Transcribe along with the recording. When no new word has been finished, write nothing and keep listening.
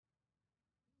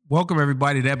Welcome,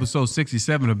 everybody, to episode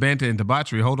 67 of Banter and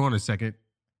Debauchery. Hold on a second.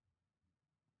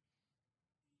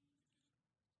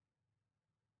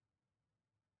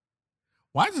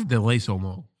 Why does it delay so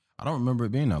long? I don't remember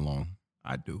it being that long.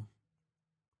 I do.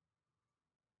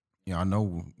 Yeah, I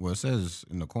know. Well, it says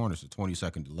in the corner it's a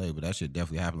 20-second delay, but that shit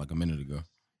definitely happened like a minute ago.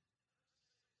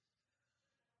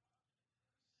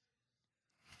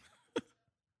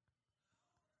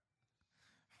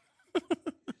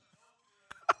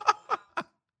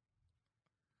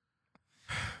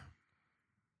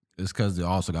 It's because they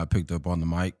also got picked up on the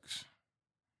mics.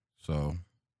 So,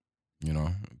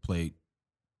 played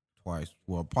twice.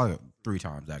 Well, probably 3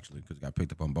 times, actually, because it got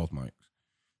picked up on both mics.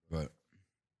 But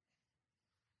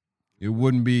it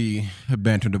wouldn't be a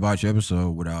Banter and Debauchery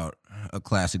episode without a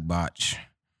classic botch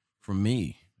from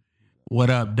me. What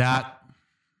up, Doc?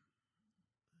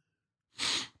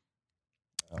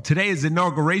 Today is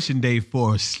inauguration day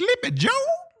for Sleepy Joe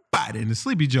Biden. The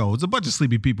Sleepy Joe. It's a bunch of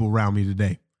sleepy people around me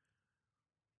today.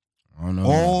 I don't know.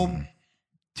 All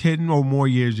 10 or more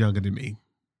years younger than me.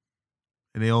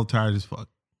 And they all tired as fuck.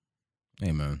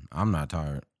 Hey, man, I'm not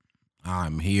tired.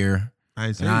 I'm here,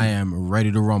 I am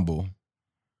ready to rumble.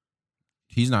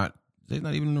 They're not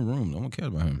even in the room. No one cares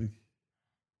about him.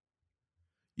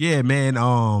 Yeah,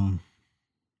 man.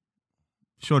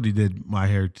 Shorty did my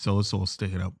hair, so it's all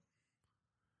sticking up.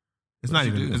 It's not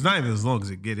even as long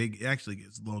as it gets. It actually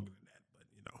gets longer than that,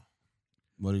 but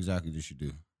What exactly did she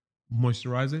do?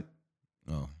 Moisturize it.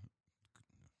 Oh,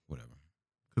 whatever.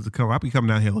 Because I be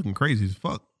coming out here looking crazy as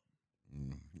fuck.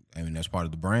 I mean, that's part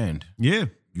of the brand. Yeah.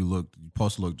 You're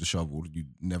supposed to look disheveled. You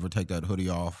never take that hoodie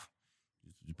off.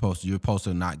 You're supposed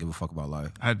to not give a fuck about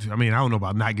life. I mean, I don't know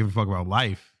about not giving a fuck about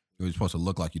life. You're supposed to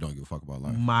look like you don't give a fuck about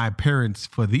life. My parents,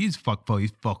 for these fuck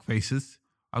faces,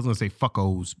 I was going to say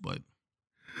fuckos, but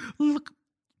look.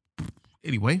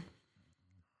 Anyway.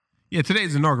 Yeah, today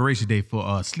is inauguration day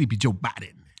for Sleepy Joe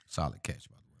Biden. Solid catch,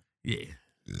 by the way. Yeah.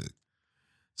 Good.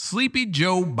 Sleepy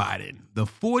Joe Biden, the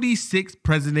 46th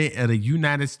president of the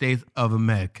United States of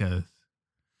America,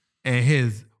 and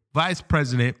his vice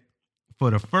president for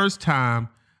the first time,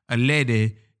 a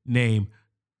lady named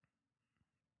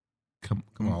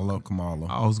Kamala.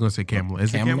 I was going to say Kamala.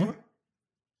 Is it Kamala?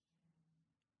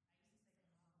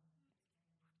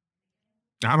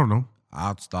 I don't know.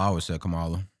 I always said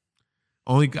Kamala.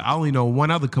 I only know one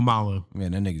other Kamala.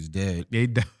 Man, that nigga's dead. They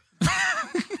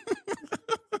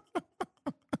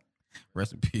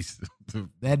Rest in peace.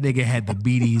 That nigga had the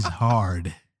beaties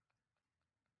hard.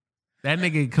 That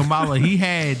nigga Kamala, he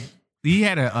had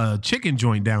a chicken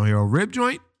joint down here, a rib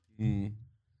joint. Mm.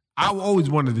 I always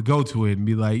wanted to go to it and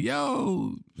be like,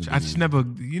 yo, I just never,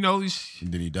 And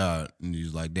then he died. And he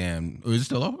was like, damn, is it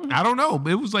still open? I don't know.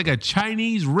 It was like a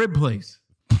Chinese rib place.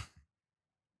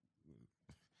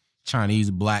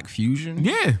 Chinese black fusion?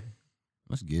 Yeah.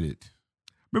 Let's get it.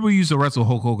 Remember we used to wrestle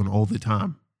Hulk Hogan all the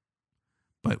time.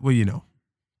 But, well, Yeah.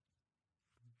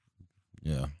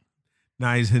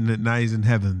 Now he's in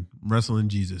heaven wrestling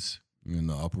Jesus. In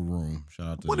the upper room. Shout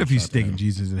out to What if he's sticking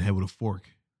Jesus in the head with a fork?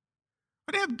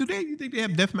 You think they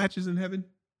have death matches in heaven?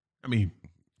 I mean,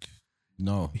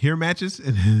 no. Hair matches?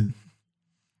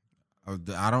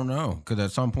 I don't know. Because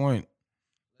at some point,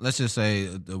 let's just say,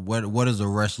 what is a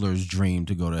wrestler's dream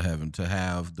to go to heaven?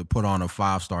 To put on a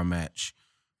 5-star match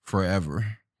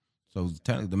forever. So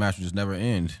technically the match would just never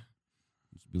end.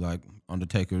 Be like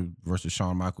Undertaker versus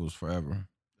Shawn Michaels forever.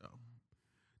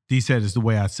 D said it's the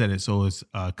way I said it, so it's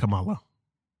Kamala.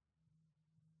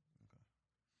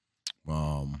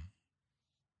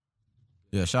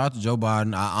 Yeah, shout out to Joe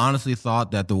Biden. I honestly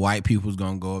thought that the white people was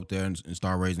gonna go up there and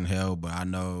start raising hell, but I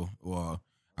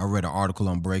read an article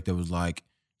on Break that was like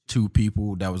 2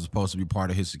 people that was supposed to be part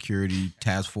of his security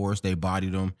task force. They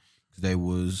bodied them because they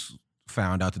was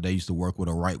found out that they used to work with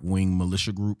a right-wing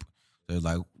militia group. They're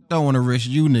like, don't want to risk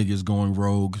you niggas going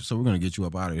rogue, so we're gonna get you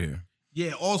up out of here.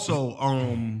 Yeah. Also,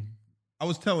 I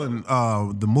was telling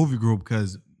the movie group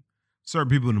because certain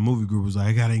people in the movie group was like,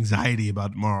 I got anxiety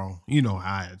about tomorrow. You know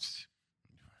how it's.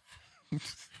 You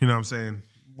know what I'm saying?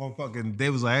 They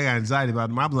was like, I got anxiety about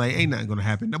tomorrow. I'm like, ain't nothing gonna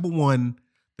happen. Number one,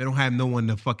 they don't have no one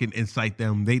to fucking incite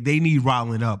them. They need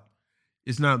riling up.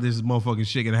 It's not this motherfucking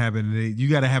shit gonna happen. You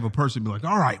got to have a person be like,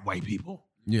 all right, white people.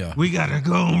 Yeah. We got to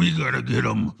go. We got to get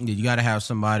them. Yeah, you got to have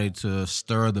somebody to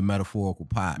stir the metaphorical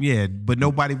pot. Yeah, but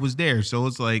nobody was there. So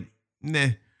it's like, nah.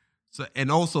 So,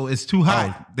 and also, it's too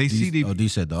hot. D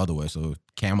said the other way, so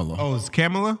Kamala. Oh, it's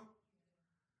Kamala?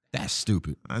 That's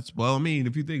stupid. Well, I mean,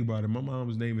 if you think about it, my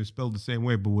mom's name is spelled the same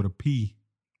way, but with a P.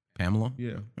 Pamela?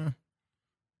 Yeah. Huh.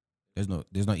 There's no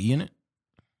E in it?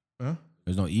 Huh?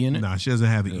 There's no E in it? Nah, she doesn't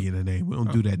have an E in her name. We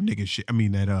don't do that nigga shit. I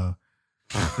mean, that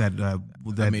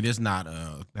I mean, it's not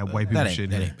that white people shit.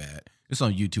 That ain't bad. It's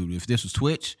on YouTube. If this was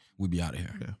Twitch, we'd be out of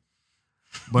here. Yeah.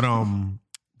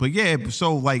 But yeah,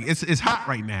 so like it's hot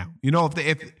right now. You know,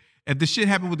 if the shit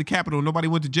happened with the Capitol and nobody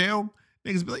went to jail,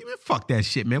 niggas be like, man, fuck that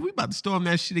shit, man. We about to storm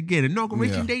that shit again.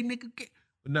 Inauguration day, nigga.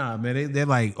 Nah, man, they're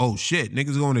like, oh shit,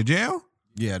 niggas going to jail?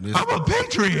 Yeah, I'm a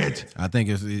patriot. I think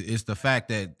it's the fact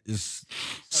that it's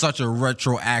such a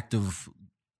retroactive.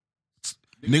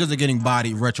 Niggas are getting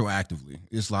bodied retroactively.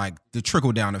 It's like the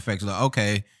trickle down effects. Like,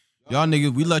 okay, y'all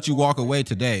niggas, we let you walk away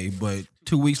today, but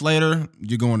 2 weeks later,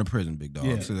 you're going to prison, big dog.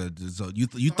 Yeah. So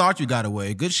you thought you got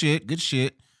away. Good shit,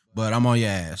 but I'm on your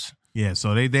ass. Yeah,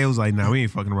 so they was like, nah, we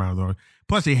ain't fucking around though.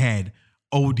 Plus they had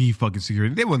OD fucking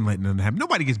security. They wasn't letting nothing happen.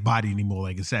 Nobody gets bodied anymore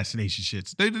like assassination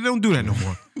shits. They don't do that no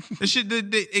more. That shit,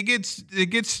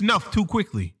 it gets snuffed too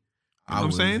quickly. You know what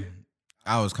I'm saying?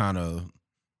 I was kind of.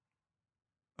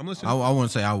 I'm listening. I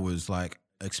wouldn't say I was like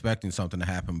expecting something to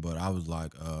happen, but I was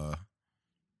like,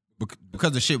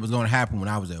 because the shit was going to happen when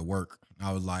I was at work.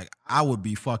 I was like, I would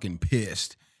be fucking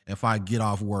pissed if I get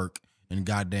off work and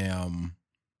goddamn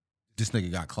this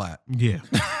nigga got clapped. Yeah.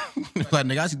 Like,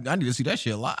 nigga, I need to see that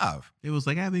shit live. It was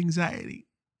like, I have anxiety.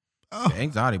 Oh. Yeah,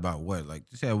 anxiety about what? Like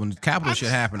you said, when the Capitol shit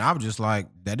happened, I was just like,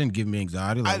 that didn't give me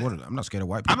anxiety. Like, what? I'm not scared of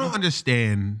white people. I don't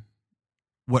understand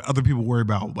what other people worry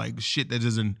about, like shit that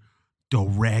doesn't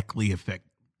directly affect.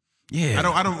 Yeah,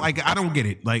 I don't get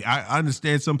it. Like, I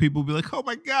understand some people be like, oh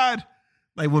my God.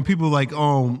 Like when people like,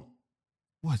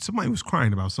 what? Somebody was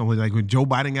crying about something. Like when Joe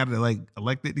Biden got like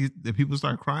elected, the people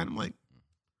start crying. I'm like,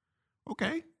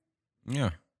 okay.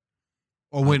 Yeah.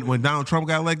 Or when Donald Trump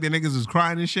got elected, niggas was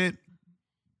crying and shit.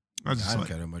 I didn't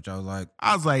care that much. I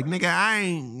was like, nigga, I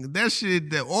ain't that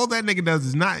shit. All that nigga does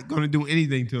is not going to do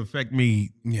anything to affect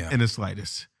me in the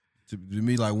slightest. To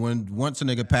me, like once a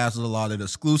nigga passes a law that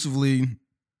exclusively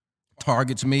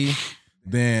targets me,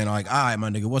 then like, all right, my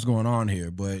nigga, what's going on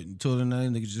here? But until then,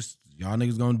 y'all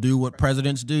niggas gonna do what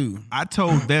presidents do. I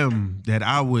told them that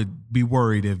I would be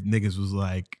worried if niggas was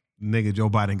like, nigga Joe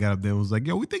Biden got up there and was like,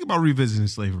 yo, we think about revisiting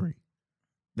slavery.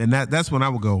 Then that's when I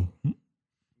would go.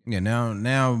 Yeah,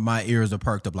 now my ears are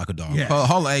perked up like a dog. Yes.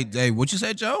 Hold on, hey, what you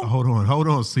said, Joe? Hold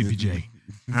on, Sleepy J.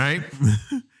 All right,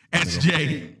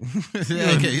 SJ.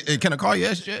 Okay, can I call you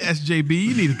SJ? SJB,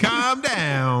 you need to calm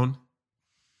down.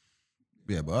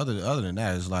 Yeah, but other than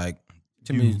that, it's like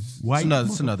to me,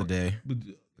 it's another day.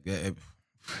 Yeah,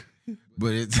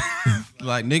 but it's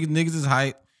like niggas is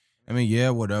hype. I mean, yeah,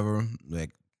 whatever.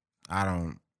 Like, I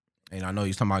know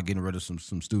he's talking about getting rid of some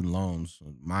student loans.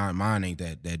 Mine ain't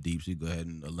that deep. So you go ahead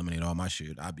and eliminate all my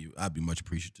shit. I'd be much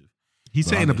appreciative. He's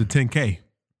saying up to 10K.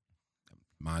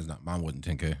 Mine wasn't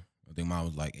 10K. I think mine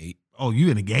was like 8. Oh, you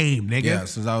in the game, nigga? Yeah,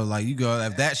 since I was like, you go,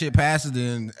 if that shit passes,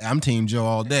 then I'm Team Joe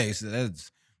all day. So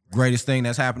that's the greatest thing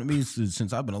that's happened to me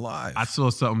since I've been alive. I saw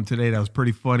something today that was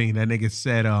pretty funny. That nigga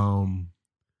said,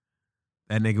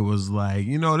 that nigga was like,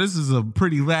 you know, this is a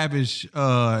pretty lavish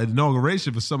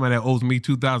inauguration for somebody that owes me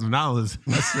 $2,000.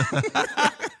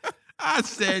 I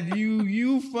said,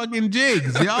 you fucking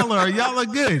jigs. Y'all are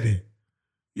good.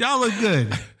 Y'all are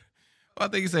good. I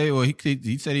think he said, well, he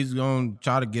said he's going to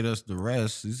try to get us the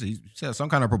rest. He said some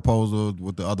kind of proposal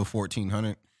with the other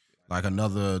 1,400, like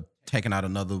taking out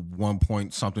another 1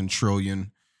 point something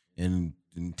trillion in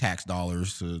tax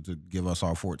dollars to give us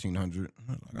our 1,400.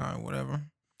 I was like, all right, whatever.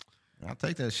 I'll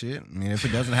take that shit. I mean, if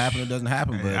it doesn't happen, it doesn't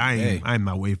happen. But I'm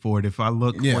not waiting for it. If I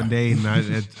look one day and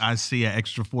I see an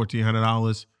extra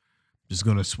 $1,400, just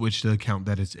gonna switch the account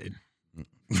that it's in.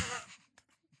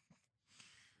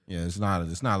 Yeah, it's not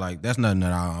like that's nothing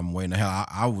that I'm waiting to hell.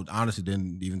 I would honestly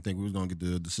didn't even think we was gonna get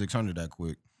the 600 that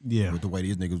quick. Yeah, with the way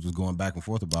these niggas was going back and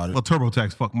forth about it. Well,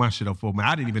 TurboTax fucked my shit up for me.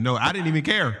 I didn't even know. I didn't even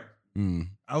care.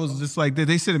 I was just like,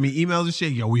 they sending me emails and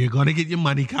shit. Yo, we are gonna get your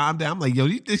money. Calm down. I'm like, yo,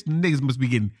 these niggas must be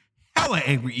getting hella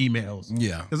angry emails.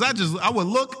 Yeah, because I would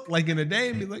look like in a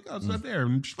day and be like, oh, it's not there.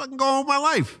 I'm just fucking going on with my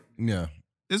life. Yeah,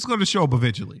 it's gonna show up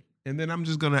eventually, and then I'm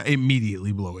just gonna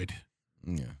immediately blow it.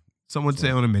 Yeah, someone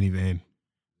say on a minivan.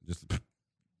 Just.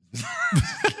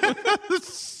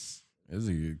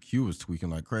 Q was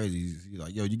tweaking like crazy. He's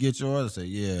like, yo, you get yours? I say,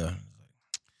 yeah.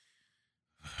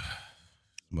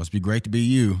 Must be great to be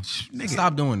you. Nigga,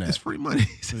 stop doing that. It's free money.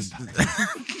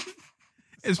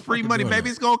 It's free money, baby.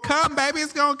 It's gonna come, baby.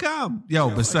 It's gonna come. Yo,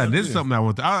 but son, this is something I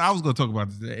want to. I was gonna talk about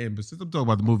this at the end, but since I'm talking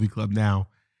about the movie club now,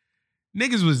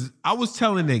 I was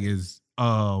telling niggas,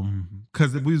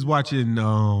 because we was watching,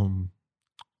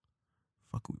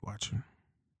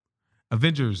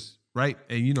 Avengers, right?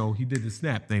 And you know, he did the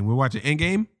snap thing. We're watching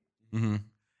Endgame. Mm-hmm.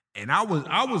 And I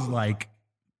was like,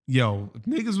 yo, if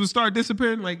niggas would start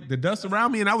disappearing like the dust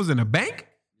around me and I was in a bank,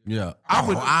 Yeah. I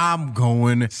would- I'm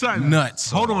going Son,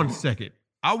 nuts. Hold on a second.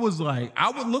 I was like, I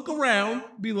would look around,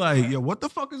 be like, yo, what the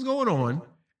fuck is going on?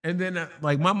 And then,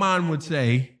 like, my mind would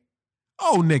say,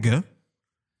 oh, nigga,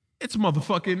 it's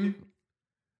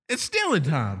stealing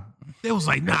time. They was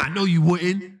like, nah, no, you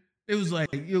wouldn't. It was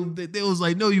like, they was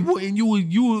like, no, you wouldn't. You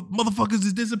would motherfuckers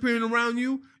is disappearing around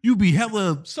you. You be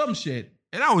hella some shit.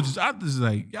 And I was just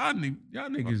like, y'all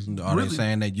niggas. Are they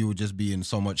saying that you would just be in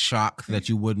so much shock that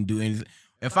you wouldn't do anything?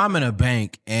 If I'm in a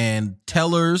bank and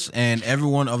tellers and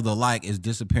everyone of the like is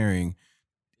disappearing,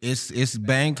 it's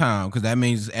bang time because that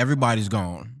means everybody's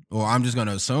gone. Or I'm just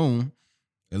gonna assume,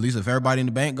 at least if everybody in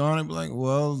the bank gone, I'd be like,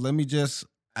 well, let me just.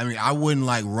 I mean, I wouldn't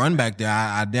like run back there.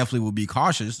 I definitely would be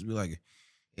cautious. Be like,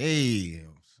 hey,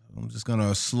 I'm just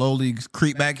gonna slowly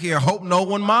creep back here. Hope no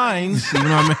one minds. You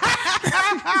know what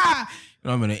I mean?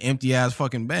 I'm in an empty ass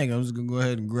fucking bank. I'm just gonna go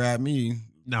ahead and grab me.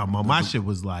 No, my shit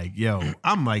was like, yo,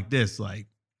 I'm like this, like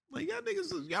y'all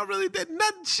niggas, y'all really did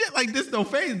nothing shit like this, no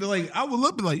phase. But like, I would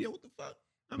look, be like, yo, what the fuck?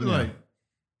 I'd be like,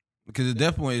 because at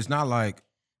that point, it's not like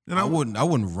and I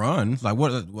wouldn't run. Like,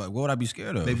 what would I be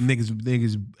scared of?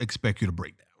 Niggas expect you to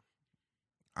break down.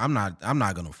 I'm not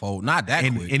gonna fold. Not that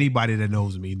quick. Anybody that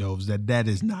knows me knows that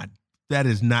is not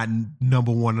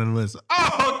number one on the list.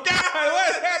 Oh God,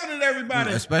 what's happening to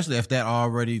everybody? Especially if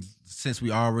since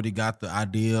we already got the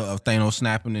idea of Thanos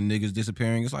snapping and niggas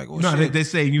disappearing, it's like, well, no, shit. they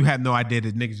say you have no idea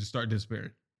that niggas just start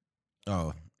disappearing.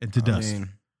 Oh, into dust.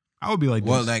 I would be like,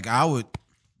 well, like I would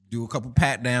do a couple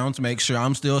pat downs to make sure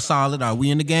I'm still solid. Are we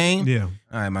in the game? Yeah.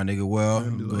 All right, my nigga. Well,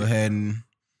 go ahead and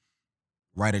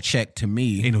write a check to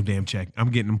me. Ain't no damn check. I'm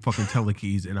getting them fucking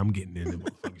telekeys and I'm getting in the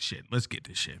motherfucking shit. Let's get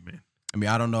this shit, man. I mean,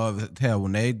 I don't know if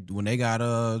when they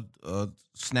got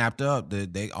snapped up,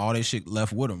 they all their shit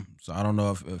left with them. So I don't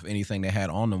know if anything they had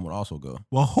on them would also go.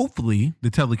 Well, hopefully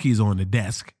the telekeys are on the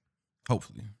desk.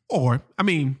 Hopefully. Or, I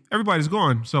mean, everybody's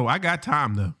gone, so I got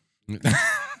time though.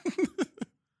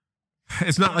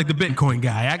 It's not like the Bitcoin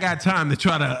guy. I got time to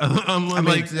try to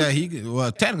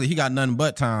technically he got nothing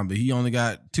but time, but he only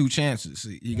got 2 chances.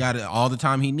 He got it all the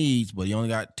time he needs, but he only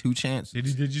got 2 chances.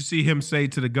 Did you see him say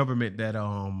to the government that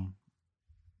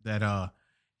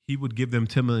he would give them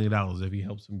 $10 million if he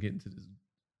helps them get into this?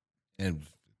 And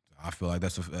I feel like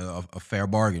that's a fair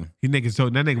bargain. So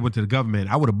that nigga went to the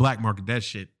government. I would have black market that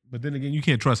shit. But then again, you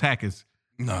can't trust hackers.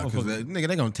 No, because they're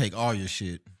gonna take all your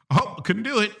shit. Oh, couldn't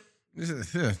do it.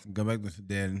 Go back to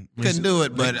then. Couldn't do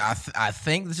it, but I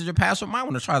think this is your password. Might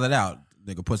want to try that out.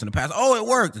 Nigga puts in the password. Oh, it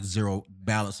worked. It's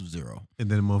balance of 0.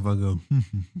 And then the motherfucker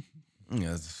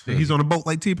go. He's on a boat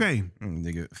like T-Pain.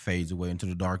 Nigga fades away into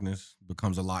the darkness,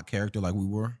 becomes a locked character like we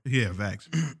were. Yeah, facts.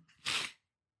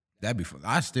 That'd be fun.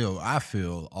 I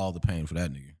feel all the pain for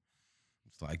that nigga.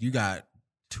 It's like you got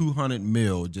 200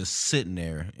 mil just sitting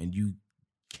there and you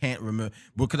can't remember.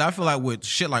 Because I feel like with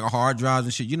shit like a hard drives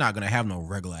and shit, you're not going to have no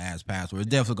regular ass password. It's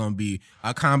definitely going to be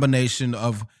a combination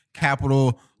of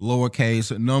capital,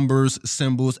 lowercase, numbers,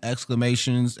 symbols,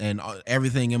 exclamations, and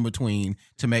everything in between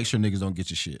to make sure niggas don't get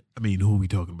your shit. I mean, who are we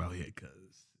talking about here? Because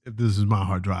if this is my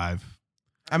hard drive,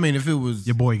 I mean, if it was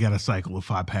your boy got a cycle of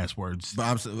 5 passwords.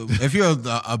 But if you're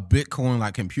a Bitcoin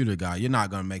like computer guy, you're not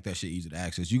gonna make that shit easy to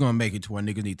access. You're gonna make it to where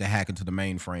niggas need to hack into the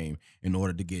mainframe in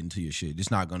order to get into your shit.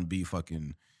 It's not gonna be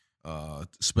fucking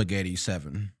spaghetti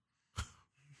 7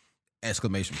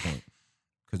 exclamation point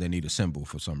because they need a symbol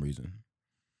for some reason.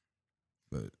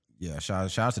 But yeah,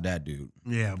 shout out to that dude.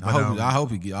 Yeah, but I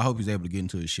hope he's able to get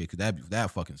into his shit because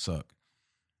that fucking suck.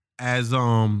 As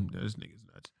this nigga's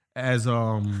nuts. As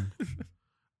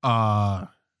the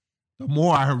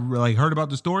more I heard about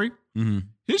the story,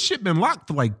 his shit been locked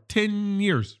for like 10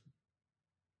 years.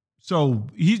 So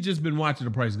he's just been watching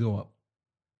the price go up.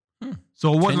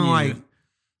 So it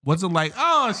wasn't like,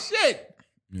 oh shit.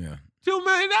 Yeah. $2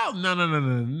 million. No.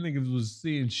 Niggas was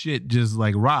seeing shit just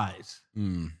like rise.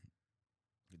 10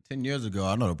 years ago,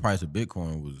 I know the price of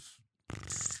Bitcoin was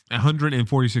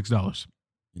 $146.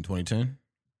 In 2010?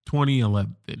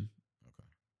 2011. Okay.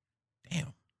 Damn.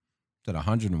 Is that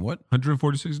 100 and what?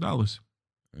 $146.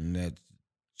 And I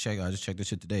just checked this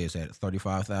shit today. It's at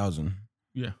 35,000.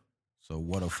 Yeah. So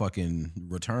what a fucking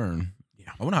return.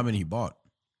 Yeah. I wonder how many he bought.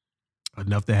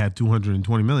 Enough to have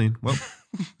 220 million. Well,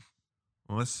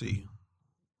 let's see.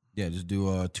 Yeah, just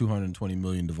do 220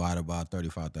 million divided by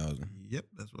 35,000. Yep,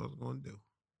 that's what I was going to do.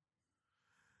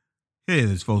 Here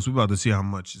it is, folks. We're about to see how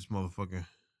much this motherfucker.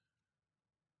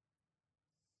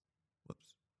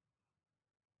 Whoops.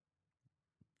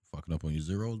 Fucking up on your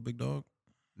zeros, big dog?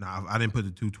 Nah, I didn't put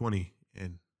the 220 in.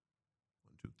 1,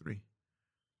 2, 3.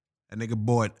 That nigga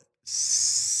bought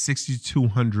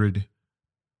 6,200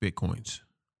 Bitcoins.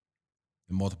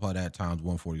 And multiply that times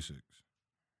 146.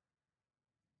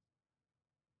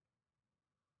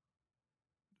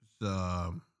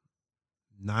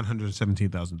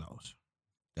 $917,000.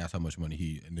 That's how much money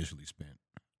he initially spent.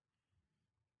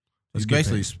 Let's He get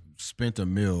basically paid. spent $1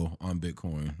 million on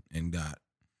Bitcoin and got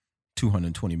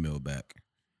 $220 million back.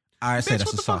 I say Bitch, that's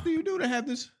what a the fuck solid. do you do to have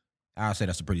this? I say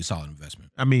that's a pretty solid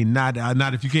investment. I mean, not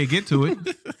if you can't get to it.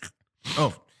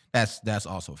 Oh, that's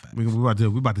also fact. we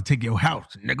about to take your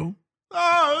house, nigga.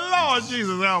 Oh Lord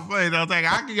Jesus, help me!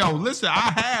 Listen,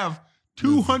 I have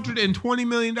 $220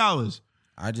 million.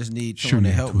 I just need Sure, someone to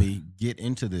yeah, help to me get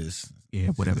into this. Yeah,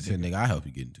 whatever. Said, nigga, I help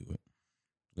you get into it.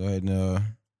 Go ahead and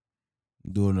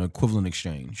do an equivalent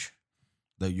exchange.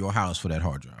 Your house for that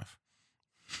hard drive.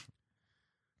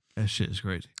 That shit is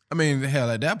crazy. I mean,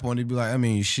 hell, at that point, he'd be like, I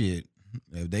mean, shit.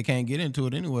 If they can't get into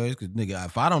it anyways, because, nigga,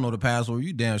 if I don't know the password,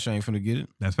 you damn shame finna get it.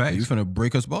 That's facts. You finna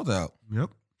break us both out. Yep.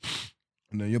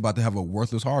 And then you're about to have a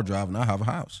worthless hard drive and I have a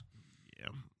house. Yeah.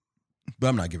 But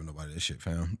I'm not giving nobody that shit,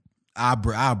 fam.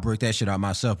 I'll break that shit out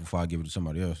myself before I give it to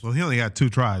somebody else. Well, he only got 2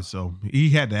 tries, so he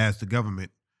had to ask the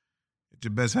government. It's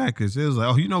your best hackers. It was like,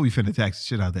 oh, you know we finna tax the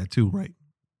shit out of that too, right?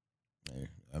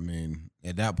 I mean,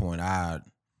 at that point, I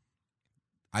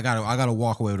gotta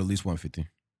walk away with at least 150.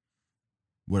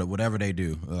 Whatever they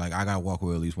do, like I gotta walk away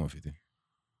with at least 150.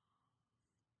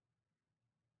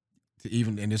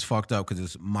 And it's fucked up because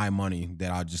it's my money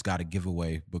that I just gotta give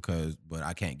away but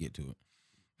I can't get to it.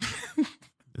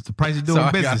 It's the price of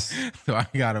doing business. So I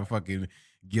gotta fucking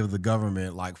give the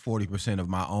government like 40% of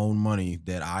my own money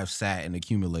that I've sat and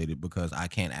accumulated because I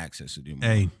can't access it anymore.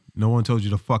 Hey, no one told you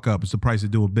to fuck up. It's the price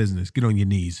of doing business. Get on your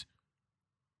knees.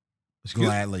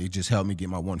 Gladly, just help me get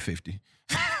my 150.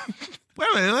 Wait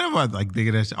a minute, what am I like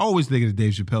thinking that shit? I always thinking of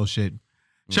Dave Chappelle shit.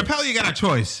 Chappelle, you got a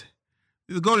choice.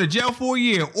 Either go to jail for a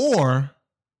year or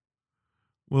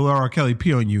we'll let R. Kelly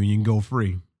pee on you and you can go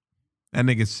free. That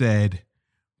nigga said,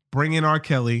 bring in R.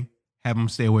 Kelly, have him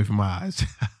stay away from my eyes.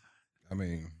 I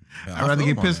mean, I'd rather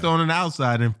get pissed on the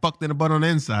outside and fucked in the butt on the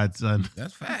inside, son.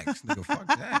 That's facts. Nigga, fuck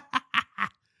that.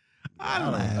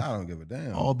 I don't give a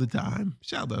damn. All the time.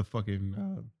 Shout out to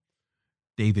fucking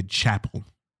David Chappelle.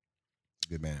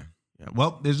 Good man. Yeah,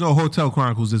 well, there's no Hotel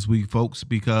Chronicles this week, folks,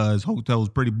 because Hotel was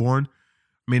pretty boring.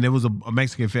 I mean, there was a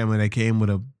Mexican family that came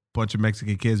with a bunch of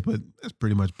Mexican kids, but that's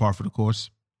pretty much par for the course.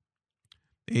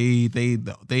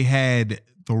 They had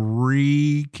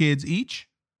 3 kids each,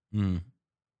 2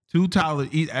 toddlers.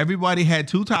 Everybody had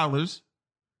 2 toddlers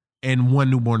and 1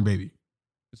 newborn baby.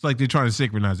 It's like they're trying to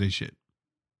synchronize their shit.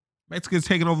 Mexicans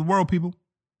taking over the world, people.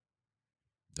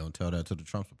 Don't tell that to the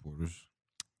Trump supporters.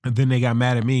 And then they got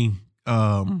mad at me.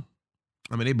 I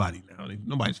mean, they body now.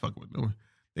 Nobody's fucking with them.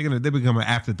 They become an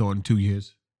afterthought in 2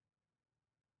 years.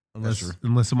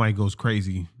 Unless somebody goes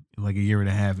crazy in like a year and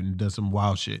a half and does some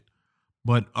wild shit.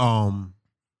 But niggas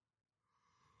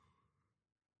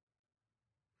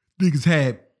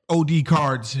had OD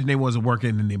cards and they wasn't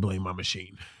working and they blame my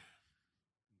machine.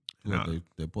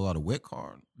 They pull out a WIC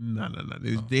card? No.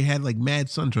 They had like mad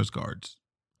SunTrust cards.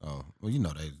 Oh, well, you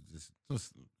know,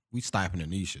 we stipending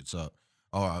these shits up.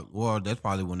 Oh, well, that's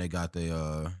probably when they got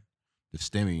the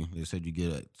STEMI. They said you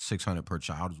get $600 per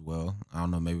child as well. I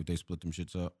don't know, maybe if they split them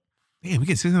shits up. Damn, we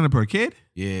get $600 per kid?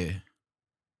 Yeah.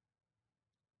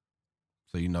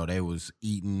 So, you know, they was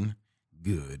eating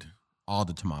good. All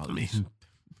the tamales. I mean,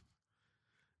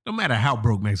 no matter how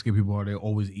broke Mexican people are, they're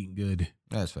always eating good.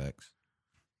 That's facts.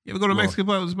 You ever go to Mexican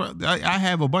places? I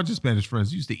have a bunch of Spanish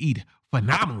friends who used to eat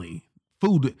phenomenally.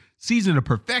 Food seasoned to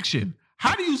perfection.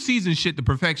 How do you season shit to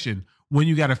perfection when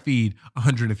you got to feed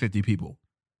 150 people?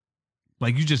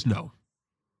 Like, you just know.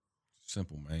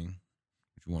 Simple, man.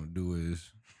 What you want to do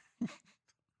is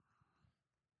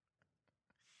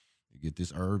you get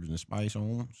this herbs and the spice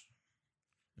on. Let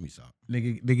me stop.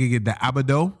 Nigga get the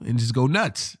abado and just go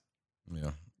nuts.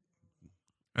 Yeah.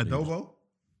 Adobo?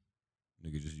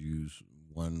 Nigga just use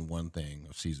one thing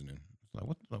of seasoning. It's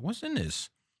like, what's in this?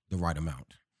 The right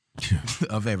amount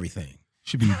of everything.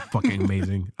 Should be fucking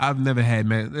amazing. I never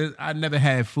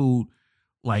had food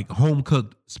like home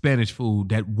cooked Spanish food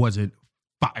that wasn't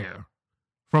fire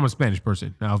from a Spanish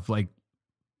person. Now, if like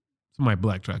somebody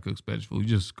black try to cook Spanish food, you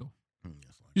just go.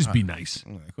 Just be nice.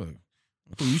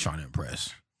 Who you trying to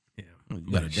impress? Yeah. You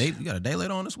got a date? You got a date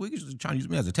later on this week? You just trying to use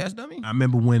me as a test dummy? I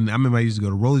remember I used to go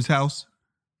to Rolly's house.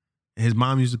 And his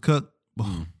mom used to cook.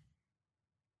 Wasn't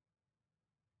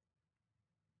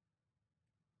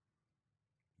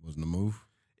the move?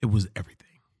 It was everything.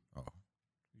 Oh.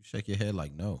 You shake your head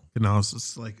like no. You know, it's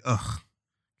just like, ugh.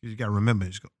 You got to remember,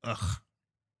 just go, ugh.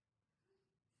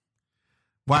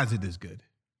 Why is it this good?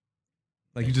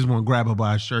 Like, you just want to grab her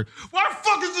by a shirt. Why the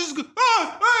fuck is this good?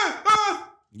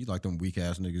 You like them weak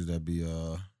ass niggas that be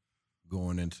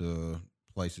going into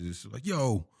places like,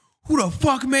 yo, who the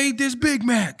fuck made this Big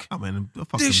Mac? Oh man,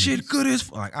 This shit good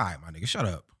as like. All right, my nigga, shut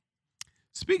up.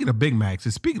 Speaking of Big Macs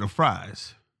and speaking of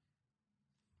fries,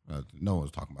 no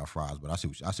one's talking about fries, but I see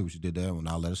what you did there, and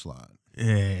I'll let it slide.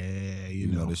 yeah, you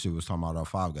know this shit was talking about our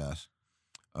Five Guys.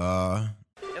 And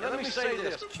let me say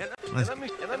this. And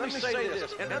let me say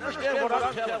this. And understand what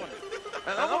I'm telling you.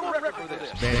 And I'm on record for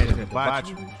this.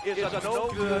 It's a no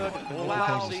good,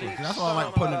 lousy. That's why I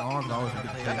like putting it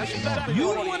on.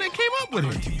 you the one that came up with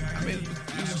it. I mean,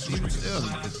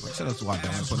 that's why I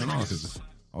don't like putting it on because I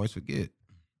always forget.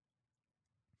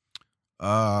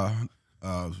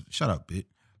 Shut up, bitch.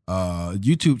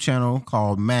 YouTube channel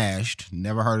called Mashed.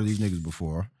 Never heard of these niggas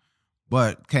before,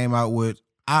 but came out with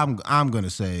I'm gonna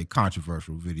say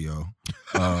controversial video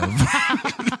of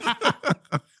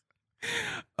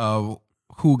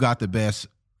who got the best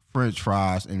French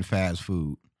fries in fast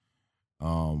food.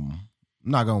 I'm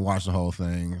not gonna watch the whole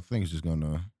thing. I think it's just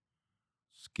gonna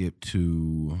skip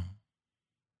to.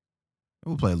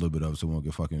 We'll play a little bit of it so we won't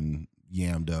get fucking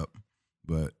yammed up.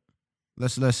 But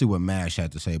let's see what Mash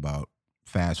had to say about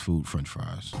fast food French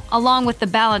fries. Along with the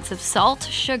balance of salt,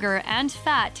 sugar, and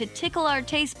fat to tickle our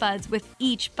taste buds with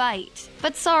each bite.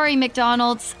 But sorry,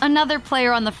 McDonald's, another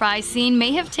player on the fry scene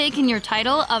may have taken your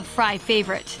title of fry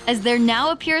favorite, as there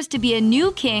now appears to be a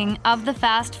new king of the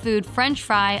fast food French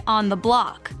fry on the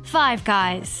block, Five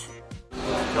Guys.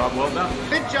 Job well done.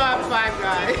 Good job, Five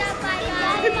Guys.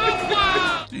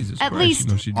 Jesus At Christ, least-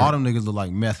 you know she did. All them niggas look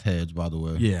like meth heads, by the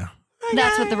way. Yeah.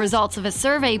 That's what the results of a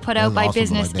survey put out by also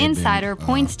Business like they've been, Insider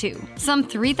points to. Some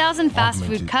 3,000 fast food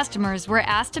augmented. customers were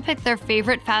asked to pick their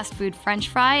favorite fast food French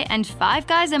fry, and Five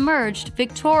Guys emerged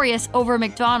victorious over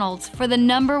McDonald's for the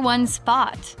 #1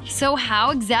 spot. So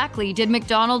how exactly did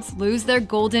McDonald's lose their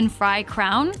golden fry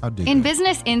crown? How did In they?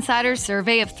 Business Insider's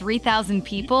survey of 3,000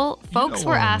 people, folks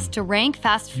were asked to rank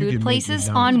fast you can food make places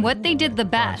McDonald's on what they did the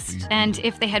fries for best, you. and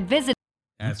if they had visited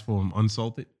Ask for them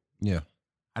unsalted. Yeah.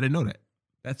 I didn't know that.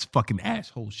 That's fucking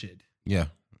asshole shit. Yeah.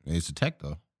 It's a tech,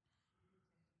 though.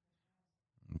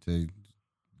 To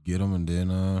get them and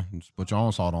then just put your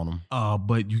own salt on them.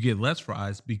 But you get less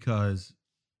fries because,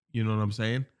 you know what I'm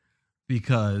saying?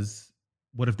 Because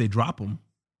what if they drop them?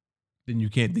 Then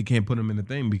they can't put them in the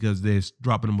thing because they're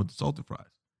dropping them with the salted fries.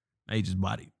 Now you just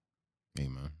body. Hey,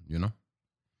 man, you know?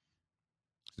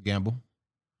 It's a gamble.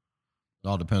 It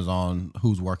all depends on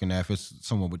who's working there. If it's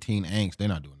someone with teen angst, they're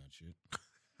not doing that shit.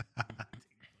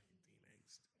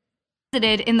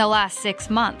 in the last 6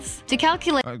 months. To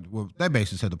calculate Well, they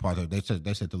basically said the part that they said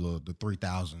the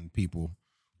 3,000 people,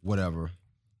 whatever.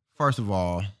 First of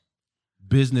all,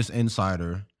 Business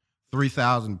Insider,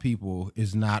 3,000 people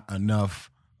is not enough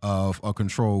of a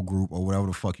control group or whatever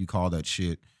the fuck you call that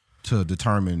shit to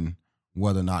determine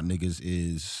whether or not niggas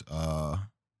is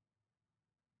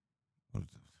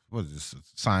what is this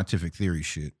scientific theory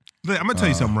shit. Look, I'm gonna tell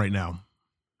you something right now.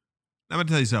 I'm gonna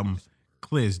tell you something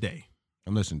clear as day.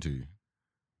 I'm listening to you.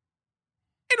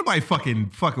 Ain't nobody fucking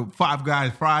Five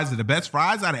Guys fries are the best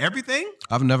fries out of everything.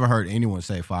 I've never heard anyone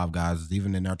say Five Guys is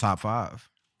even in their top 5.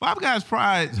 Five Guys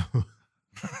fries.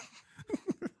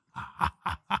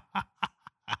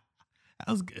 That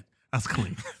was good. That's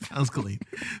clean. That was clean.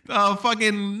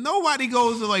 Fucking nobody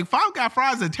goes to like Five Guys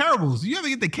fries are terrible. So you ever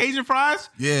get the Cajun fries?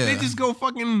 Yeah. They just go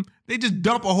they just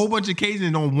dump a whole bunch of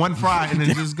Cajun on one fry and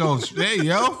then just go, hey,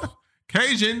 yo,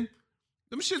 Cajun.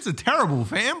 Them shits are terrible,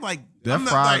 fam. Like, Their I'm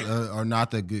not, fries like, are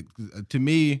not that good. To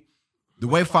me, the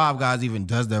way Five Guys even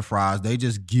does their fries, they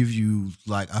just give you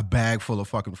like a bag full of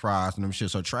fucking fries and them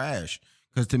shits are trash.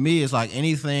 Because to me, it's like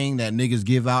anything that niggas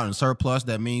give out in surplus,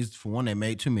 that means, for one, they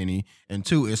made too many, and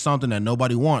two, it's something that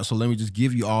nobody wants. So let me just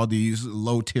give you all these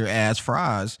low-tier ass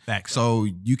fries Facts. so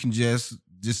you can just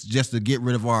to get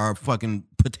rid of our fucking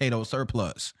potato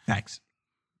surplus. Facts.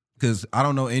 Because I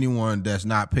don't know anyone that's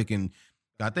not picking.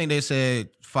 I think they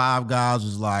said Five Guys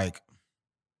was like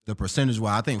the percentage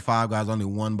wise. I think Five Guys only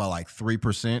won by like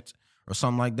 3% or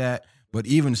something like that. But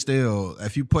even still,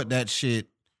 if you put that shit,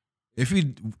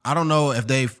 I don't know if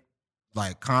they've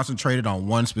like concentrated on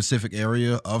one specific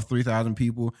area of 3,000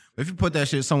 people. But if you put that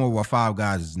shit somewhere where Five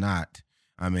Guys is not,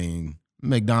 I mean,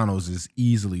 McDonald's is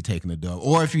easily taking a dub.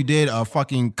 Or if you did a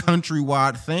fucking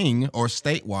countrywide thing or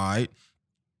statewide,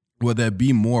 where there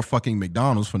be more fucking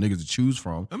McDonald's for niggas to choose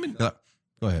from. I mean,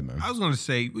 Go ahead, man. I was going to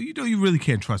say, well, you really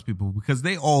can't trust people because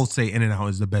they all say In-N-Out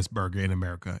is the best burger in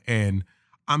America. And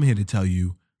I'm here to tell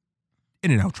you,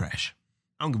 In-N-Out trash.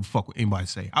 I don't give a fuck what anybody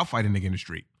say. I'll fight a nigga in the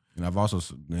street. And I've also,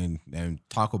 and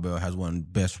Taco Bell has one of the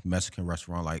best Mexican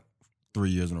restaurant like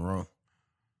 3 years in a row.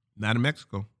 Not in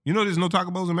Mexico. You know there's no Taco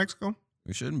Bells in Mexico?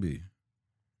 It shouldn't be.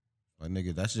 Like,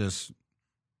 nigga, that's just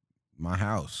my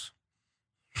house.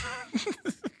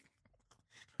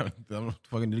 I'm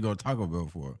fucking need to go to Taco Bell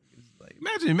for. Like,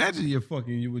 imagine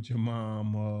you with your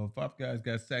mom. Five Guys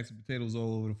got sacks of potatoes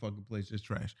all over the fucking place, just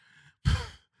trash.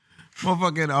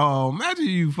 Motherfucking, imagine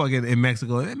you fucking in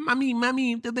Mexico.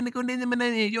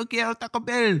 Mami, yo quiero Taco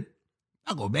Bell.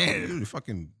 Taco Bell. Dude,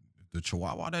 fucking the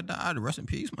Chihuahua that died. Rest in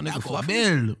peace, my nigga. Taco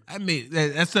Bell. I mean,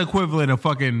 that's the equivalent of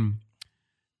fucking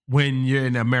when you're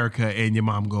in America and your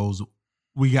mom goes,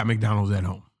 "We got McDonald's at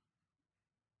home."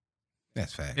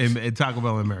 That's facts. In Taco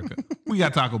Bell in America, we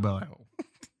got Taco Bell at home.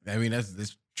 I mean,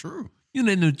 that's true. You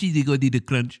know, no cheesy gordita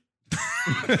crunch.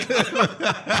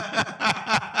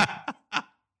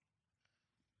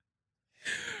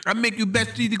 I make you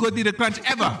best cheesy gordita crunch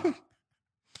ever,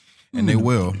 and they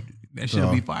will. That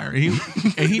shit'll be fire.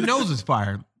 And he knows it's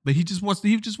fire, but he just wants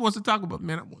to talk about.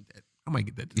 Man, I want that. I might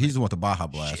get that. He just want the Baja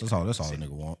Blast. Shit. That's all the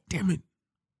nigga want. Damn it!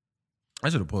 I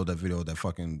should have pulled that video of that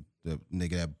fucking the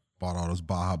nigga that bought all those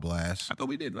Baja Blasts. I thought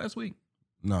we did last week.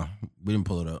 No, we didn't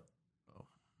pull it up.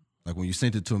 Like when you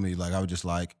sent it to me, like I was just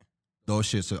like, those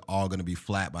shits are all gonna be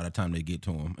flat by the time they get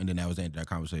to him, and then that was the end of that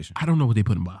conversation. I don't know what they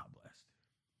put in Baja Blast.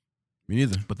 Me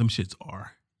neither. But them shits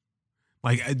are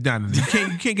like you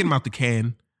can't get them out the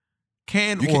can.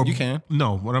 You can.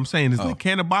 No, what I'm saying is the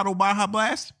can of bottle Baja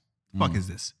Blast. Fuck is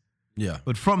this? Yeah.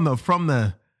 But from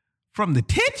the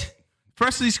tit,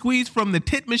 freshly squeezed from the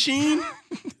tit machine.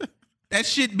 That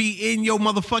shit be in your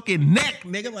motherfucking neck,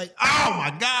 nigga. Like, oh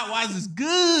my God, why is this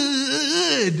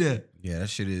good? Yeah, that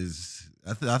shit is.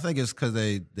 I think it's because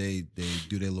they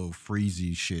do their little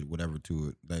freezy shit, whatever to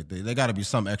it. Like they got to be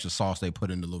some extra sauce they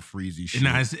put in the little freezy shit.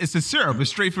 Nah, it's a syrup.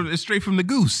 It's straight from the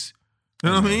goose. You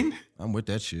know what I mean? I'm with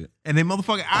that shit. And then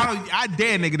motherfucker, I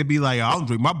dare nigga to be like, I don't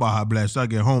drink my Baja Blast till I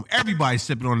get home. Everybody's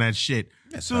sipping on that shit.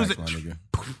 As soon as it, nigga.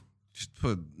 Just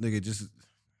put nigga just.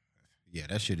 Yeah,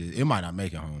 that shit is. It might not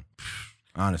make it home.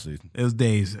 Honestly, it was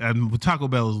days. And Taco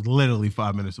Bell is literally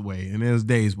 5 minutes away, and there was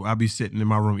days where I'd be sitting in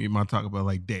my room eating my Taco Bell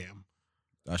like, damn,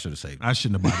 I should have saved it. I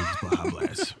shouldn't have bought this Baja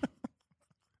Blast.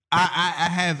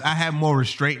 I have more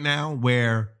restraint now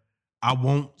where I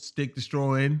won't stick the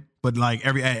straw in, but like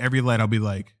every light I'll be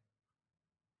like,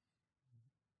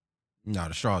 no,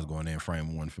 the straw's going in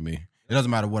frame one for me. It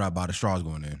doesn't matter what I buy, the straw's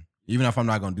going in. Even if I'm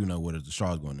not gonna do nothing with it, the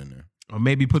straw's going in there. Or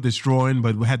maybe put the straw in,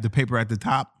 but have the paper at the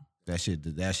top. That shit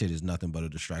is nothing but a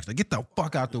distraction. Like, get the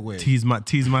fuck out the way. Tease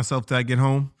myself till I get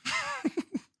home.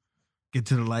 Get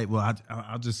to the light. Well,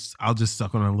 I'll just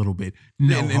suck on it a little bit.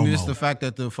 No, and it's the fact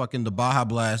that the Baja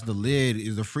Blast, the lid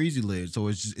is a freezy lid, so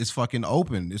it's fucking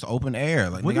open. It's open air.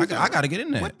 Like, nigga, I gotta get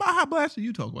in there. What Baja Blast are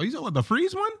you talking about? You talking about the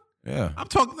freeze one? Yeah.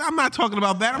 I'm not talking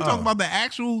about that. I'm talking about the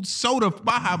actual soda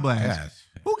Baja Blast. Yes.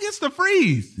 Who gets the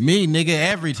freeze? Me, nigga,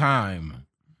 every time.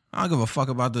 I don't give a fuck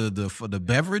about the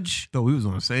beverage. Though we was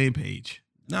on the same page.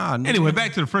 Nah. Nigga. Anyway,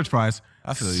 back to the French fries.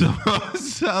 I feel you.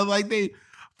 So like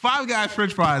Five Guys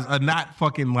French fries are not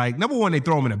fucking like, number one, they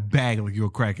throw them in a bag like you're a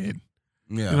crackhead.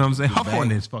 Yeah. You know what I'm saying? Huff on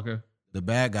this fucker. The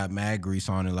bag got mad grease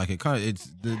on it. Like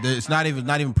it's not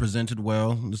even presented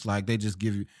well. It's like they just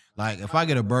give you, like, if I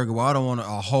get a burger, well, I don't want a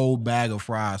whole bag of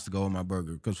fries to go in my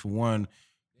burger. Because for one,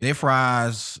 their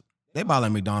fries, they buy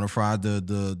like McDonald's fries.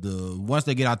 The once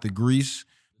they get out the grease,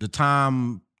 the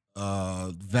time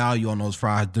value on those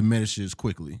fries diminishes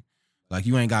quickly. Like,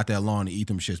 you ain't got that long to eat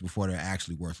them shits before they're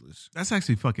actually worthless. That's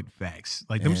actually fucking facts.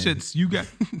 Like, them shits, you got,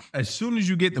 as soon as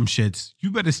you get them shits,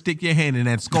 you better stick your hand in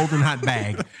that scalding hot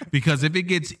bag, because if it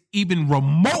gets even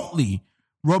remotely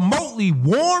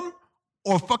warm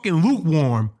or fucking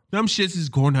lukewarm, them shits is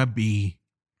gonna be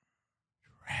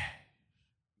trash.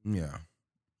 Yeah.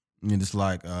 I mean, it's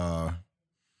like,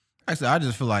 actually, I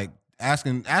just feel like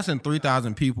asking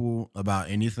 3,000 people about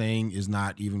anything is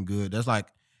not even good. That's like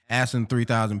asking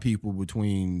 3,000 people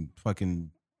between fucking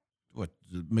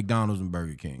McDonald's and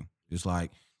Burger King. It's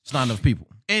like, it's not enough people.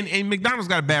 And McDonald's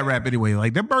got a bad rap anyway.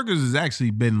 Like, their burgers has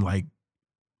actually been like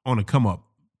on a come up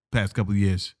past couple of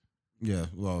years. Yeah,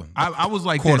 well, I was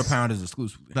like, quarter pounders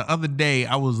exclusively. The other day,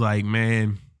 I was like,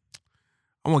 man,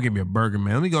 I want to get me a burger,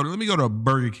 man. Let me go to a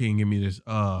Burger King. Give me this.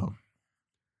 Let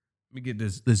me get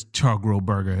this char grill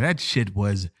burger. That shit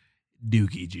was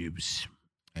dookie juice.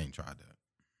 I ain't tried that.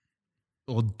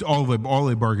 Well, all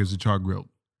the burgers are char grilled.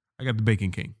 I got the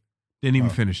Bacon King. Didn't even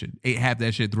finish it. Ate half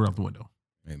that shit, threw it out the window.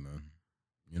 Hey, man.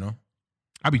 You know?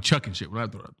 I be chucking shit when I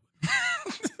throw it out the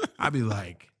window. I be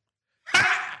like,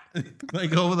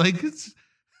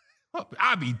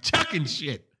 I be chucking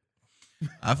shit.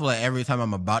 I feel like every time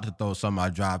I'm about to throw something, I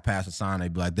drive past a sign, they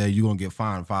be like, there, you going to get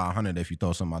fined $500 if you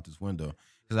throw something out this window.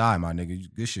 Because, all right, my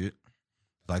nigga, good shit.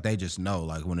 Like, they just know.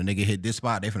 Like, when a nigga hit this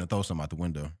spot, they finna throw something out the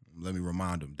window. Let me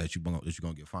remind them that you're gonna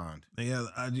get fined. Yeah,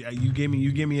 you gave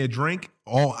me a drink,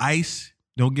 all ice,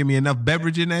 Don't give me enough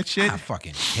beverage in that shit. I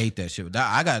fucking hate that shit.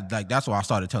 That's why I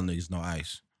started telling niggas no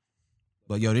ice.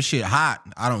 But yo, this shit hot.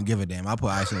 I don't give a damn. I put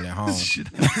ice in it at home.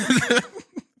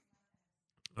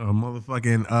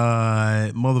 Motherfucking,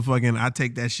 I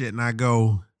take that shit and I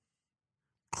go,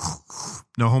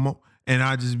 no homo. And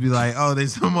I just be like, oh,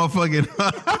 there's some motherfucking,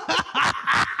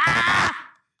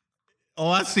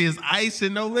 all I see is ice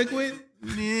and no liquid.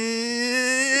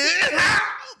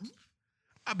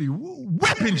 I be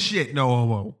whipping shit, no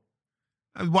homo.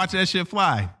 I be watching that shit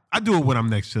fly. I do it when I'm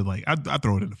next to, like, I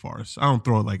throw it in the forest. I don't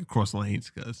throw it like across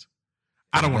lanes because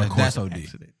I don't want to cause an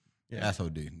accident. Yeah. That's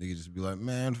OD. Niggas just be like,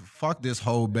 man, fuck this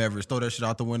whole beverage. Throw that shit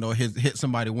out the window, hit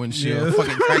somebody windshield,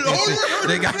 fucking crack that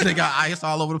shit. They got ice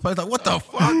all over the place. Like, what the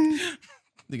fuck?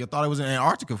 Nigga thought it was in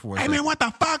Antarctica for a second. Hey, man, what the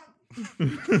fuck?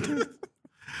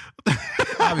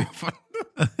 I be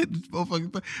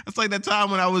fucking. It's like that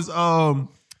time when I was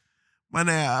when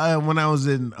I was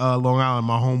in Long Island,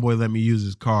 my homeboy let me use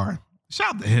his car.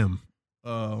 Shout out to him.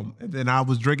 And then I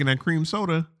was drinking that cream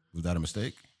soda. Was that a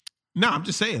mistake? No, I'm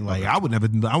just saying, like, I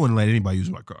wouldn't let anybody use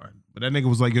my car. But that nigga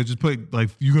was like, yo, just put, like,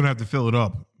 you're gonna have to fill it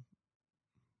up.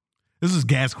 This is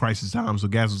gas crisis time, so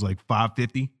gas was like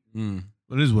 $5.50.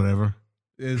 But it is whatever.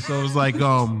 And so it was like,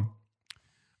 I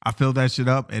filled that shit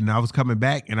up and I was coming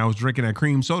back and I was drinking that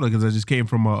cream soda because I just came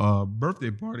from a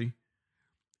birthday party.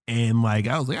 And like,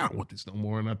 I was like, I don't want this no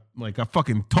more. And I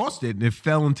fucking tossed it and it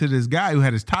fell into this guy who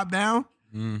had his top down.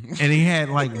 And he had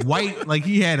like white, like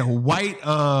he had a white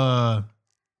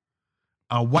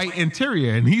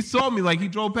interior. And he saw me, like he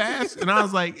drove past and I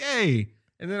was like, hey.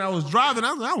 And then I was driving.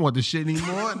 I was like, I don't want this shit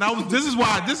anymore. And this is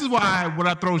why when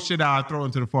I throw shit out, I throw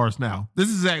into the forest now. This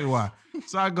is exactly why.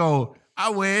 So I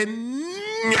went,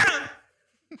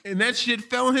 and that shit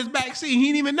fell in his back seat. He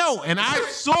didn't even know. And I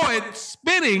saw it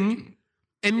spinning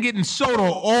and getting soda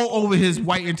all over his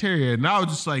white interior. And I was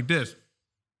just like this.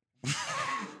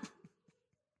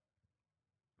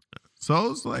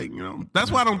 So it's like,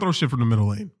 that's why I don't throw shit from the middle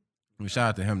lane. Shout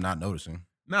out to him not noticing.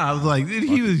 Nah, I was like,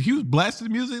 he was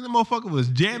blasting music. The motherfucker was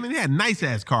jamming. He had a nice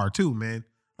ass car too, man.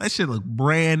 That shit looked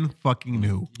brand fucking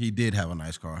new. He did have a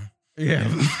nice car. Yeah,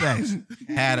 facts.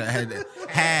 had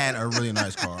a really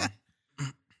nice car.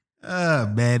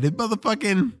 Man, the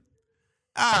motherfucking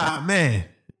man.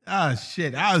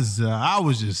 Shit. I saw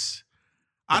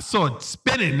it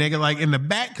spinning, nigga, like in the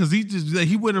back, because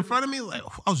he went in front of me. Like,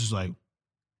 I was just like,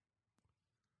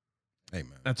 hey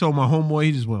man. I told my homeboy,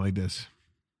 he just went like this.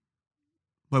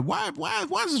 Like, why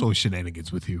is this always shenanigans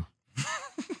with you?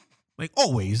 Like,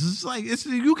 always. It's like,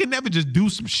 you can never just do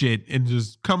some shit and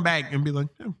just come back and be like,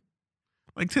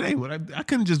 like today, I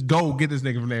couldn't just go get this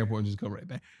nigga from the airport and just come right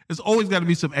back. There's always got to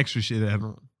be some extra shit at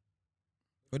home.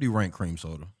 What do you rank cream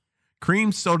soda?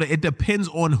 Cream soda, it depends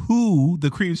on who the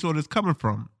cream soda is coming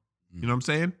from. You know what I'm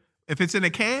saying? If it's in a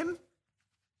can,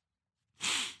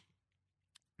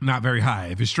 not very high.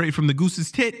 If it's straight from the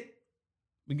goose's tit,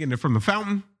 we getting it from the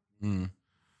fountain.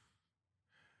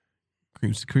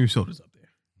 Cream soda's up there.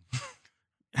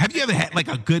 Have you ever had like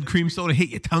a good cream soda hit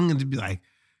your tongue and just be like,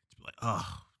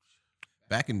 oh.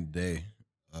 Back in the day,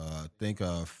 I think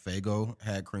Faygo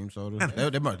had cream soda.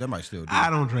 They might still do. I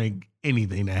don't drink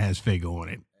anything that has Faygo on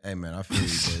it. Hey man, I feel you.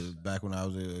 'Cause back when I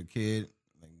was a kid,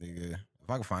 like nigga, if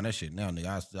I could find that shit now,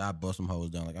 nigga, I bust some hoes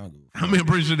down. Like I don't give a fuck. I mean, I'm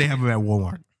pretty sure they have them at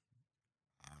Walmart.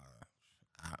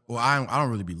 I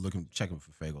don't really be checking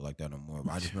for Faygo like that no more.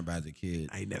 But I just remember as a kid,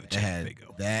 I ain't never checked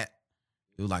Faygo. That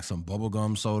it was like some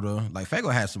bubblegum soda. Like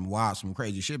Faygo had some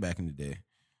crazy shit back in the day.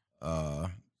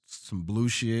 Some blue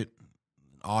shit.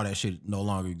 All that shit no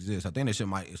longer exists. I think that shit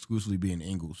might exclusively be in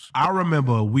Ingles. I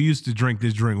remember we used to drink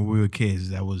this drink when we were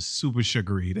kids that was super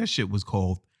sugary. That shit was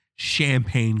called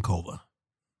champagne cola.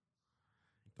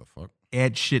 The fuck?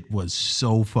 That shit was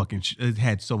so fucking, it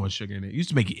had so much sugar in it. It used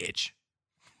to make you itch.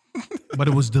 But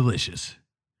it was delicious.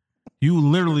 You would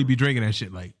literally be drinking that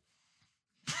shit like,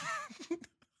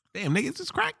 damn, nigga, is this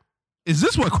crack? Is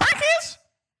this what crack is?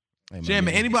 Hey,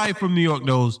 Champagne. Anybody from New York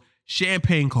knows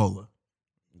champagne cola.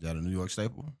 Is that a New York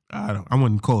staple? I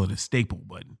wouldn't call it a staple,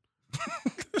 but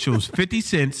she was 50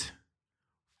 cents,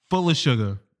 full of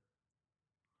sugar.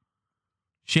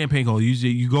 Champagne cola.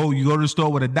 You go to the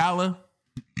store with $1.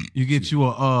 You get you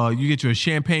a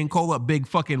champagne cola, big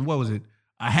fucking, what was it?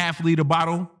 A half-liter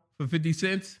bottle for 50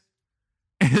 cents.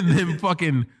 And then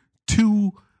fucking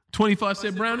 2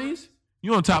 25-cent brownies.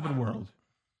 You're on top of the world.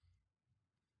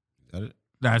 Is that it?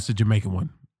 That's the Jamaican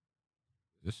one.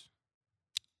 This?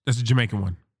 That's the Jamaican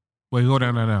one. Wait, go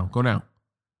down now. Go down.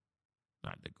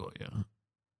 Not the go, yeah.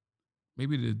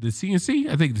 Maybe the CNC?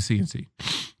 I think the CNC.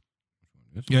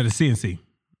 Yeah, the CNC.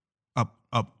 Up.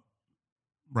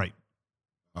 Right.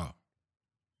 Oh.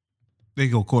 They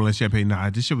go cola and champagne. Nah,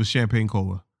 this shit was champagne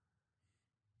cola.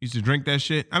 Used to drink that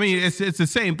shit. I mean, it's the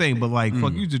same thing, but like,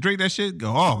 fuck, you used to drink that shit.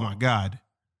 Go, oh my god,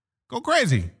 go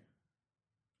crazy.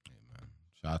 Hey, man.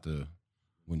 Shout out to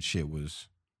when shit was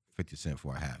 50 cents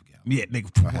for a half gallon. Yeah,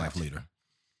 nigga, or a half liter.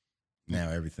 Now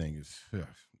everything is,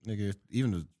 nigga.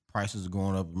 Even the prices are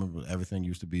going up. Remember, everything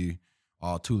used to be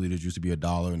all 2 liters used to be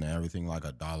 $1, and everything like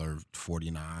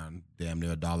 $1.49, damn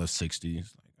near $1.60.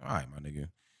 It's like, all right, my nigga.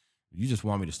 You just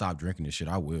want me to stop drinking this shit,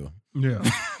 I will. Yeah.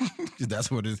 That's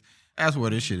where this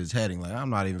shit is heading. Like, I'm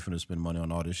not even finna spend money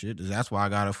on all this shit. That's why I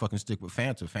gotta fucking stick with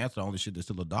Fanta. Fanta the only shit that's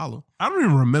still $1. I don't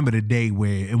even remember the day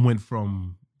where it went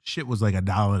from shit was like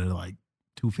 $1 to like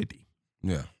 $2.50.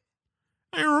 Yeah.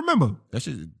 I don't remember. That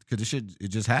shit, because the shit, it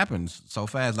just happens so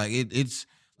fast. Like, it's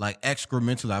like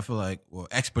excrementally, I feel like, well,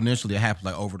 exponentially, it happens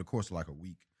like over the course of like a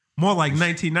week. More like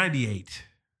 1998.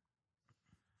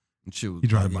 And shit, You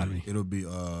drive by me. It'll be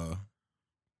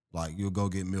like you'll go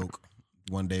get milk.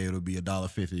 One day it'll be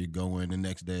 $1.50. You go in the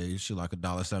next day, shit like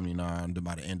 $1.79. Then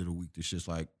by the end of the week, this shit's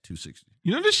like $2.60.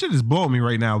 You know, this shit is blowing me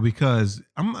right now because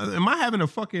am I having a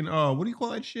fucking what do you call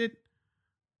that shit?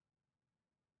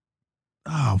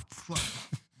 Oh fuck.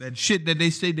 That shit that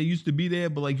they say they used to be there,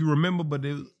 but like you remember, but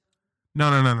it no.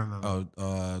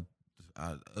 Oh,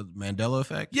 Mandela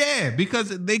effect? Yeah, because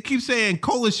they keep saying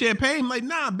cola champagne. I'm like,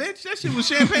 nah, bitch, that shit was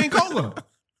champagne cola.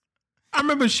 I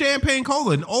remember champagne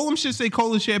cola, and all them shit say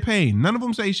cola champagne. None of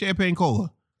them say champagne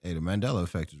cola. Hey, the Mandela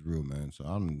effect is real, man. So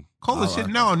Cola shit,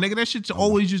 no, nigga, that shit's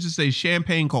always used to say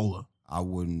champagne cola. I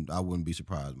wouldn't be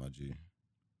surprised, my G.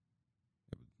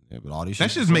 Yeah, but all these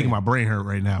That shit's making my brain hurt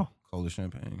right now. Cola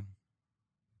champagne.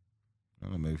 I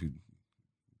don't know, maybe if you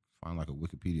find like a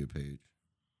Wikipedia page.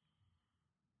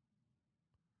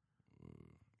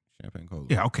 Champagne cola.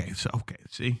 Yeah, okay. So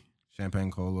see? Champagne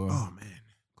cola. Oh man.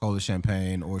 Cola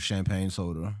champagne or champagne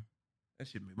soda. That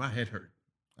shit made my head hurt.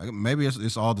 Like, maybe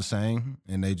it's all the same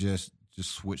and they just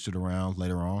switched it around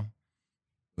later on.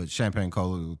 But champagne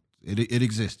cola, it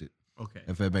existed. Okay.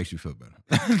 If that makes you feel better.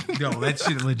 Yo, that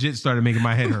shit legit started making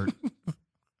my head hurt.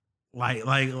 Like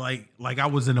I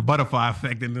was in a butterfly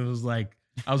effect, and it was like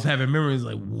I was having memories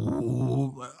like,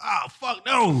 whoa, oh fuck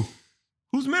no.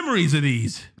 Whose memories are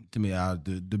these? To me,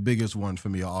 the biggest one for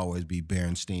me will always be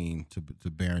Berenstain to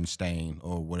Berenstain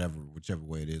or whichever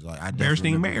way it is. Like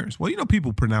Berenstain Bears. Well, you know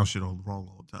people pronounce shit all wrong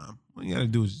all the time. What you got to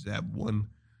do is just have one.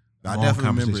 I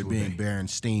definitely remember it being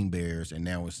Berenstain Bears, and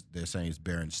now they're saying it's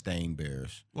Berenstain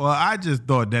Bears. Well, I just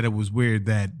thought that it was weird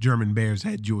that German bears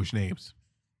had Jewish names.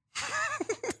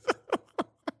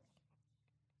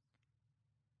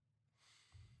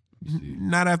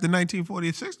 Not after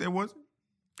 1946, there wasn't.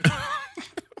 I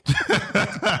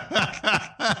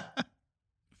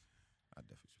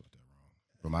definitely spelled that wrong.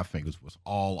 But my fingers was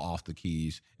all off the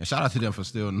keys. And shout out to them for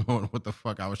still knowing what the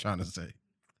fuck I was trying to say.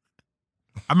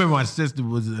 I remember my sister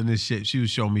was in this shit. She was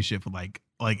showing me shit for like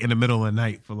in the middle of the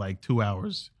night for like 2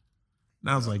 hours. And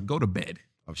I was like, go to bed.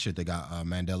 Oh shit, they got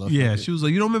Mandela. Yeah, she was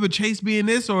like, you don't remember Chase being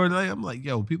this? Or like, I'm like,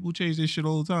 yo, people change this shit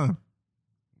all the time.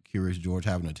 Curious George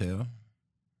having a tail.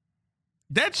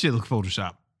 That shit look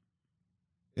Photoshop.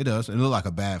 It does. It look like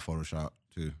a bad Photoshop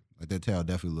too. Like that tail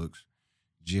definitely looks.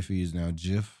 Jiffy is now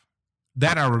Jif.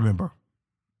 That I remember.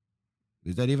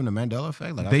 Is that even a Mandela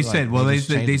effect? Like, they said, well, they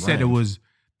said it was.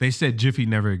 They said Jiffy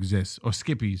never exists, or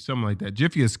Skippy, something like that.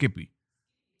 Jiffy or Skippy.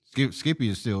 Skippy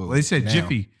is still. Well, they said now.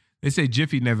 Jiffy. They say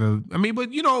Jiffy never. I mean,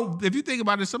 but you know, if you think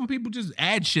about it, some people just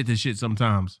add shit to shit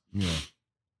sometimes. Yeah.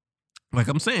 Like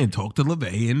I'm saying, talk to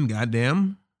LeVay and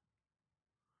goddamn.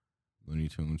 Looney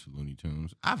Tunes to Looney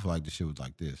Tunes. I feel like the shit was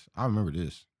like this. I remember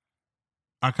this.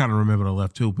 I kind of remember the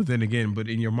left too, but then again, but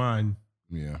in your mind,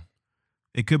 yeah,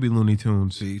 it could be Looney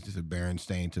Tunes. See, just a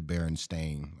Berenstain to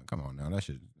Berenstain. Like, come on now, that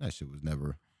shit was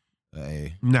never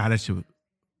a. Nah, that shit.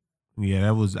 Yeah,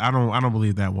 that was. I don't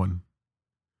believe that one.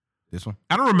 This one?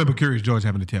 I don't remember Curious George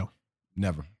having a tail.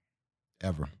 Never,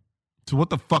 ever. So what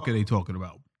the fuck are they talking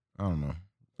about? I don't know.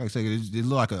 Like I said, it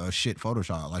looked like a shit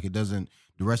Photoshop. Like it doesn't.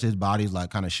 The rest of his body is like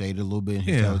kind of shaded a little bit. And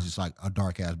his tail is just like a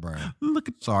dark ass brown. Look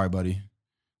at. Sorry, buddy.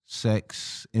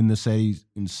 Sex in the City,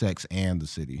 in Sex and the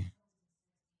City.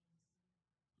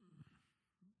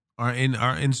 Our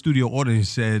in studio audience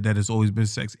said that it's always been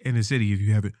Sex in the City. If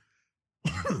you haven't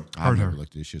I've never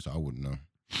looked at this shit, so I wouldn't know.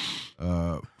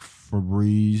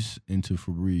 Febreze into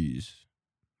Febreze.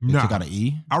 They took out an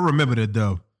E? I remember that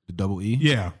though. The double E?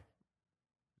 Yeah.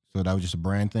 So that was just a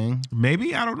brand thing?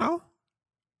 Maybe, I don't know.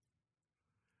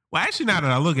 Well, actually, now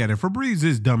that I look at it, Febreze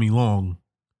is dummy long.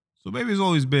 So maybe it's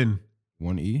always been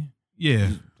one E? Yeah.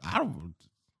 I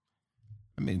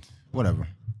mean, whatever.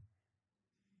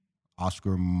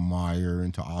 Oscar Mayer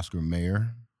into Oscar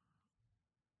Mayer.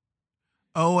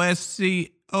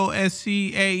 OSCAER.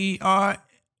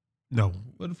 No,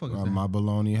 what the fuck is that? My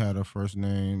baloney had a first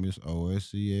name. It's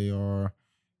OSCAR.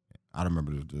 I don't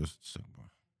remember this.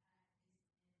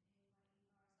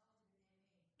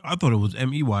 I thought it was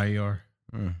MEYER.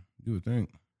 You would think.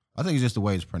 I think it's just the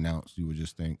way it's pronounced. You would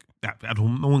just think.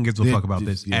 No one gives a fuck about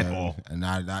this at all. And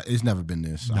it's never been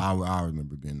this. No. I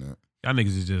remember being that. Y'all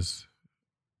niggas is just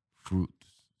fruit.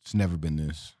 It's never been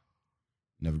this.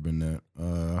 Never been that.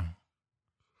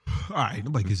 All right,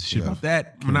 nobody gives a shit about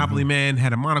that. Monopoly Man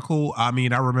had a monocle. I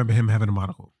mean, I remember him having a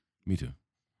monocle. Me too.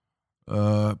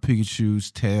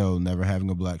 Pikachu's tail never having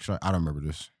a black stripe. I don't remember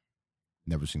this.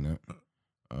 Never seen that.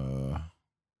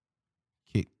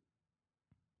 Kick.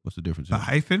 What's the difference? The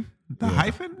hyphen?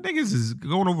 Hyphen? Niggas is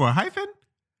going over a hyphen?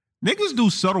 Niggas do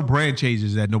subtle brand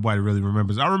changes that nobody really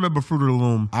remembers. I remember Fruit of the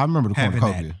Loom. I remember the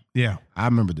cornucopia. Yeah. I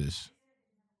remember this.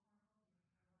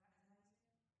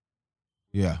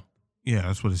 Yeah. Yeah,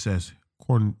 that's what it says.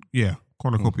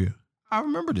 Cornucopia. I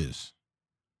remember this.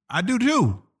 I do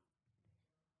too.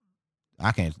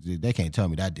 They can't tell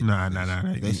me that didn't. Nah.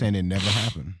 They saying it never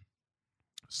happened.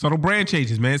 Subtle brand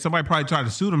changes, man. Somebody probably tried to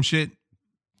sue them shit.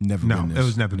 Never been this. It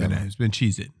was never been that. It's been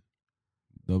Cheez-It.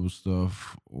 Double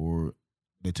stuff, or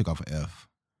they took off an F.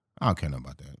 I don't care nothing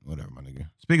about that. Whatever, my nigga.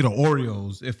 Speaking of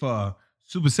Oreos, if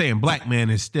Super Saiyan Black Man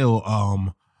is still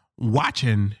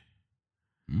watching,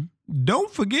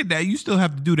 don't forget that you still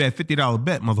have to do that $50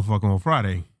 bet, motherfucker, on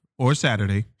Friday or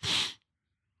Saturday.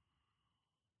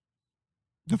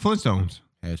 The Flintstones.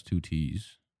 Has 2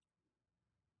 T's.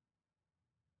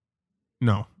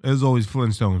 No, it was always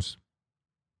Flintstones.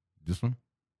 This one?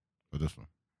 Or this one?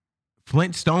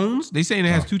 Flintstones? They saying it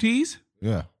has 2 T's?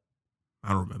 Yeah. I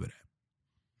don't remember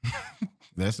that.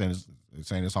 They're saying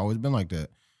it's always been like that.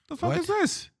 The fuck is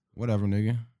this? Whatever,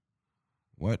 nigga.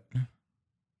 What?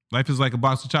 Life is like a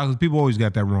box of chocolates. People always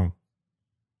got that wrong.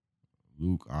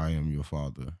 Luke, I am your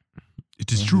father.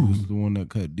 It is true. This is the one that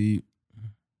cut deep.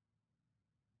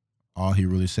 All he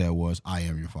really said was, I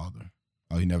am your father.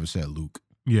 Oh, he never said Luke.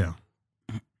 Yeah.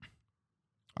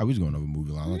 I was going over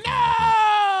movie line.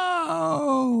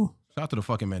 No! Shout out to the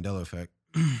fucking Mandela effect.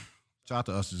 Shout out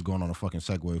to us just going on a fucking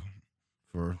segue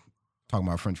for talking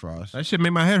about French fries. That shit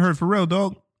made my head hurt for real,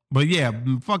 dog. But yeah,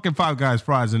 fucking Five Guys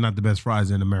fries are not the best fries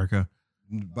in America.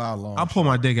 By a long I'll pull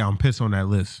my dick out and piss on that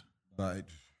list. By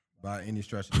any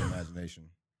stretch of the imagination.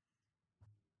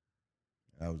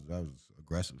 That was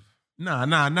aggressive. Nah.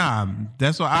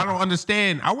 That's what I don't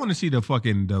understand. I want to see the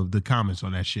fucking the comments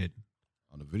on that shit.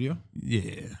 On the video?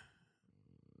 Yeah.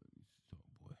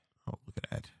 Oh, look at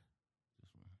that.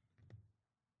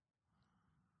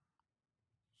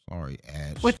 Sorry,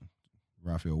 ads. What?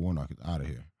 Raphael Warnock is out of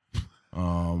here.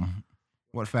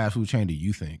 What fast food chain do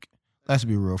you think? Let's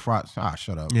be real.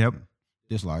 Shut up. Yep.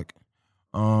 Dislike.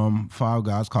 Five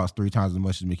Guys cost 3 times as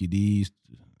much as Mickey D's.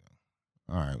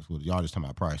 All right, well, y'all just talking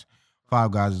about price.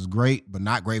 Five Guys is great, but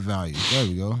not great value. There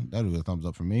we go. That'll be a thumbs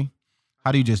up for me.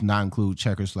 How do you just not include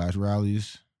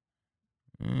Checkers/Rallies?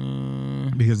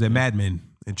 Because they're madmen,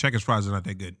 and Checkers fries are not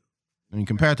that good. I mean,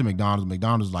 compared to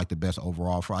McDonald's is like the best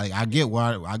overall fry. I get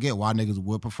why niggas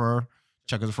would prefer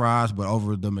Checkers fries, but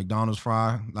over the McDonald's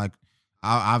fry, like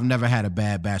I've never had a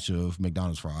bad batch of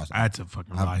McDonald's fries. That's a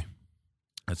fucking lie.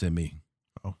 That's at me.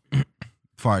 Oh, as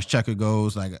far as Checker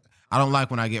goes, like I don't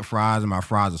like when I get fries and my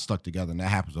fries are stuck together, and that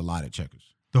happens a lot at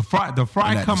Checkers. The fry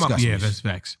come up. Yeah, that's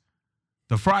facts.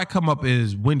 The fry come up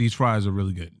is Wendy's fries are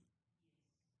really good.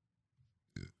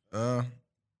 I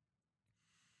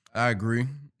agree.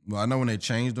 Well, I know when they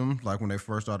changed them, like when they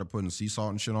first started putting sea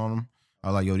salt and shit on them, I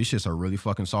was like, yo, these shits are really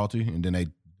fucking salty. And then they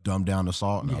dumbed down the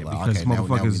salt. And Yeah, I was like, because okay,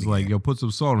 motherfuckers like, yo, put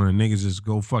some salt in it. Niggas just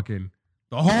go fucking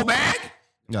the whole bag.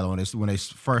 Yeah, when they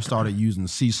first started using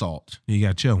sea salt. You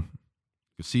got chill.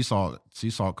 Sea salt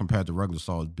compared to regular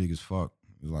salt is big as fuck.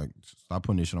 It's like, stop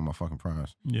putting this shit on my fucking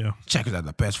fries. Yeah. Checkers are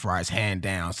the best fries, hand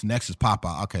down. So next is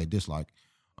Popeye. Okay, dislike.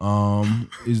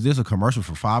 Is this a commercial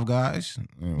for Five Guys?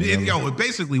 It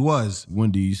basically was.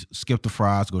 Wendy's, skip the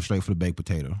fries, go straight for the baked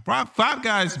potato. Five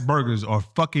Guys burgers are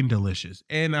fucking delicious.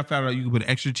 And I found out you can put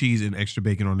extra cheese and extra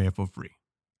bacon on there for free.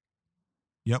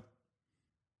 Yep.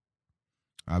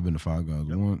 I've been to Five Guys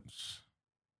once.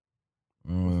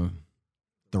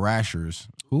 Thrashers.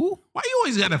 Who? Why you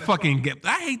always gotta fucking get?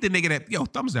 I hate the nigga that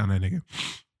thumbs down that nigga.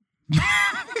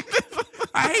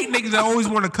 I hate niggas that always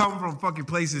want to come from fucking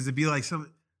places and be like some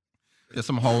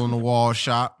hole in the wall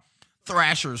shop.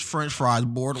 Thrashers, French fries,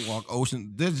 Boardwalk,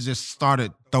 Ocean. This just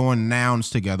started throwing nouns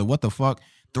together. What the fuck?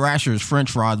 Thrashers,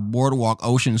 French fries, Boardwalk,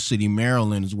 Ocean City,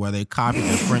 Maryland is where they copied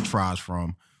their French fries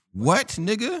from. What,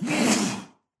 nigga?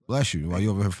 Bless you. While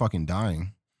you over here fucking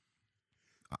dying.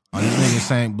 Are these niggas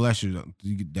saying bless you?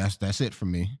 That's it for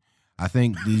me. I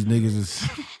think these niggas is.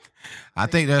 I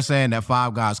think they're saying that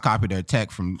Five Guys copied their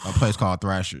tech from a place called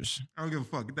Thrashers. I don't give a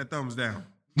fuck. Get that thumbs down.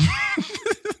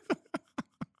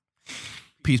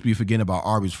 Peace be forgetting about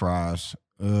Arby's fries.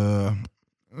 I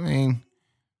mean,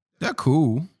 they're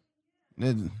cool.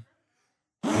 Yeah,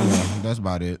 that's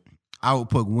about it. I would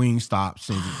put Wingstop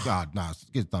since God, nah,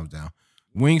 get the thumbs down.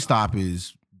 Wingstop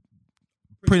is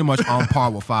pretty much on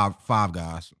par with Five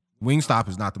Guys. Wingstop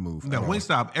is not the move. No,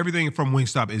 Wingstop, everything from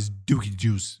Wingstop is dookie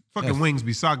juice. Fucking wings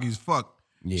be soggy as fuck.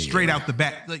 Yeah. Straight out the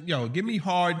back. Like, yo, give me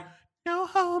hard, no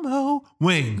homo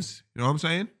wings. You know what I'm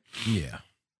saying? Yeah.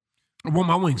 I want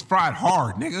my wings fried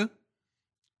hard, nigga.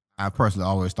 I personally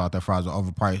always thought that fries were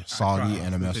overpriced, soggy,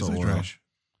 and a mess of oil.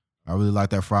 I really like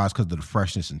their fries because of the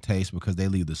freshness and taste because they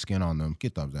leave the skin on them.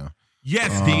 Get thumbs down. Yes,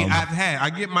 D. I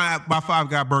get my Five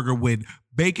Guy burger with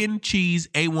bacon, cheese,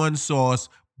 A1 sauce,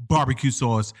 barbecue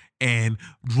sauce, and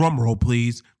drum roll,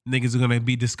 please. Niggas are going to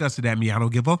be disgusted at me. I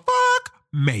don't give a fuck.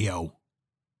 Mayo.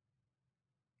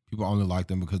 People only like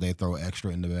them because they throw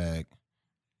extra in the bag.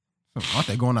 Aren't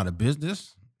they going out of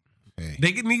business? Hey.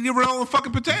 They need their own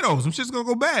fucking potatoes. Them shit's going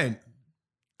to go bad.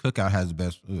 Cookout has the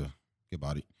best. Get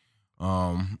about it.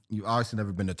 You obviously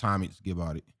never been to Tommy's. Get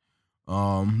about it.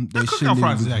 Cookout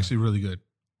fries is actually really good.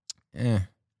 Yeah.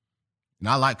 And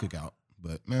I like Cookout,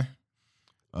 but man.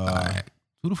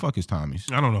 Who the fuck is Tommy's?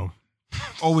 I don't know.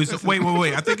 Always wait.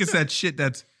 I think it's that shit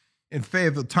that's in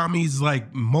Fayetteville. Tommy's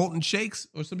like molten shakes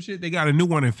or some shit. They got a new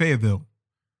one in Fayetteville.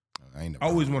 I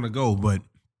always want to go, but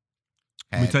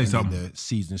let me tell you something. The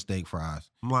seasoned steak fries.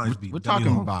 We're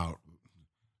talking about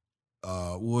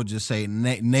we'll just say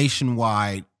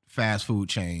nationwide fast food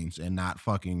chains and not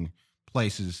fucking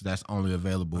places that's only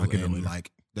available in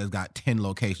like that's got 10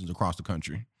 locations across the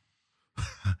country.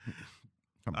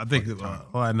 I think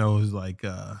all I know is like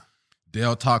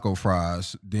Del Taco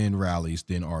fries, then Rallies,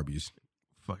 then Arby's.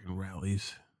 Fucking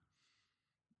Rallies.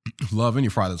 Love any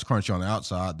fry that's crunchy on the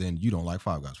outside, then you don't like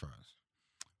Five Guys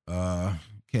fries.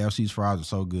 KFC's fries are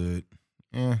so good.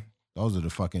 Those are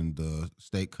the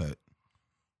steak cut.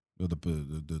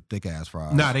 The thick ass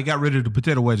fries. Nah, they got rid of the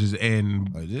potato wedges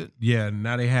and they did? Yeah,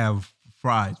 now they have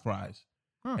fries.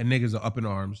 Huh. And niggas are up in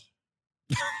arms.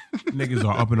 Niggas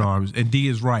are up in arms. And D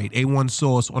is right. A1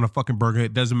 sauce on a fucking burger,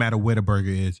 it doesn't matter where the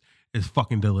burger is. It's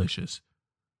fucking delicious.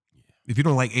 If you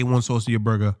don't like A1 sauce in your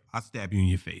burger, I'll stab you in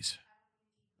your face.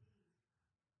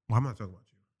 Well, I'm not talking about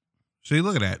you. See,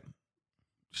 look at that.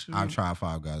 I've tried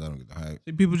Five Guys. I don't get the hype.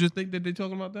 See, people just think that they're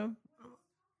talking about them?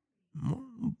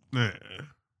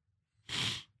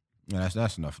 Yeah,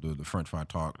 that's enough of the French fry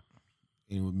talk.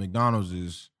 Anyway, McDonald's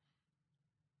is...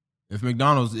 If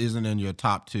McDonald's isn't in your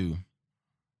top two,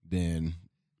 then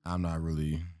I'm not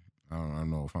really... I don't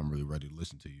know if I'm really ready to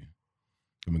listen to you.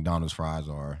 The McDonald's fries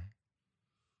are...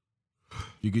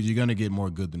 You're going to get more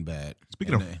good than bad.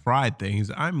 Speaking of fried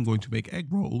things, I'm going to make egg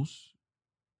rolls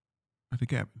at the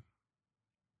cabin.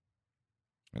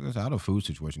 How the food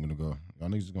situation going to go? Y'all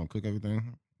niggas just going to cook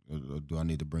everything? Or do I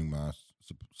need to bring my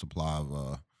supply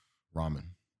of ramen?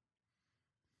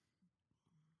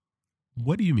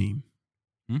 What do you mean?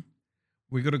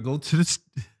 We're going to go to the...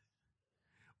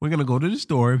 We're going to go to the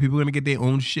store and people are going to get their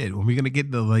own shit. When we're going to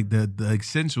get the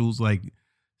essentials like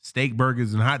steak,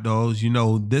 burgers, and hot dogs, you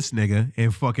know, this nigga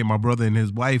and fucking my brother and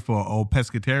his wife are all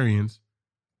pescatarians.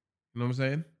 You know what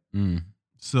I'm saying?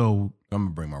 So I'm going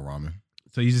to bring my ramen.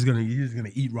 So you're just gonna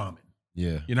eat ramen.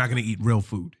 Yeah. You're not going to eat real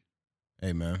food.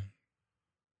 Hey, man.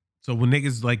 So when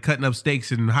niggas like cutting up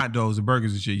steaks and hot dogs and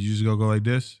burgers and shit, you just gonna go like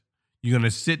this? You're going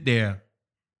to sit there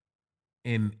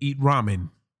and eat ramen.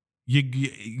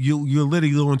 You're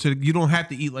literally going to, you don't have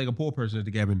to eat like a poor person at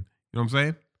the cabin. You know what I'm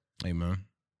saying? Hey, man.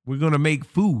 We're going to make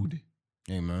food.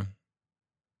 Hey, man.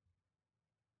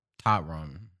 Top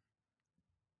ramen.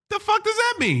 The fuck does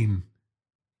that mean?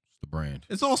 It's the brand.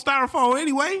 It's all styrofoam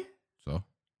anyway. So?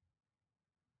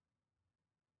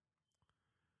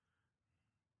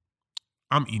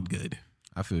 I'm eating good.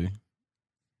 I feel you.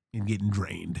 And getting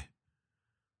drained.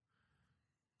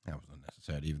 That was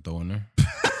unnecessary to even throw in there.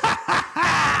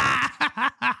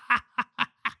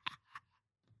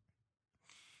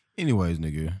 Anyways,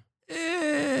 nigga.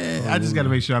 I just got to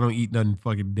make sure I don't eat nothing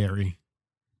fucking dairy.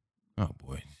 Oh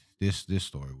boy, this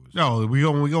story was. No, we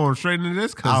going straight into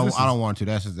this. I don't want to.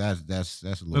 That's a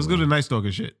little. Let's go to Night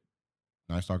Stalker shit.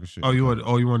 Night Stalker shit. Oh, you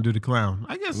want to do the clown?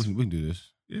 I guess we can do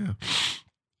this. Yeah.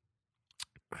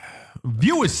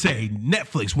 Viewers say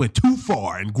Netflix went too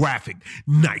far in graphic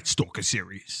Night Stalker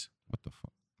series. What the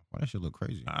fuck? Why that shit look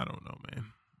crazy? I don't know, man.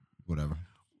 Whatever.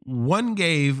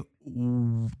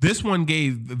 This one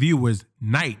gave viewers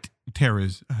night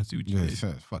Terrors. I see what you did.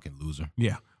 Fucking loser.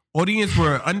 Yeah. Audience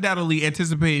were undoubtedly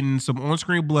anticipating some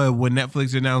on-screen blood when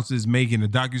Netflix announces making a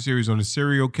docuseries on the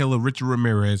serial killer Richard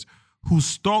Ramirez, who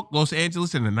stalked Los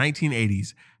Angeles in the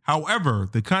 1980s. However,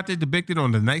 the content depicted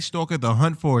on The Night Stalker, The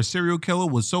Hunt for a Serial Killer,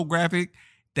 was so graphic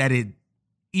that it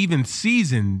even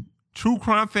seasoned true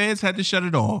crime fans had to shut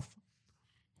it off.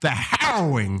 The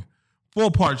harrowing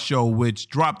 4-part show, which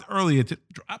dropped earlier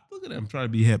look at him trying to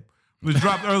be hip, which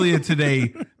dropped earlier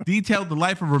today, detailed the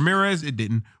life of Ramirez, it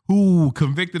didn't, who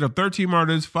convicted of 13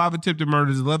 murders, 5 attempted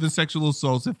murders, 11 sexual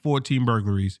assaults, and 14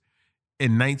 burglaries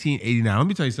in 1989. Let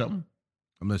me tell you something.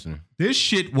 I'm listening. This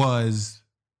shit was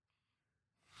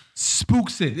spook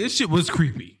shit. This shit was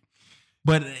creepy.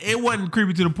 But it wasn't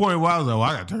creepy to the point where I was like,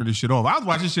 I gotta turn this shit off. I was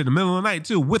watching shit in the middle of the night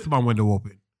too, with my window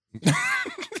open.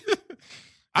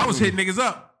 I was hitting niggas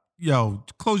up. Yo,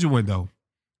 close your window.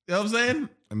 You know what I'm saying?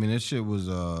 I mean, this shit was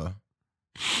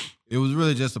it was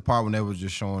really just the part when they was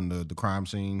just showing the crime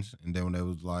scenes, and then when they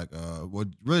was like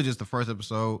really just the first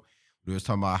episode, we was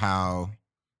talking about how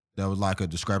there was like a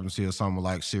discrepancy or something with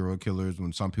like serial killers,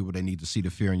 when some people, they need to see the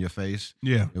fear in your face.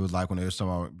 Yeah. It was like when there was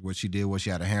some, what she did was she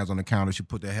had her hands on the counter, she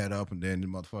put her head up, and then the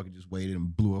motherfucker just waited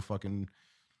and blew a fucking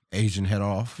Asian head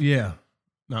off. Yeah.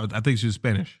 No, I think she was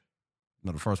Spanish.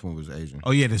 No, the first one was Asian.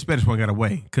 Oh, yeah, the Spanish one got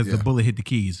away because the bullet hit the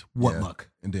keys. What luck.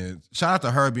 And then shout out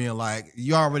to her being like,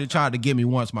 you already tried to get me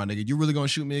once, my nigga. You really gonna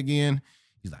shoot me again?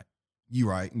 He's like, you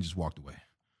right, and just walked away.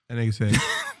 That nigga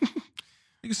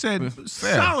said,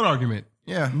 solid argument.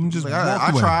 Yeah. Just like,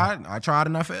 I tried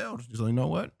and I failed. Just like, you know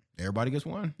what? Everybody gets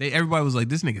one. Everybody was like,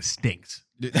 this nigga stinks.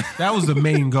 That was the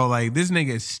main goal. Like, this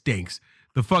nigga stinks.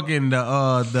 The fucking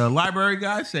the library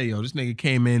guy say, yo, this nigga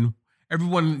came in.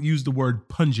 Everyone used the word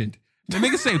pungent. The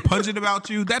nigga say pungent about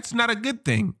you. That's not a good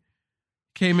thing.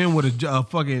 Came in with a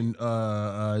fucking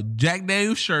Jack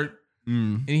Daniels shirt,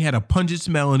 and he had a pungent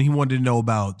smell, and he wanted to know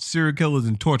about serial killers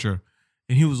and torture.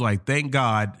 And he was like, thank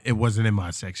God it wasn't in my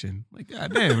section. Like,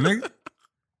 goddamn, nigga.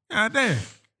 Goddamn.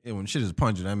 Yeah, when shit is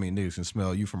pungent, I mean, niggas can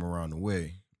smell you from around the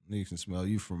way. Niggas can smell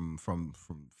you from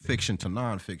fiction to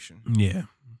nonfiction. Yeah.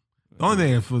 The only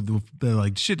thing for the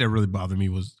like shit that really bothered me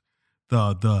was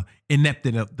the inept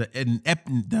what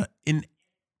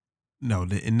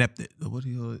do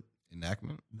you call it?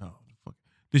 Enactment? No,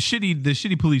 the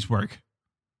shitty police work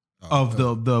of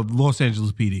the Los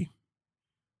Angeles PD.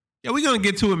 Yeah, we gonna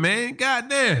get to it, man.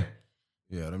 Goddamn.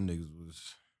 Yeah, them niggas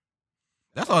was.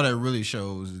 That's all that really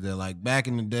shows, is that like back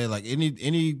in the day, like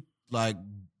any like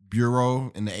bureau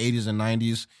in the 80s and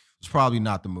 90s was probably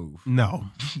not the move. No,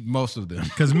 most of them.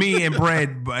 Because me, Brad,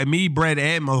 and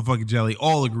motherfucking Jelly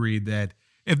all agreed that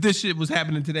if this shit was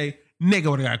happening today,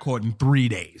 nigga would have got caught in 3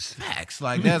 days. Facts.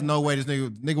 Like, there's no way this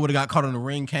nigga would have got caught on the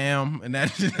ring cam, and that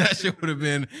shit would have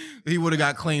been, he would have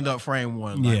got cleaned up frame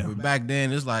one. Like, but back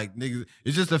then, it's like, niggas,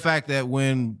 it's just the fact that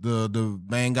when the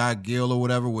main guy, Gil or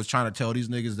whatever, was trying to tell these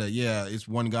niggas that, yeah, it's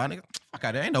one guy, nigga, fuck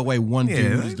out there. Ain't no way one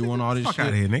dude is doing all this shit. Fuck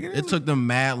out here, nigga. It took them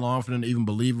mad long for them to even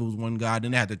believe it was one guy. Then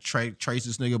they had to trace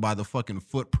this nigga by the fucking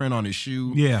footprint on his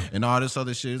shoe. Yeah. And all this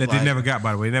other shit. That they never got,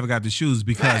 by the way. They never got the shoes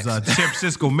because San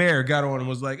Francisco mayor got on and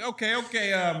was like, okay.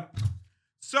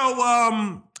 So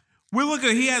we're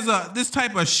looking, he has this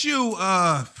type of shoe.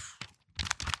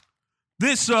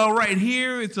 This right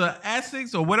here, it's a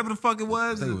Asics or whatever the fuck it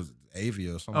was. I think it was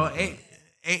Avia or something.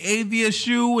 Avia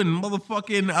shoe and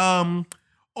motherfucking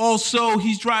also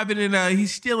he's driving in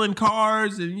he's stealing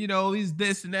cars and he's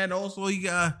this and that. Also he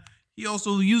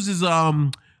also uses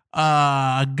a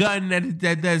gun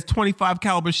that has 25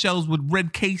 caliber shells with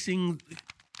red casing.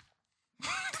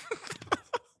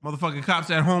 Motherfucking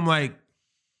cops at home like,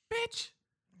 bitch,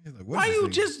 like, why you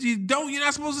just you're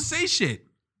not supposed to say shit.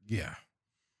 Yeah.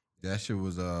 That shit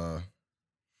was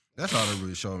that's all that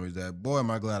really showed me, is that, boy,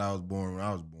 am I glad I was born when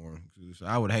I was born.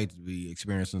 I would hate to be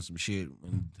experiencing some shit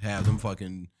and have them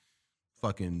fucking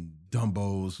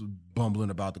dumbos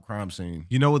bumbling about the crime scene.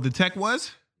 You know what the tech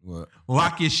was? What?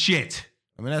 Lock your shit.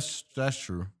 I mean, that's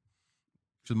true.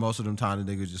 Because most of them time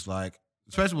the niggas just like,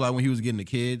 especially like when he was getting the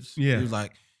kids. Yeah. He was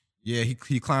like, yeah,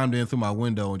 he climbed in through my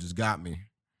window and just got me.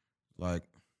 Like,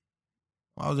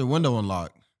 why was their window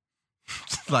unlocked?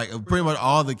 Like, pretty much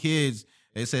all the kids,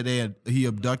 they said he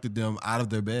abducted them out of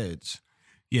their beds.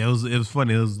 Yeah, it was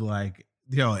funny. It was like,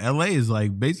 LA is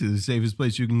like basically the safest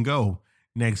place you can go.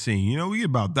 Next scene, we get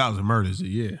about 1,000 murders a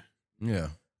year. Yeah.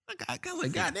 I was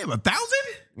like, goddamn, 1,000?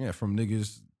 Yeah, from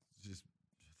niggas just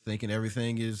thinking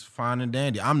everything is fine and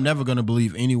dandy. I'm never gonna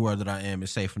believe anywhere that I am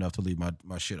is safe enough to leave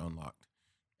my shit unlocked.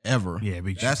 Ever. Yeah,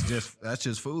 that's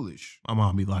just foolish. My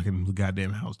mom be locking the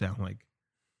goddamn house down like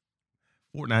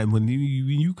Fortnite. When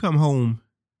you come home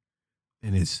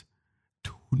and it's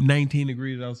 19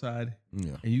 degrees outside,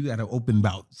 Yeah. and you got to open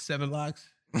about 7 locks.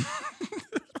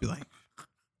 Be like,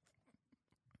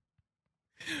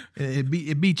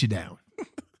 it beat you down.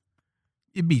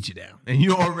 It beat you down, and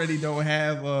you already don't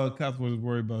have customers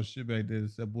worried about shit back there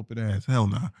except whooping ass. Hell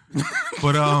nah.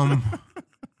 But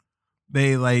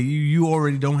they like you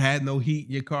already don't have no heat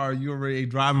in your car. You already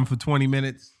driving for 20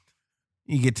 minutes.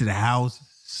 You get to the house,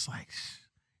 it's like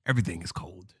everything is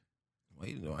cold.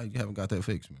 Wait, you haven't got that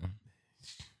fixed, man.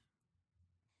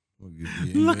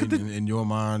 Look at in your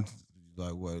mind,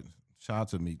 like what? Shout out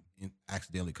to me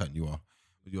accidentally cutting you off.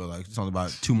 You're like, it's only about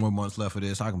 2 more months left of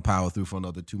this. I can power through for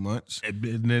another 2 months. And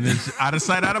then it's out of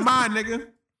sight, out of mind, nigga.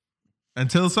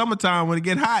 Until summertime when it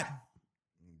get hot.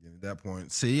 At that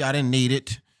point, see, I didn't need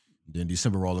it. Then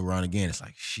December roll around again. It's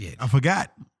like, shit. I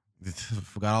forgot.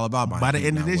 Forgot all about my. By the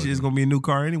end of this year, it's going to be a new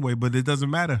car anyway, but it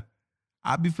doesn't matter.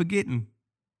 I'll be forgetting.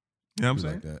 You know what I'm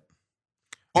saying? Like that.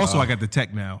 Also, I got the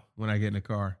tech now when I get in the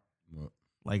car. What?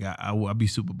 Like, I'll be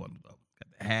super bundled up.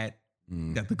 Got the hat.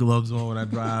 Got the gloves on when I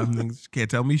drive. Niggas can't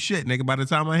tell me shit, nigga. By the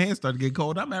time my hands start to get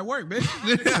cold, I'm at work, bitch.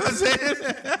 You know what I'm saying?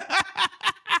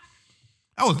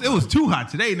 It was too hot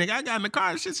today, nigga. I got in the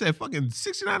car and shit said fucking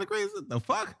 69 degrees. What the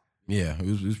fuck? Yeah,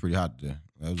 it was pretty hot today.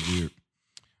 That was weird.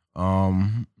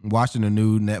 Watching the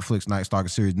new Netflix Night Stalker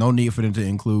series, no need for them to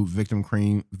include victim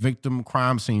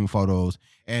crime scene photos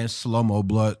and slow-mo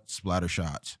blood splatter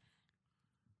shots.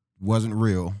 Wasn't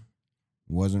real.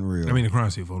 I mean, the crime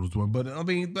scene photos were, but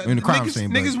the crime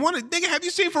scene, niggas wanted. Nigga, have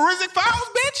you seen Forensic Files,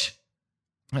 bitch?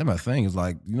 That's my thing. Is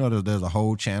like, you know, there's a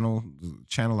whole channel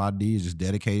ID is just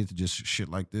dedicated to just shit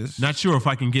like this. Not sure if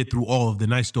I can get through all of the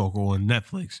Night Stalker on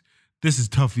Netflix. This is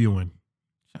tough viewing.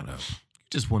 Shut up. You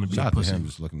just want to be Shout a out to pussy. him,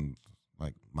 just looking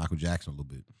like Michael Jackson a little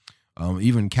bit.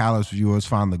 Even callous viewers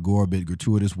found the gore a bit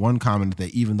gratuitous. One commented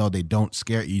that even though they don't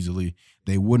scare easily,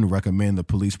 they wouldn't recommend the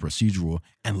police procedural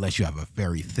unless you have a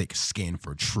very thick skin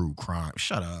for true crime.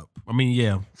 Shut up. I mean,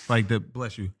 yeah, like the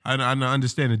bless you. I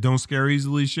understand it. Don't scare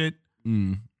easily, shit.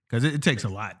 Because it takes a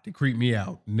lot to creep me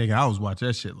out, nigga. I was watching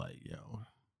that shit like, yo.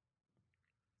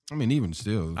 I mean, even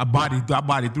still, I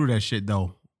bodied through that shit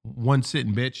though. One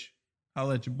sitting, bitch. I'll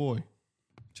let your boy.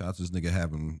 shout out to this nigga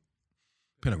having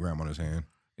pentagram on his hand.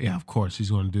 Yeah, of course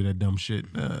he's going to do that dumb shit.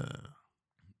 And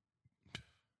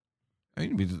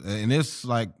it's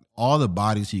like all the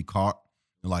bodies he caught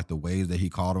and like the ways that he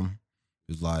caught them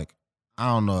is like, I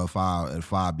don't know if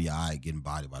I'd be all right getting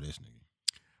bodied by this nigga.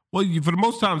 Well, for the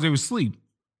most times they would sleep.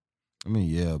 I mean,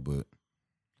 yeah, but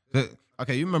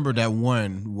okay, you remember that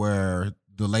one where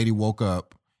the lady woke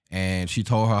up and she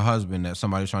told her husband that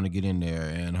somebody's trying to get in there,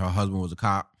 and her husband was a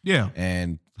cop. Yeah,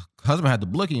 and husband had the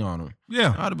blicky on him.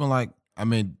 Yeah, I'd have been like, I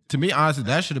mean, to me, honestly,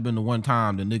 that should have been the one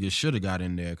time the nigga should have got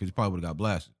in there because he probably would have got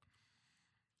blasted.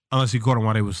 Unless he caught him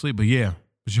while they were asleep, but yeah,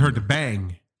 but you heard the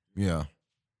bang. Yeah.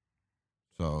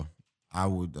 So I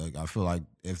would, I feel like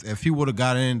if he would have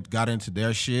got into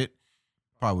their shit,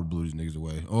 probably would have blew these niggas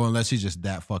away. Or unless he's just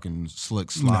that fucking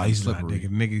slick, slide, he's slippery.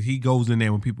 not, nigga. He goes in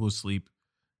there when people are asleep.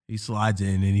 He slides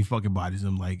in and he fucking bodies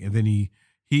them like, and then he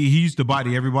used to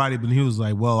body everybody, but he was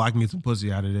like, well, I can get some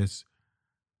pussy out of this.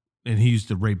 And he used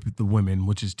to rape the women,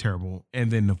 which is terrible,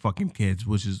 and then the fucking kids,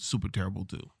 which is super terrible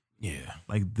too. Yeah.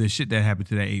 Like the shit that happened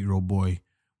to that 8-year-old boy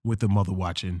with the mother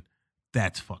watching,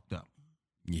 that's fucked up.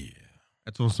 Yeah.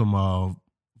 That's on some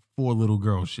 4 little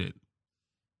girl shit.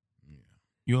 Yeah.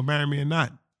 You gonna marry me or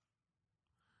not?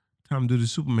 Time to do the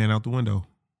Superman out the window.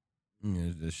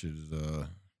 Yeah, this shit is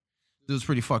it was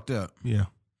pretty fucked up. Yeah.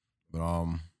 But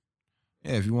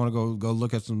yeah, if you want to go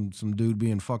look at some dude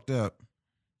being fucked up,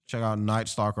 check out Night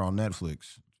Stalker on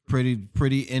Netflix.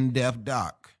 Pretty in-depth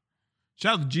doc.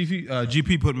 Shout out to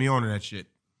GP putting me on to that shit.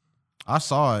 I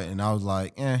saw it and I was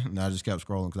like, and I just kept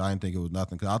scrolling because I didn't think it was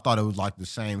nothing. Because I thought it was like the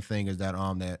same thing as that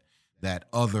that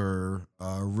other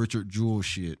Richard Jewell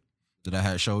shit that I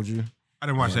had showed you. I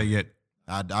didn't watch that yet.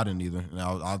 I didn't either. And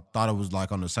I thought it was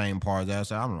like on the same par as that. I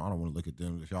said, I don't want to look at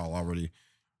them if y'all already.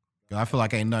 Cause I feel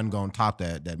like ain't nothing gonna top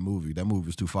that movie. That movie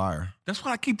is too fire. That's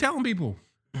what I keep telling people.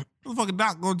 The fucking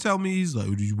doc gonna tell me, he's like,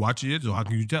 did you watch it? So how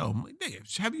can you tell? I'm like,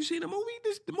 nigga, have you seen the movie?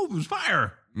 The movie was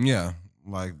fire. Yeah.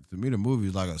 Like to me, the movie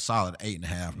is like a solid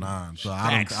 8.5, 9. So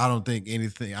I don't think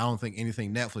anything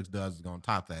Netflix does is gonna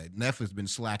top that. Netflix been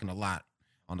slacking a lot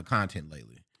on the content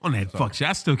lately. On that fuck shit.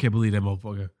 I still can't believe that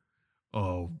motherfucker.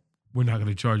 Oh, we're not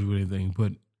gonna charge you with anything,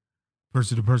 but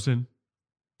person to person,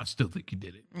 I still think you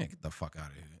did it. Yeah, get the fuck out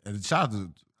of here. And shout out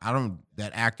to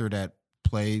that actor that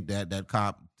played that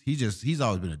cop. He's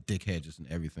always been a dickhead just in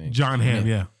everything. John Hamm,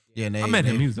 yeah. Yeah, I met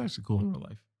him. He was actually cool in real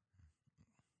life.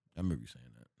 I remember you saying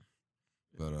that.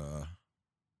 But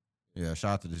Yeah,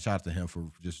 shout out to him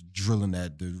for just drilling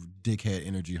the dickhead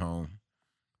energy home.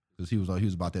 Because he was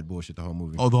about that bullshit the whole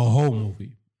movie. Oh, the whole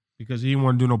movie. Because he didn't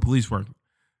want to do no police work.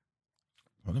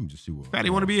 Well, let me just see what. Fatty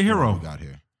want to be a hero. We got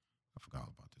here. I forgot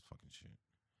about this fucking shit.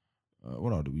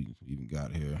 What all do we even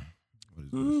got here? What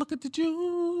is this? Look at the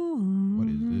June. What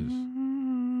is this?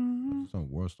 It's on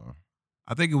Warstar.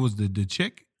 I think it was the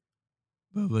chick,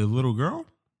 the little girl.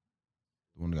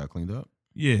 The one that got cleaned up?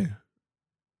 Yeah.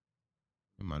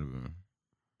 It might have been.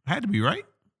 Had to be, right?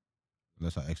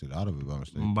 Unless I exited out of it by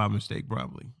mistake. By mistake,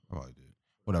 probably. I probably did.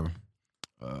 Whatever.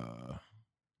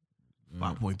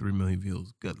 5.3 million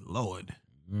views. Good Lord.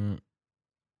 We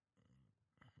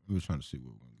were trying to see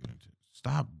what we're going to get into.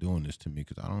 Stop doing this to me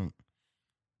because I don't.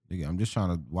 Nigga, I'm just trying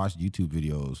to watch YouTube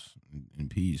videos in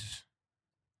peace.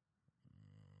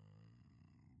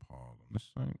 Pause on this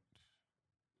site.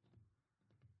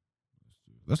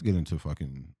 Let's get into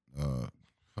fucking.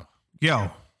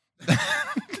 Yo.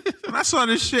 When I saw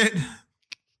this shit,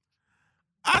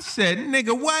 I said,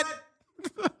 nigga, what?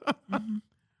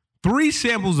 3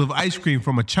 samples of ice cream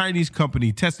from a Chinese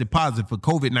company tested positive for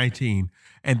COVID-19,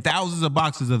 and thousands of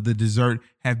boxes of the dessert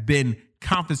have been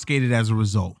confiscated as a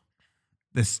result.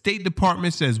 The State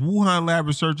Department says Wuhan lab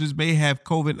researchers may have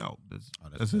COVID. Oh, that's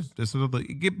another.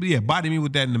 Body me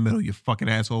with that in the middle, you fucking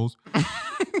assholes.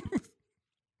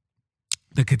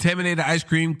 The contaminated ice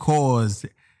cream caused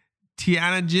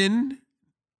Tianjin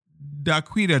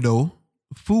Daquidado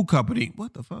Food Company,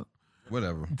 what the fuck?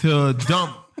 Whatever. To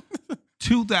dump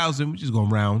 2,000, which is going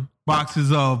round,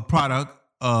 boxes of product.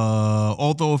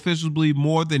 Although officials believe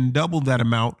more than double that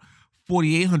amount,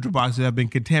 4,800 boxes have been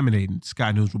contaminated,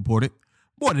 Sky News reported.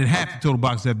 More than half the total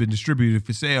boxes have been distributed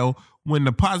for sale when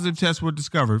the positive tests were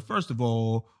discovered. First of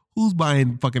all, who's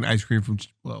buying fucking ice cream from,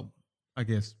 well, I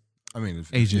guess,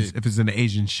 Asians, if it's in an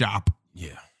Asian shop. Yeah.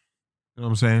 You know what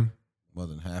I'm saying? More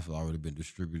than half have already been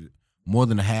distributed. More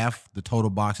than half the total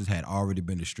boxes had already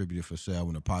been distributed for sale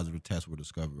when the positive tests were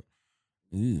discovered.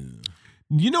 Ew.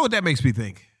 You know what that makes me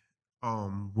think?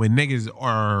 When niggas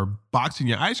are boxing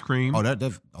your ice cream.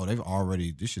 They've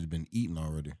already, this should have been eaten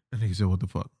already. I think he said, what the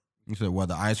fuck? He said, well,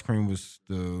 the ice cream was,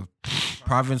 the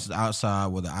provinces outside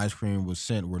where the ice cream was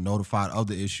sent were notified of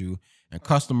the issue, and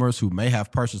customers who may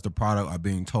have purchased the product are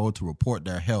being told to report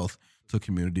their health to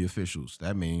community officials.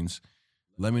 That means,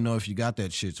 let me know if you got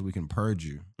that shit so we can purge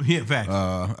you. Yeah, fact.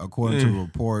 According to a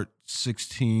report,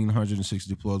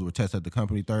 1,660 employees were tested at the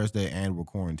company Thursday and were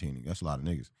quarantining. That's a lot of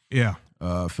niggas. Yeah.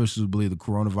 Officials believe the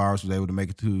coronavirus was able to make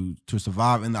it to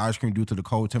survive in the ice cream due to the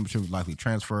cold temperature was likely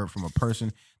transferred from a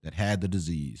person that had the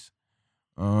disease.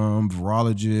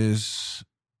 Virologists,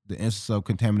 the instance of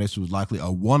contamination was likely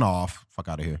a one-off. Fuck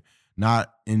out of here.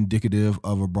 Not indicative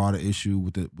of a broader issue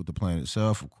with the plant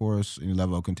itself. Of course, any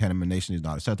level of contamination is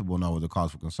not acceptable, nor was a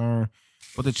cause for concern.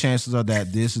 But the chances are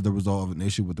that this is the result of an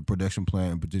issue with the production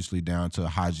plant and potentially down to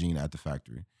hygiene at the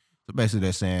factory. So basically,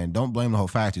 they're saying don't blame the whole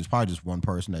factory. It's probably just one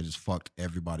person that just fucked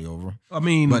everybody over. I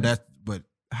mean, but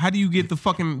how do you get the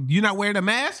fucking? You not wearing a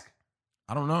mask?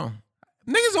 I don't know.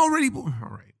 Niggas already. All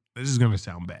right, this is gonna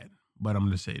sound bad, but I'm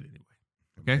gonna say it anyway.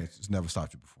 Okay, it's never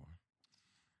stopped you before.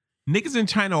 Niggas in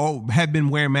China have been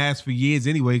wearing masks for years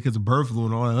anyway because of bird flu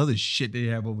and all that other shit they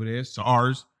have over there.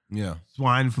 SARS,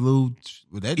 swine flu,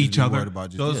 each other.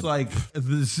 About so it's like,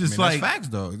 it's just that's facts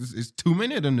though. It's too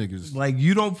many of them niggas. Like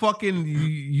you don't fucking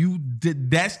you did.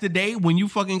 That's the day when you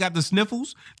fucking got the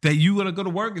sniffles that you gonna go to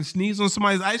work and sneeze on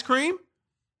somebody's ice cream.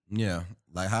 Yeah,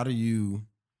 like how do you?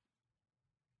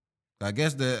 I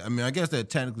guess that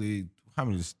technically, how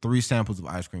many? There's 3 samples of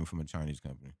ice cream from a Chinese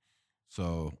company,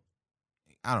 so.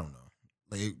 I don't know.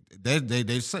 Like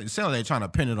they say they're trying to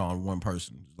pin it on one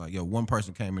person. It's like, yo, one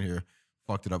person came in here,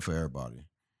 fucked it up for everybody,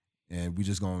 and we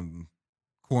just gonna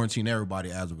quarantine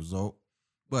everybody as a result.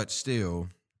 But still,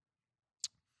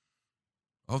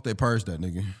 I hope they purge that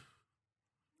nigga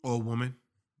or woman.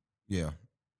 Yeah,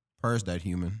 purge that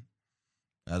human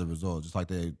as a result. Just like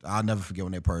I'll never forget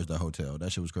when they purged that hotel.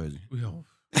 That shit was crazy. Yo.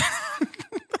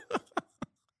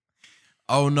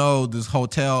 Oh no, this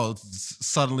hotel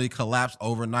suddenly collapsed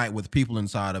overnight with people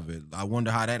inside of it. I wonder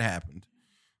how that happened.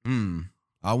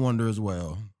 I wonder as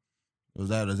well. Is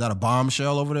that a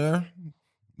bombshell over there?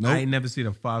 Nope. I ain't never seen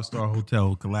a 5-star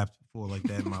hotel collapse before like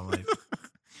that in my life.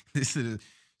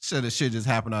 This shit just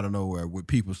happened out of nowhere with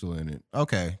people still in it.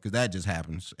 Okay, because that just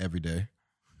happens every day.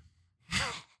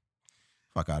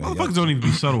 Fuck out of here. Motherfuckers don't even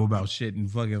be subtle about shit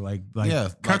and fucking like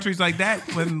countries like that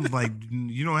when like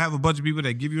you don't have a bunch of people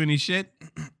that give you any shit.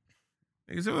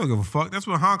 Niggas don't give a fuck. That's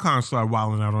when Hong Kong started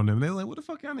wilding out on them. They're like, what the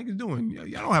fuck y'all niggas doing?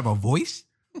 Y'all don't have a voice?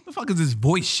 What the fuck is this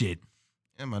voice shit?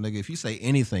 And my nigga, if you say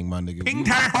anything, my nigga, Ping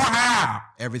tang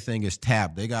ha. everything is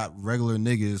tapped. They got regular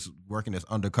niggas working as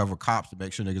undercover cops to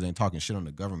make sure niggas ain't talking shit on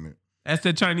the government. That's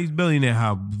the Chinese billionaire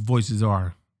how voices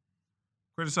are.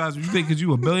 Criticize what you think because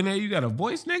you a billionaire, you got a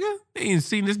voice, nigga? They ain't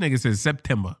seen this nigga since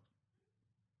September.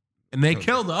 And they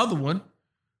killed the other one.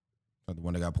 The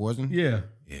one that got poisoned? Yeah.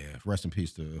 Yeah. Rest in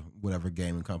peace to whatever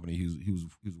gaming company he was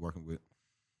working with.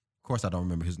 Of course, I don't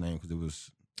remember his name because it was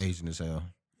Asian as hell.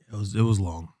 It was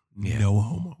long. Yeah. No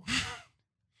homo.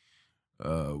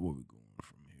 Where we going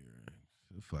from here?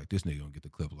 I feel like this nigga gonna get the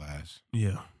clip last.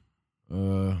 Yeah.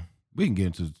 We can get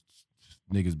into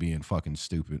niggas being fucking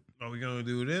stupid. Are we gonna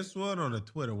do this one or the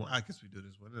Twitter one? I guess we do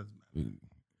this one. It doesn't matter.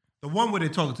 The one where they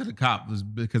talking to the cop was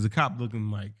because the cop looking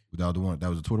like That was the one. That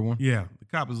was the Twitter one. yeah. The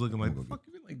cop was looking like I'm the gonna fuck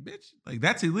you mean like bitch like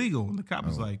that's illegal and the cop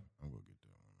was like I'm gonna get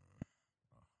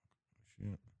that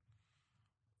one.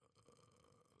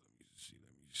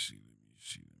 Shit. Let me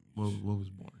see. what was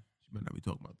born? She better not be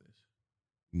talking about this.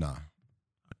 Nah,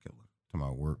 I'll kill her. talking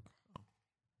about work.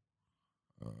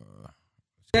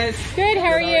 Guys, Good,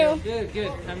 how are you? good.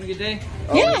 Having a good day?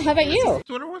 Yeah, how about you?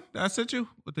 Twitter one? Did I sent you?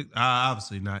 With the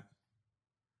obviously not.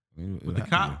 With the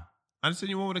cop? I didn't send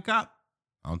you one with a cop.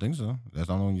 I don't think so. That's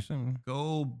the only one you sent me.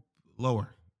 Go lower.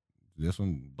 This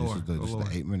one. This Lower, is the go lower.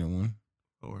 8-minute one.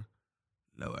 Lower.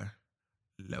 Lower.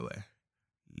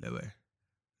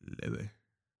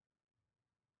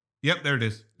 Yep, there it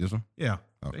is. This one. Yeah.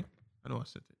 Okay. See? I know I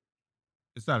sent it.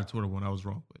 It's not a Twitter one. I was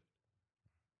wrong, but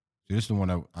See, this is the one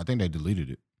that I think they deleted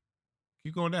it.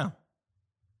 keep going down.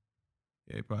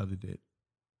 Yeah, they probably did.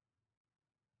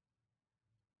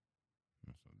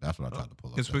 That's what I tried to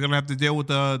pull up. Guess we're gonna have to deal with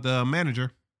the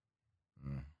manager.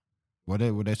 What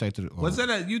they say to the? What's that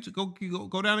at YouTube?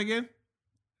 Go down again.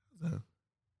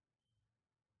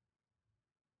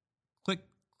 Click.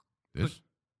 This.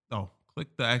 Click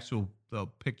the actual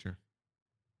picture.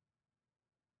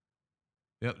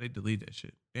 Yep, they delete that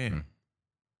shit. Damn.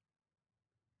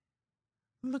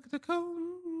 Look at the code.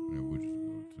 Yeah, we'll just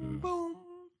go to- Boom.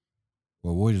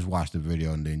 Well, we'll just watch the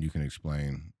video and then you can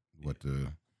explain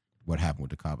what happened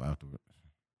with the cop afterwards.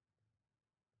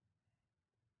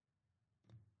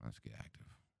 Let's get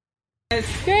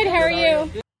active. Good, how are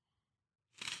you?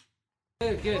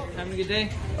 Good. Having a good day?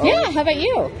 Yeah, how about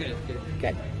you?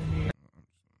 Good.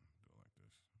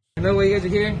 I know why you guys are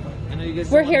here. I know you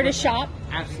guys. We're here to shop.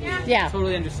 Absolutely. Yeah.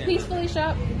 Totally understand. Peacefully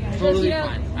shop. Totally Just,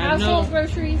 fine. I household know.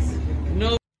 groceries.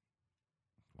 No.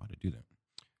 Why they do that?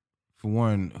 For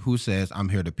one, who says I'm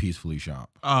here to peacefully shop?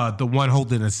 The one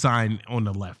holding a sign on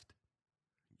the left.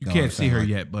 You No, can't I'm see saying, her like-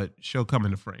 yet, but she'll come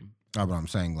in the frame. No, but I'm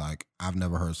saying like I've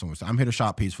never heard someone say I'm here to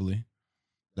shop peacefully.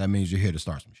 That means you're here to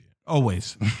start some shit.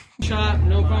 Always. Shop.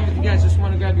 No problem if you guys just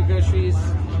want to grab your groceries.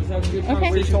 Just have a good Okay.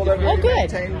 conversation. We told with your everyone Oh,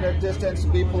 friends. good. maintain their distance,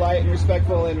 be polite and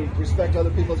respectful, and respect other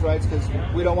people's rights because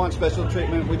we don't want special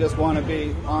treatment. We just want to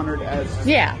be honored as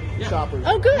Yeah. shoppers.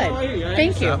 Oh, good. No, I hear you. I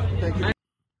Thank you. understand. Thank you.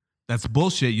 That's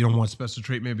bullshit. You don't want special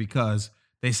treatment because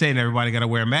they saying everybody got to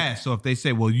wear a mask. So if they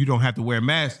say, well, you don't have to wear a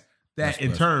mask, that That's in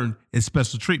special. turn is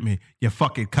special treatment. You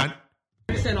fucking cunt.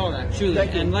 I understand all that, truly.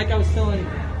 Thank you. And like I was telling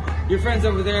your friends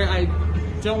over there, I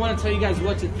don't want to tell you guys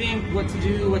what to think, what to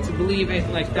do, what to believe,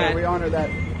 anything like that. We honor that.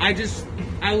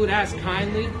 I would ask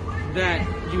kindly that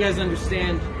you guys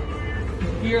understand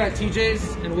here at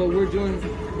TJ's and what we're doing,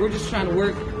 we're just trying to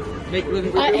work, make a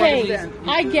living. Hey,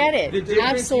 I get The it. difference you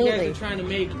guys Absolutely. are trying to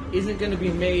make isn't going to be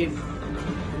made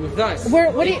with us. We're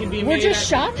It can be we're made just at-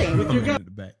 shopping. with your guys. In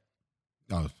the back.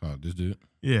 Oh, this dude.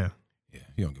 Yeah. Yeah,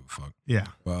 he don't give a fuck. Yeah.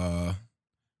 But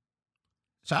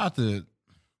shout out to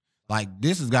like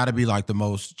this has got to be like the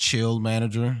most chill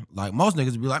manager. Like most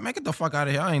niggas be like, man, get the fuck out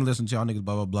of here. I ain't listening to y'all niggas.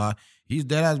 Blah blah blah. He's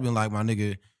dead ass been like, my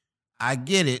nigga, I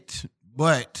get it,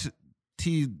 but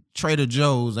Trader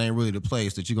Joe's ain't really the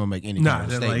place that you're gonna make any Nah, kind of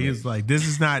they're like, statement. it's like this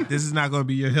is not going to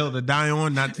be your hill to die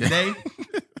on. Not today.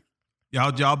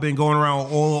 y'all been going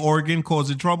around all Oregon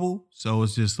causing trouble, so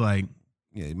it's just like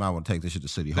Yeah, you might want to take this shit to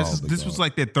City Hall. this big was dog.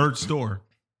 like their third store.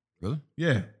 really.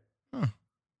 Yeah.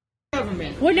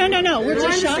 Government. Well, no. We're I just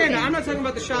understand shopping. that. I'm not talking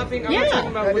about the shopping. I'm Yeah. not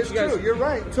talking about That what is you guys. true. You're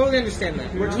right. Totally understand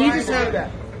that. We're We trying just to do have.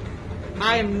 that.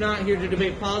 I am not here to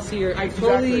debate policy, or I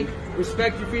totally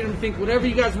respect your freedom to think whatever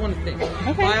you guys want to think.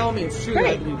 Okay. By all means, truly, I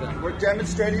Great. believe that. We're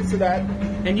demonstrating to that.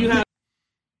 And you have.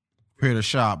 Here to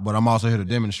shop, but I'm also here to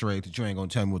demonstrate that you ain't gonna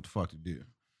tell me what the fuck to do.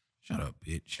 Shut up,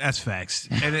 bitch. That's facts.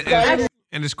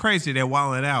 And it's crazy they're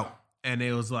wilding out. And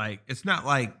it was like, it's not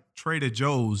like Trader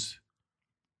Joe's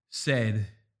said,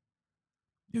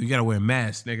 yo, you gotta wear a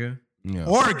mask, nigga. Yeah.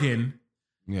 Oregon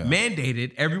Yeah.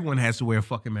 mandated everyone has to wear a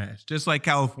fucking mask, just like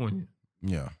California. Yeah.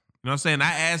 You know what I'm saying?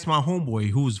 I asked my homeboy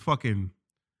who's fucking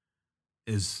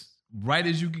is right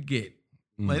as you could get.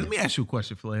 Like, let me ask you a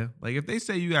question, Flair. Like, if they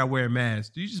say you gotta wear a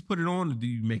mask, do you just put it on or do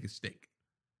you make it stick?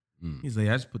 He's like,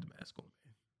 I just put the mask on,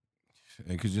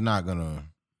 man. Because you're not gonna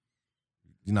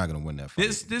win that fight.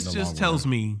 This just tells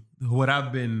me what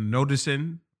I've been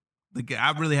noticing. Like,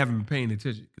 I really haven't been paying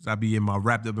attention because I be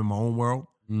wrapped up in my own world,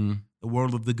 the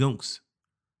world of the gunks.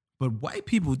 But white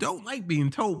people don't like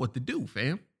being told what to do,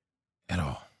 fam. At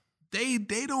all. They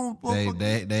don't.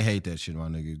 They hate that shit, my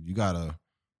nigga. You gotta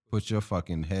put your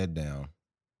fucking head down.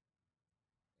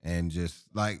 And just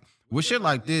like with shit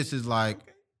like this is like,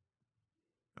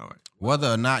 all right, whether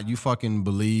or not you fucking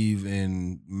believe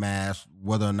in masks,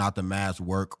 whether or not the masks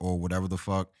work or whatever the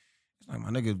fuck, it's like,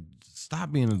 my nigga,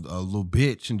 stop being a little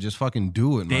bitch and just fucking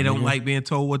do it. They don't like being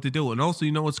told what to do. And also,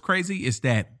 you know what's crazy? It's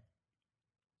that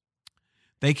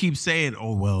they keep saying,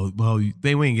 "Oh well,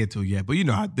 they ain't get to it yet." But you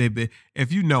know how they've been.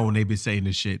 If you know, and they've been saying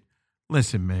this shit.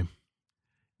 Listen, man.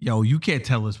 Yo, you can't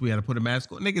tell us we got to put a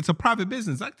mask on. Nigga, it's a private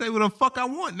business. I can tell you what the fuck I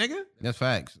want, nigga. That's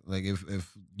facts. Like, if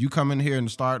you come in here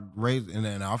and start raising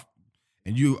and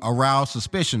you arouse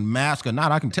suspicion, mask or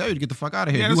not, I can tell you to get the fuck out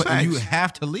of here. Yeah, you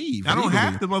have to leave. I don't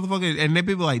have to, motherfucker. And then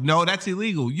people are like, no, that's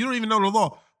illegal. You don't even know the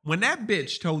law. When that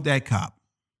bitch told that cop.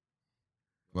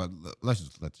 Well, let's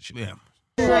just let the shit. Yeah.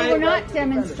 We're not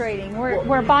demonstrating.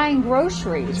 We're buying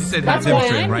groceries. She said That's not why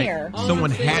demonstrating, I'm right? here. Someone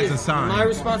has a sign. My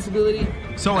responsibility.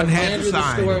 Someone has a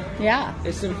sign. Yeah.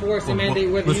 It's enforced a Well,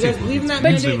 mandate. Whether you listen, guys believe in that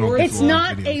But mandate or it's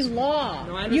not a videos. law.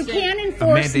 No, I You understand. can't A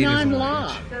enforce mandate is a law,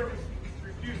 non-law.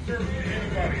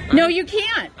 No, you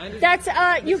can't. That's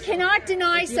you cannot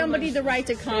deny somebody the right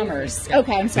to commerce.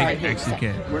 Okay, I'm They sorry. actually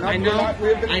can.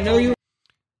 I know you.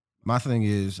 My thing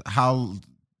is,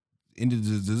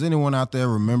 does anyone out there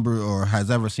remember or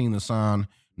has ever seen the sign,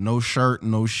 no shirt,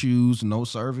 no shoes, no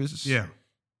service? Yeah.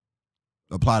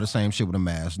 Apply the same shit with a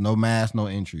mask. No mask, no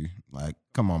entry. Like,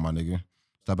 come on, my nigga.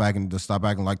 Stop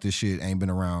acting like this shit ain't been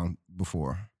around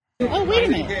before. Oh, wait a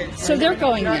minute. So they're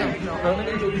going in. Wait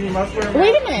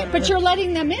a minute, but you're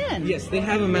letting them in. Yes, they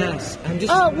have a mask. I'm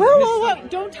just. Oh, whoa.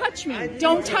 Don't touch me.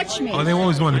 Don't touch me. Oh, they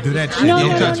always want to do that shit. No, Don't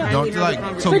no, touch no, me. no. Don't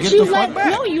like. So But get you the fuck back.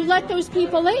 No, you let those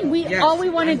people in. All we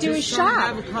want to do is just trying to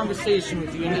shop. have a conversation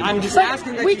with you. And I'm just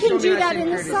asking But that we you show can me do that that same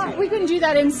inside. courtesy. We can do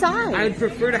that inside. I would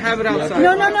prefer to have it outside.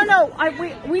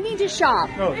 No. We need to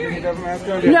shop. No, you need to have a mask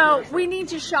on. No, we need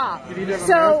to shop. You need to have a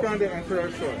So, mask on to enter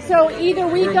our store. so either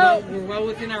we go. We're well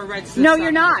within our rights. To No, stop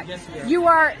you're not. Yes, we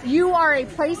are. You are a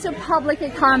place of public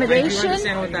accommodation.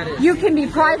 understand what that is. You can be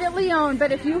privately owned,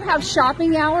 but if you have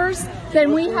shopping hours,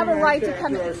 then we have a right to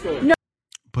come in. No.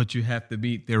 But you have to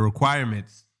meet their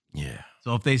requirements. Yeah.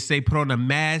 So if they say put on a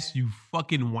mask, you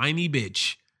fucking whiny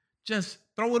bitch, just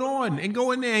throw it on and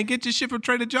go in there and get your shit from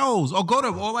Trader Joe's. Or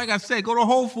like I said, go to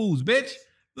Whole Foods, bitch.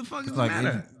 The fuck is the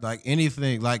matter? Like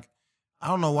anything. Like, I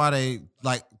don't know why they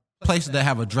like places that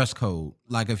have a dress code.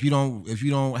 Like, if you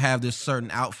don't have this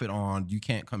certain outfit on, you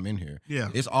can't come in here. Yeah.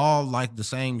 It's all like the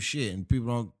same shit, and people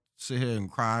don't sit here and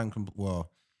cry and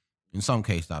well, in some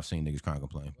cases I've seen niggas cry and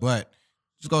complain, but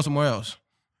just go somewhere else.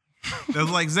 That's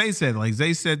like Zay said. Like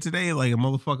Zay said today, like a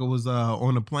motherfucker was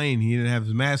on a plane. He didn't have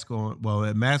his mask on. Well,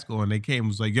 that mask on. They came and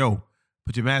was like, "Yo,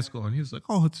 put your mask on." He was like,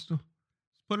 "Oh,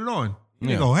 put it on." And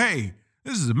they go, "Hey,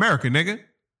 this is America, nigga.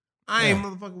 I ain't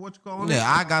motherfucker. What you calling it?"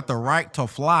 Yeah, I got the right to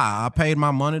fly. I paid my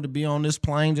money to be on this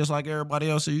plane just like everybody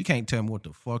else. So you can't tell me what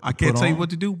the fuck. I can't tell you what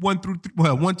to do. 1,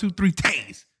 2, 3,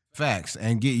 taste. Facts,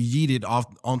 and get yeeted off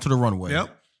onto the runway.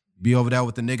 Yep. Be over there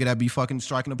with the nigga that be fucking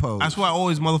striking the pose. That's why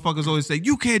motherfuckers always say,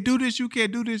 "You can't do this. You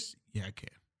can't do this." Yeah, I can.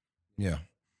 Yeah.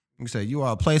 You say you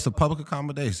are a place of public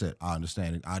accommodation. I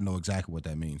understand it. I know exactly what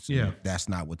that means. Yeah. That's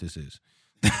not what this is.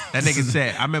 That nigga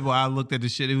said, I remember I looked at the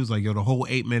shit. It was like, yo, the whole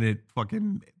 8-minute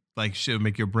fucking like shit would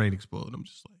make your brain explode. I'm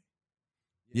just like,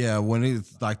 Yeah, when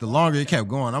it's like the longer it kept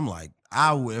going, I'm like,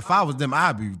 if I was them,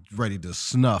 I'd be ready to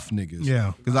snuff niggas.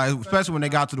 Yeah. Because especially when they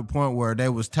got to the point where they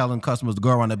was telling customers to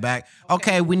go around the back.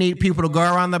 Okay, we need people to go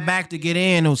around the back to get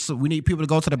in. We need people to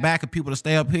go to the back and people to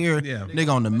stay up here. Yeah.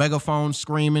 Nigga on the megaphone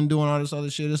screaming, doing all this other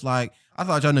shit. It's like, I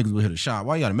thought y'all niggas would hit a shot.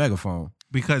 Why you got a megaphone?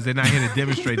 because they're not here to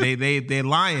demonstrate. They're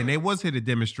lying. They was here to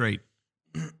demonstrate.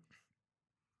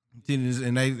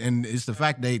 And it's the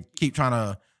fact they keep trying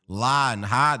to lie and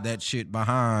hide that shit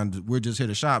behind we're just here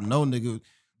to shop. No, nigga,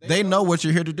 they know what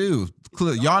you're here to do.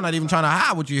 Y'all not even trying to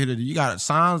hide what you're here to do. You got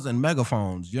signs and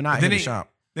megaphones. You're not here to shop.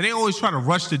 Then they always try to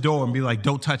rush the door and be like,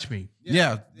 "Don't touch me."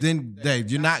 Yeah, then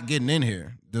you're not getting in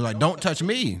here. They're like, "Don't touch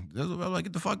me." They're like,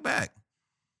 "Get the fuck back."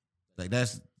 Like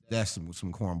that's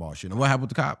some cornball shit. And what happened with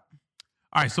the cop?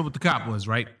 All right, so what the cop was,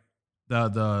 right?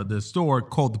 The store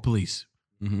called the police.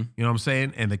 Mm-hmm. You know what I'm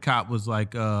saying? And the cop was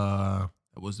like, that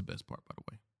was the best part, by the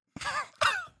way.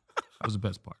 That was the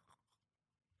best part.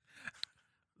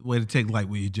 way to take light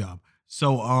with your job.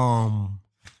 So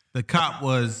the cop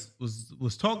was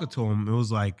talking to him. It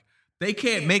was like, they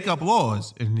can't make up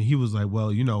laws. And he was like, well,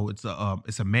 it's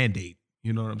a mandate.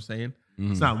 You know what I'm saying?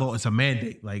 It's not law, it's a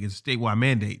mandate. Like, it's a statewide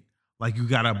mandate. Like, you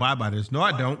gotta abide by this. No,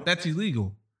 I don't. That's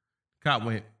illegal. Cop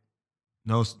went,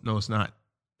 no, it's not.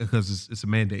 Because it's a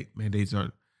mandate. Mandates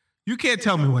aren't. You can't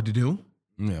tell me what to do.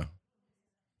 Yeah.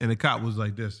 And the cop was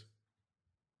like this.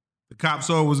 The cop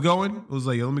saw it was going. It was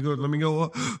like, let me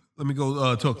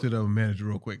go talk to the manager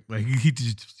real quick. Like, he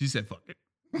said, fuck it.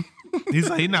 He's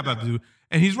like, he's not about to do it.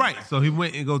 And he's right. So he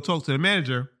went and go talk to the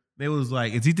manager. They was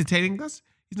like, is he detaining us?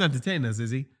 He's not detaining us,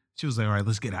 is he? She was like, all right,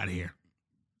 let's get out of here.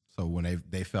 So when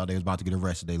they felt they was about to get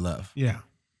arrested, they left. Yeah.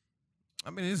 I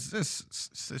mean, it's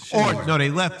or no, they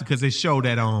left because they showed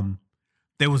that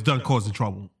they was done causing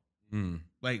trouble.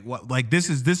 Like what? Like this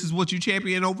is what you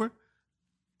champion over.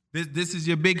 This is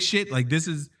your big shit. Like this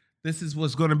is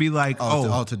what's going to be like.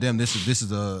 To them, this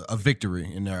is a victory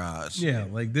in their eyes. Yeah,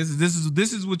 like this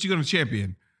is what you're going to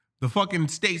champion. The fucking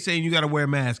state saying you got to wear a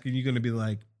mask, and you're going to be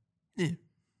like, I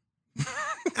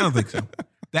don't think so.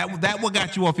 That what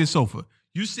got you off your sofa.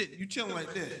 You chilling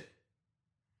like this.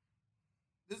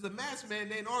 This is the mask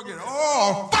mandate arguing.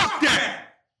 Oh, fuck that!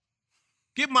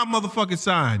 Get my motherfucking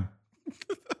sign.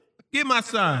 Get my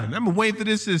sign. I've been waiting for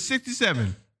this since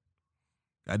 67.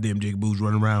 Goddamn Jake Boo's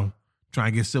running around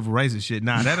trying to get civil rights and shit.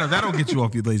 Nah, that don't get you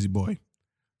off your lazy boy.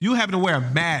 You having to wear a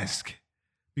mask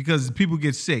because people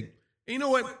get sick. And you know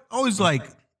what? I always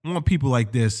want people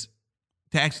like this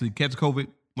to actually catch COVID.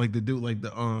 Like the dude,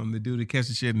 the dude that catch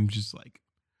the shit and just like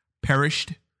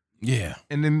perished. Yeah.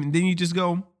 And then you just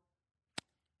go,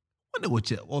 wonder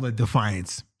what all that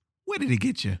defiance. Where did it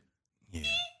get you? Yeah.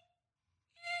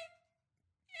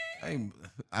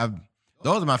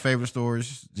 Those are my favorite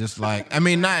stories. Just like, I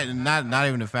mean, not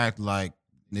even the fact that like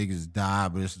niggas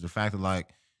died, but it's the fact that like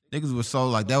niggas was so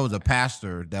like, there was a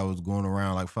pastor that was going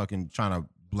around like fucking trying to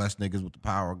bless niggas with the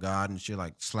power of God and shit,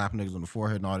 like slap niggas on the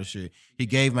forehead and all this shit. He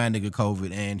gave my nigga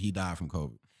COVID and he died from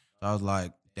COVID. So I was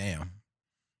like, damn.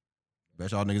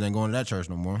 Bet y'all niggas ain't going to that church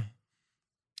no more.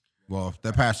 Well,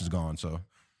 that pastor's gone, so.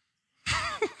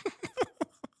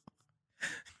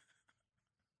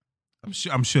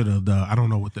 I'm sure I don't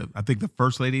know what I think the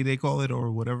first lady they call it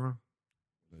or whatever.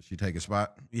 She take a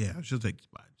spot? Yeah, she'll take the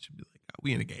spot. She'll be like,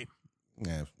 we in a game.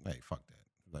 Yeah, hey, fuck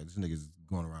that. Like, this nigga's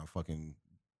going around fucking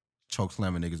choke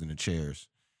slamming niggas in the chairs,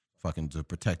 fucking to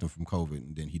protect him from COVID,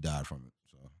 and then he died from it.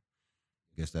 So,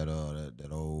 I guess that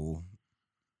old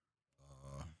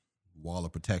wall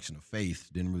of protection of faith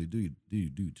didn't really do too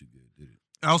good, did it?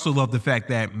 I also love the fact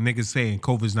that niggas saying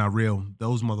COVID's not real.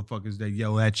 Those motherfuckers that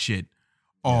yell that shit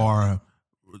are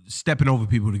stepping over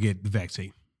people to get the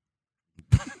vaccine.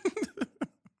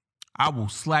 I will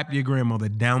slap your grandmother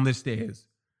down the stairs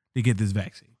to get this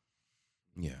vaccine.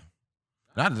 Yeah.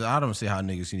 I don't see how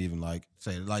niggas can even like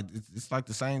say it. Like it's like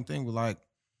the same thing with like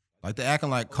they're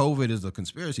acting like COVID is a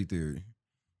conspiracy theory.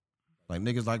 Like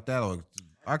niggas like that. Or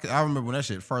I remember when that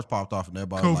shit first popped off and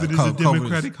everybody COVID was like, is a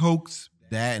Democratic hoax.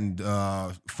 That and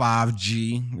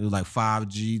 5G. It was like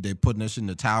 5G. They putting that shit in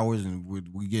the towers and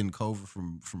we getting COVID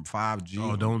from 5G.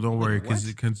 Oh, don't worry,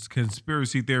 because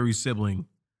conspiracy theory sibling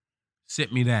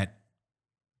sent me that.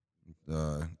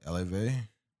 LAV?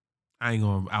 I ain't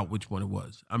gonna out which one it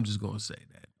was. I'm just gonna say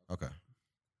that. Okay.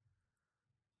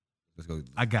 Let's go.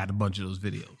 I got a bunch of those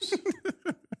videos,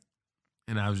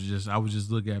 and I was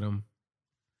just look at them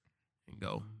and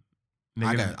go.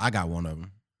 I got one of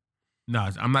them. No,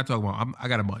 I'm not talking about. I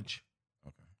got a bunch.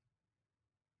 Okay.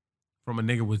 From a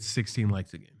nigga with 16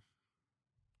 likes again.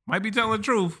 Might be telling the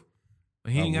truth,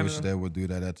 but he ain't got. I wish they would do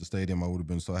that at the stadium. I would have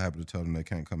been so happy to tell them they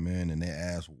can't come in, and they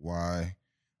asked why.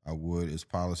 I would. It's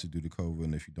policy due to COVID,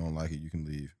 and if you don't like it, you can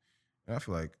leave. And I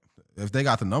feel like if they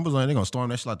got the numbers on it, they're gonna storm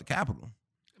that shit like the Capitol.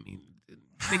 I mean,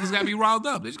 niggas gotta be riled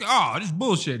up. They just go, this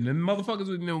bullshit. And then motherfuckers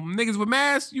with niggas with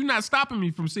masks, you're not stopping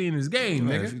me from seeing this game,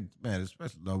 nigga. Man,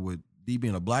 especially with D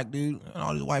being a black dude and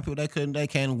all these white people, they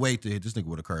can't wait to hit this nigga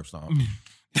with a curb stomp.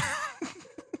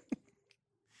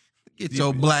 Get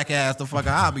your black ass the fuck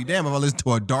out. I'll be damned if I listen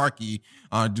to a darkie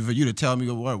for you to tell me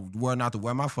where not to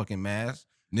wear my fucking mask,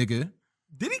 nigga.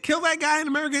 Did he kill that guy in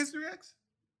American History X?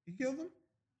 He killed him?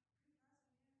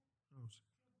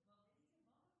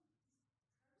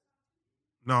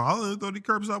 No, I thought he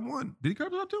curbs up one. Did he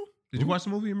curb up two? Did you watch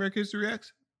the movie American History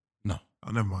X? No.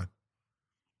 Oh, never mind.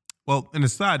 Well, in a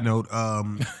side note,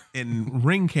 in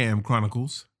Ring Cam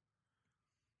Chronicles,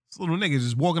 this little nigga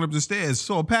just walking up the stairs,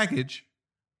 saw a package,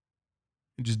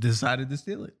 and just decided to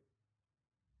steal it.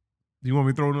 Do you want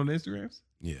me to throw it on the Instagrams?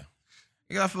 Yeah.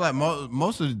 I feel like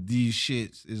most of these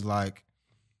shits is like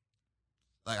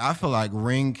like I feel like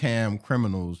ring cam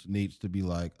criminals needs to be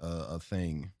like a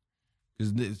thing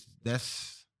because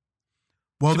that's.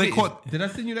 Well, they caught. Did I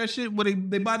send you that shit where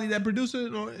they bodied that producer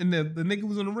and the nigga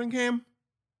was on the ring cam?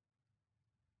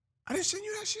 I didn't send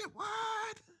you that shit.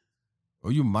 What?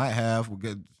 Or you might have.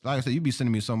 Like I said, you be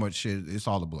sending me so much shit. It's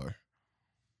all a blur.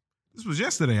 This was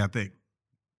yesterday, I think.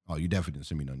 Oh, you definitely didn't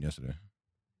send me none yesterday.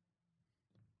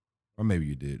 Or maybe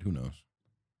you did. Who knows?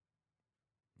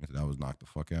 That was knocked the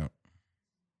fuck out.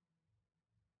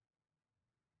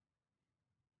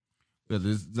 Because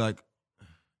it's like,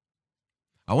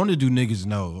 I want to do niggas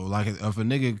know. Like, if a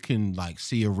nigga can, like,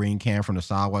 see a ring cam from the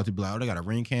sidewalk to be like, oh, they got a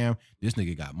ring cam. This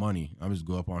nigga got money. I'm just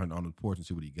go up on the porch and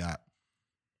see what he got.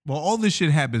 Well, all this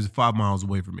shit happens 5 miles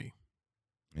away from me.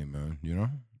 Hey, man, you know?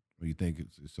 What do you think?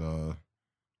 It's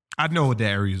I know what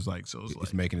that area is like, so it's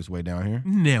like, making its way down here?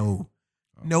 No.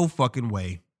 No fucking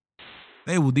way.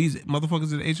 These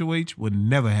motherfuckers at HOH would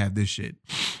never have this shit.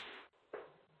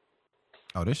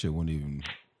 Oh, this shit wasn't even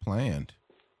planned.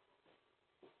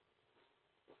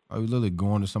 I was literally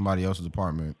going to somebody else's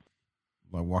apartment,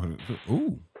 like walking.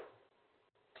 Ooh,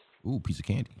 piece of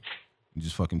candy. He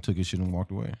just fucking took his shit and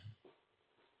walked away.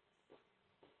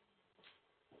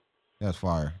 That's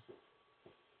fire.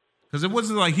 Because it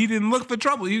wasn't like he didn't look for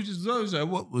trouble. He was just like,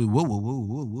 whoa.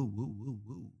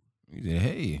 He said,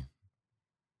 hey.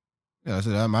 Yeah, I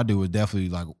said my dude was definitely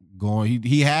like going.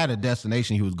 He had a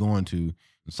destination he was going to and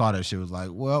saw that shit. Was like,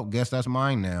 well, guess that's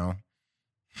mine now.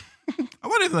 I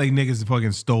wonder if like niggas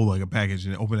fucking stole like a package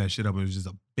and opened that shit up and it was just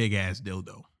a big ass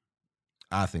dildo.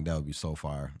 I think that would be so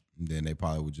fire. And then they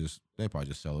probably just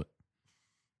sell it.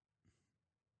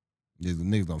 The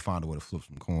niggas gonna find a way to flip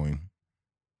some coin.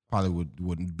 Probably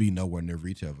wouldn't be nowhere near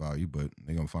retail value, but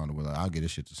they gonna find a way. Like, I'll get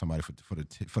this shit to somebody for the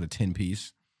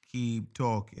 10-piece. Keep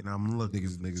talking. I'm looking.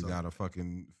 Niggas got a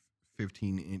fucking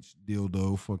 15-inch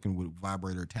dildo, fucking with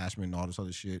vibrator attachment and all this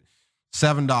other shit.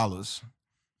 $7.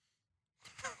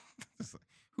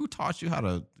 Who taught you how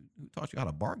to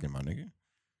bargain, my nigga?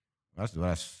 That's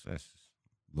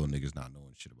little niggas not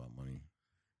knowing shit about money.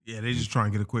 Yeah, they just trying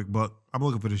to get a quick buck. I'm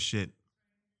looking for this shit.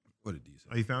 What a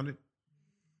decent. Oh, you found it?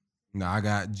 No, I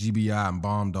got GBI and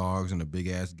bomb dogs and a big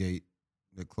ass gate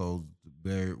that closed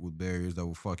with barriers that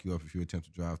will fuck you up if you attempt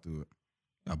to drive through it.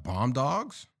 Got bomb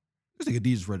dogs? This nigga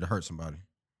D just ready to hurt somebody.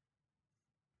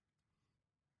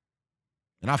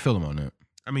 And I feel him on that.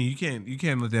 I mean, you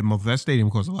can't let that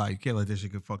stadium cost a lot. You can't let that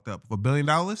shit get fucked up. For $1 billion,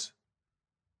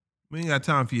 we ain't got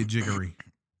time for your jiggery.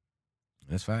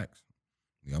 That's facts.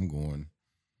 Yeah, I'm going.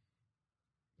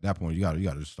 At that point, you gotta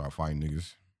just start fighting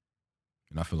niggas.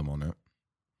 And I feel him on that.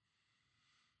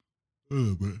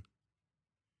 Oh, man.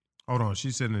 Hold on,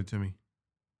 she's sending it to me.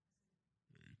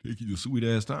 Take you a sweet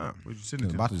ass time. Where'd you send it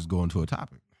to? I'm about to just go into a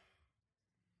topic.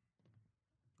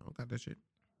 I don't got that shit.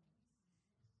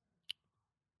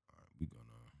 All right, we gonna.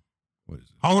 What is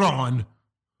it? Hold on.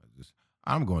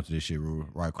 I'm going to this shit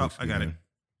right quick. I got it.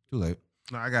 Too late.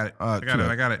 No, I got it. I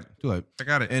got it. Too late. I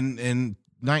got it. In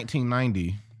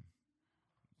 1990,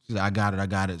 I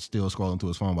got it. Still scrolling through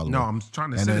his phone, by the way. No, I'm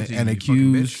trying to send it to you. An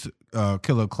accused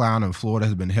killer clown in Florida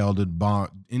has been held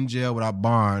in jail without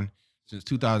bond since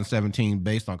 2017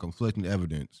 based on conflicting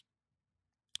evidence.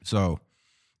 So,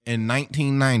 in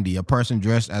 1990, a person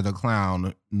dressed as a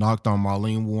clown knocked on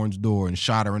Marlene Warren's door and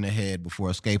shot her in the head before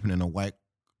escaping in a white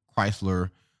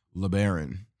Chrysler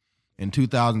LeBaron. In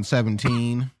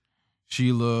 2017,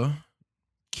 Sheila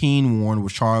Keene Warren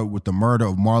was charged with the murder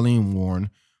of Marlene Warren,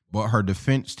 but her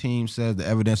defense team says the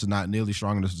evidence is not nearly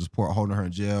strong enough to support holding her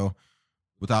in jail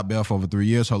without bail for over 3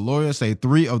 years. Her lawyers say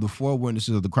 3 of the 4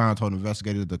 witnesses of the crime told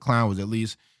investigators the clown was at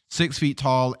least 6 feet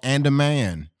tall and a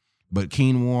man, but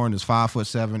Keene Warren is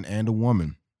 5'7" and a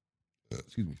woman.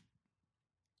 Excuse me.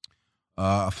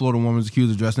 A Florida woman is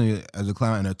accused of dressing as a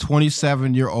clown in a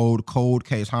 27-year-old cold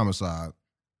case homicide.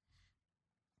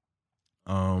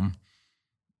 So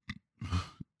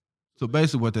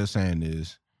basically what they're saying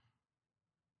is,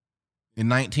 in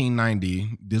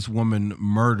 1990, this woman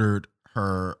murdered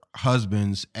her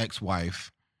husband's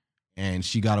ex-wife, and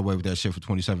she got away with that shit for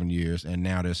 27 years, and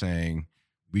now they're saying,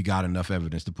 we got enough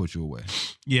evidence to put you away.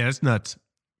 Yeah, it's nuts.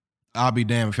 I'll be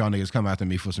damned if y'all niggas come after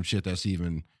me for some shit that's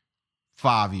even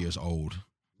 5 years old,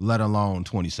 let alone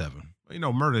 27. You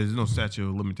know, murder, there's no statute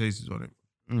of limitations on it.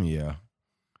 Yeah.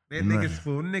 That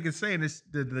niggas saying this,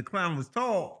 the clown was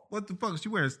tall. What the fuck? Is she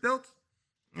wearing stilts?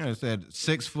 Yeah, it said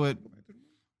 6 foot.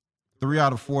 3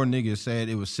 out of 4 niggas said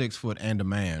it was 6 foot and a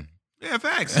man. Yeah,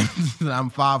 facts.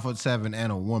 I'm 5'7"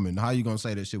 and a woman. How you gonna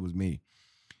say that shit was me?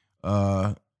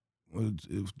 It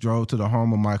drove to the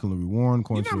home of Michael Louis Warren.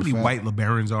 You know how many white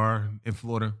LeBarons are in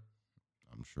Florida?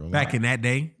 I'm sure. Back in that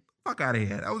day, fuck out of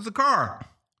here. That was a car.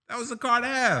 That was the car to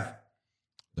have.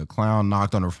 The clown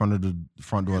knocked on the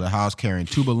front door of the house carrying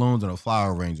 2 balloons and a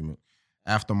flower arrangement.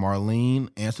 After Marlene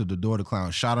answered the door, the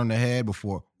clown shot her in the head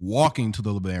before walking to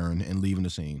the LeBaron and leaving the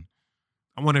scene.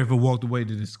 I wonder if it walked away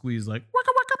to the squeeze like,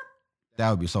 waka waka. That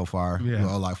would be so fire. Yeah.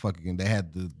 Or like fucking, they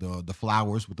had the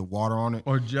flowers with the water on it.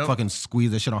 Or jump. Fucking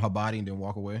squeeze that shit on her body and then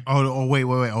walk away. Oh, wait.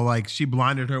 Or like she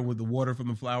blinded her with the water from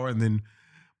the flower and then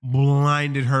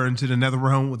blinded her into the nether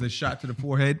realm with a shot to the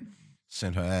forehead.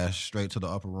 Sent her ass straight to the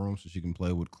upper room so she can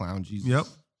play with Clown Jesus. Yep.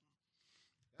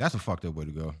 That's a fucked up way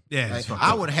to go. Yeah, like, it's fucked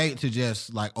I up. would hate to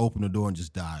just like open the door and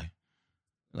just die.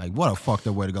 Like, what a fucked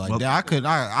up way to go. Like, Well,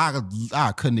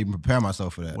 I couldn't even prepare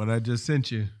myself for that. What I just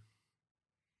sent you.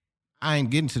 I ain't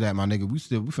getting to that, my nigga. We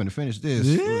finna finish this.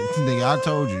 Yeah. Nigga, I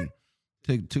told you.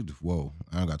 Whoa,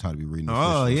 I don't got time to be reading this.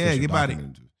 Oh, yeah, get about it.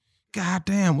 God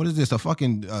damn, what is this? A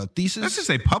fucking thesis? Let's just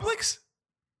say Publix.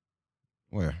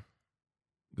 Where?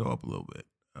 Go up a little bit.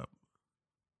 Up.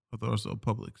 I thought I saw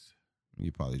Publix.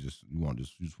 You probably just want a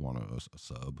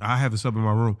sub. I have a sub in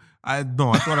my room. I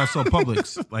thought I saw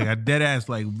Publix. Like I dead ass.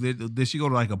 Like did she go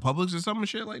to like a Publix or something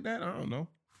shit like that? I don't know.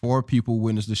 4 people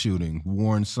witnessed the shooting.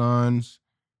 Warren's son,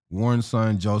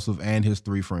 Joseph, and his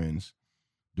 3 friends.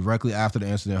 Directly after the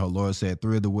incident, her lawyer said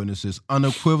 3 of the witnesses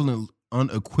unequivocally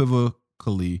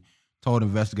told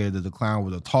investigators that the clown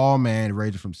was a tall man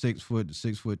ranging from 6 foot to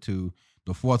 6'2".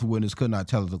 The 4th witness could not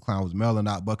tell if the clown was male or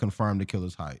not, but confirmed the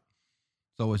killer's height.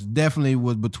 So it definitely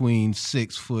was between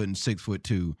 6 foot and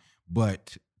 6'2",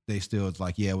 but they still, it's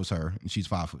like, yeah, it was her, and she's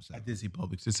 5'7". I did see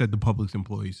Publix. It said the Publix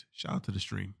employees. Shout out to the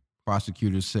stream.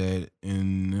 Prosecutors said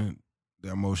in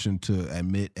their motion to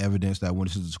admit evidence that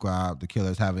witnesses described the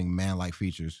killer as having man-like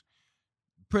features.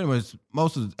 Pretty much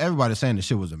everybody saying the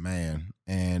shit was a man,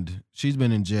 and she's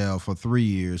been in jail for 3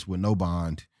 years with no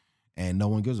bond, and no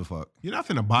one gives a fuck. You're not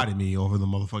finna body me over the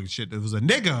motherfucking shit. It was a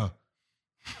nigga.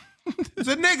 It's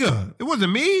a nigga. It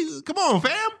wasn't me. Come on,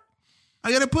 fam.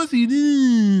 I got a pussy.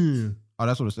 Oh,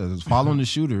 that's what it says. It's following the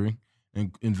shooter,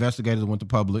 and investigators went to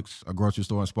Publix, a grocery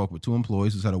store, and spoke with 2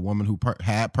 employees who said a woman who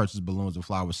had purchased balloons and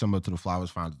flowers similar to the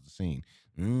flowers found at the scene.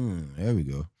 There we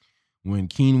go. When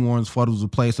Keen Warren's photos were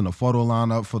placed in a photo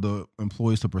lineup for the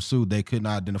employees to pursue, they could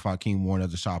not identify Keen Warren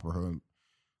as a shopper, her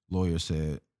lawyer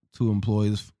said. 2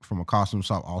 employees from a costume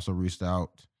shop also reached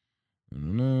out.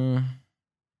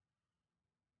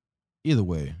 Either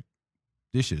way,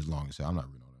 this shit is long as hell. I'm not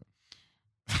reading all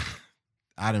that.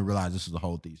 I didn't realize this is the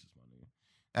whole thesis, my nigga.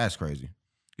 That's crazy.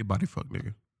 Get body fuck,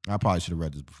 nigga. I probably should have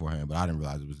read this beforehand, but I didn't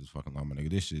realize it was this fucking long, my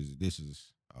nigga. It's not really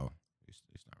that long.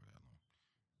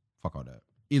 Fuck all that.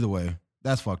 Either way,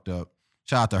 that's fucked up.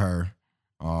 Shout out to her.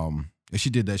 If she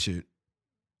did that shit,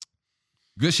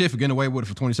 good shit for getting away with it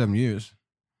for 27 years.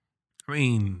 I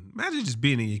mean, imagine just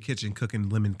being in your kitchen cooking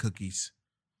lemon cookies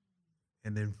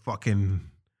and then fucking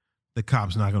the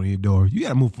cops knock on your door. You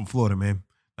gotta move from Florida, man.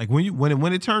 Like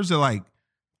when it turns to like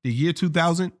the year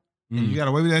 2000 and you got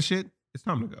away with that shit, it's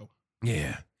time to go.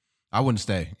 Yeah. I wouldn't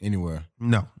stay anywhere.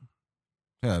 No.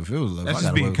 Yeah, if it was That's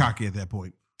just being cocky at that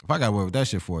point. If I got away with that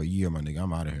shit for a year, my nigga,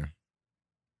 I'm out of here.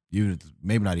 Even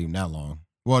maybe not even that long.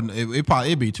 Well,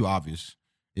 it'd be too obvious.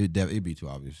 It'd be too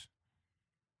obvious.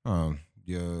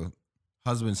 Your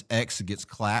husband's ex gets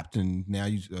clapped, and now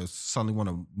you suddenly want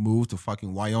to move to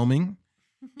fucking Wyoming.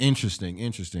 Interesting.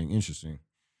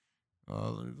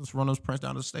 Let's run those prints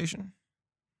down to the station.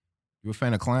 You a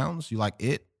fan of clowns? You like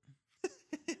it?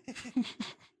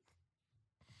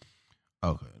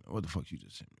 Okay, what the fuck you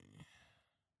just sent me?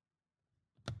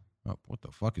 Oh, what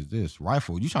the fuck is this?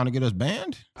 Rifle? You trying to get us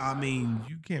banned? I mean,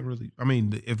 you can't really. I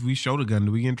mean, if we show the gun,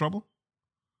 do we get in trouble?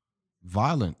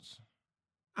 Violence.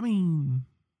 I mean,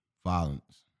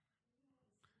 violence.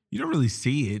 You don't really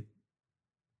see it.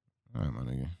 All right, my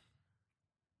nigga.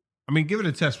 I mean, give it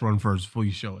a test run first before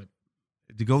you show it.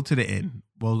 To go to the end.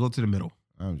 Well, go to the middle.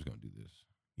 I'm just gonna do this.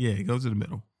 Yeah, go to the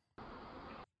middle.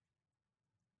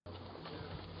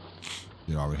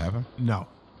 Did it already happen? No.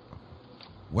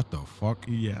 What the fuck?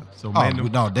 Yeah. So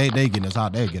no, they getting us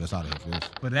out. They get us out of here first.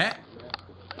 But that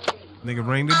nigga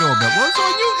rang the doorbell. Well, it's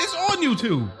on you. It's on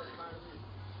YouTube.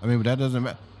 I mean, but that doesn't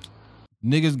matter.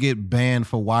 Niggas get banned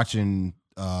for watching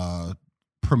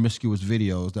promiscuous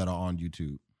videos that are on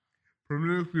YouTube.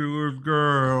 Promiscuous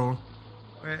girl,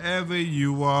 wherever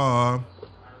you are.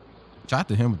 Shout out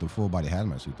to him with the full body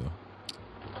hazmat suit though.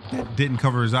 That didn't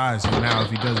cover his eyes, so now if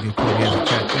he does get caught, he has a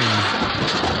tattoo.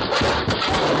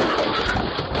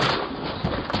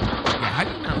 Yeah, how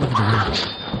do you not look at the window?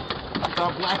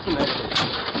 Stop laughing at me.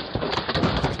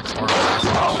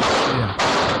 Yeah.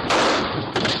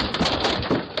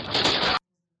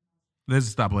 Let's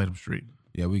stop Latham Street.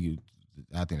 Yeah, we could.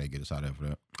 I think they get us out of there for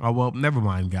that. Oh, well, never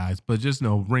mind, guys. But just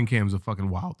know ring cams are fucking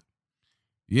wild.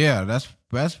 Yeah,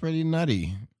 that's pretty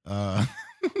nutty. How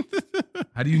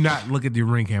do you not look at the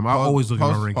ring cam? I always look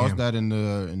at my ring cam. Post that in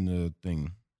the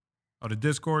thing. Oh, the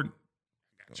Discord?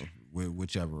 Gotcha.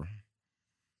 Whichever.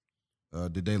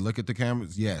 Did they look at the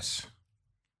cameras? Yes.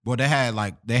 Well, they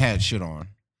had shit on.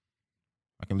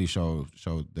 I can at least show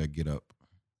their get up.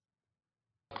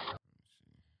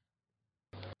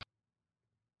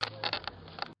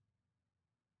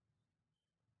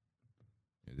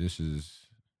 This is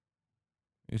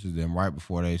them right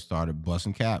before they started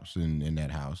busting caps in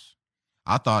that house.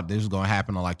 I thought this was gonna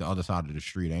happen on like the other side of the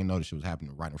street. I didn't notice it was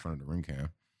happening right in front of the ring cam.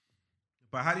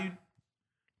 But how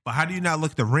do you not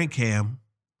look at the ring cam?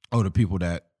 Oh, the people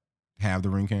that have the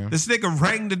ring cam? This nigga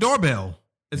rang the doorbell.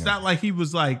 It's not like he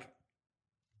was like,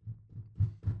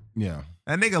 yeah.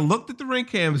 That nigga looked at the ring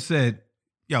cam and said,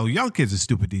 yo, young kids are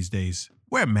stupid these days.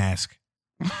 Wear a mask.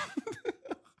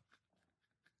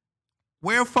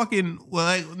 Wear fucking, well,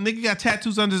 like, nigga got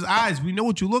tattoos under his eyes. We know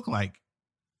what you look like.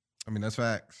 I mean, that's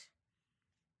facts.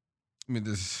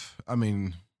 I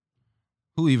mean,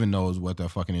 who even knows what their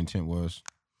fucking intent was?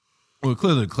 Well,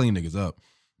 clearly to clean niggas up,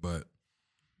 but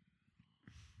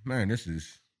man, this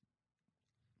is.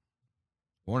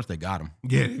 I wonder if they got him.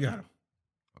 Yeah, they got him.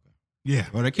 Okay. Yeah.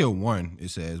 Well, they killed one, it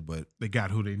says, but they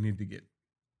got who they need to get.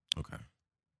 Okay.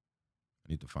 I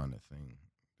need to find that thing.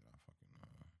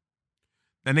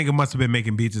 That nigga must have been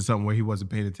making beats or something where he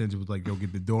wasn't paying attention. Was like, yo,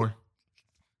 get the door.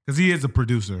 Because he is a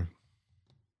producer.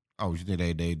 Oh, you think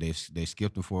they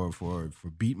skipped him for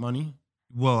beat money?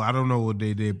 Well, I don't know what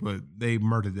they did, but they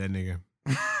murdered that nigga.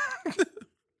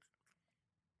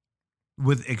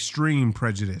 With extreme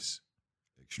prejudice.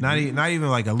 Not even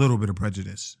like a little bit of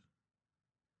prejudice.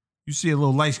 You see a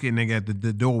little light-skinned nigga at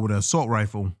the door with an assault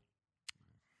rifle.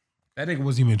 That nigga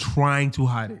wasn't even trying to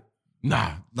hide it.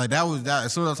 Nah, like that was that.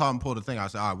 As soon as I saw him pull the thing, I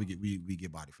said, "All right, we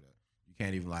get body for that." You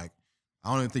can't even like. I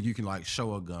don't even think you can like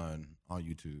show a gun on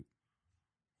YouTube.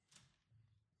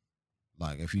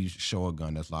 Like if you show a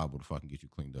gun, that's liable to fucking get you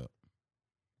cleaned up.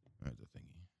 That's the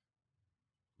thingy.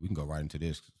 We can go right into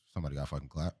this. Somebody got fucking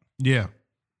clapped. Yeah.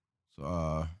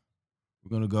 So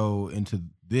we're gonna go into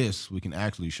this. We can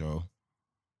actually show.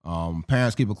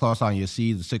 Parents keep a close eye on your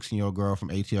seeds. A 16-year-old girl from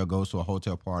ATL goes to a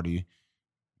hotel party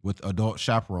with adult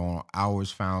chaperone,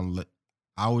 hours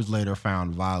later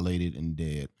found violated and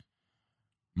dead.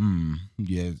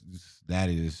 Yeah, that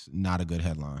is not a good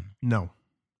headline. No.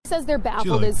 Says they're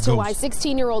baffled as to why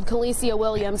 16-year-old Kalicia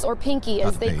Williams, or Pinky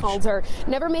as they called her,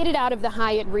 never made it out of the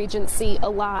Hyatt Regency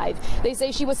alive. They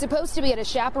say she was supposed to be at a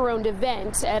chaperoned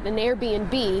event at an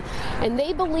Airbnb, and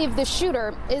they believe the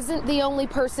shooter isn't the only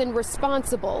person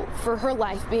responsible for her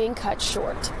life being cut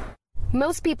short.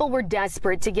 Most people were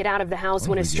desperate to get out of the house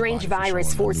when a strange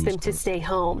virus forced them to stay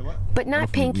home, but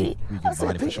not Pinky. I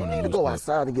said, Pinky, you need to go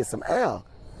outside and get some air.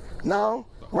 No,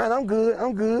 man, I'm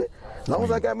good. As long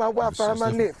as I got my Wi-Fi and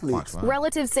my Netflix.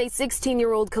 Relatives say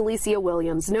 16-year-old Kalicia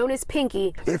Williams, known as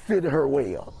Pinky, it fitted her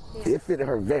well. It fitted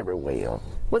her very well.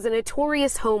 Was a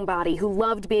notorious homebody who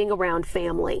loved being around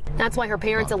family. That's why her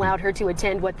parents allowed her to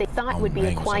attend what they thought would be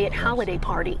a quiet holiday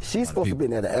party. She's supposed to be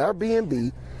at an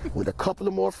Airbnb with a couple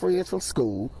of more friends from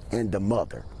school and the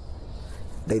mother.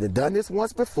 They'd have done this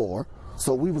once before,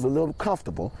 so we was a little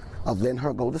comfortable of letting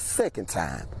her go the second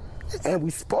time. And we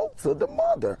spoke to the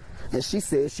mother, and she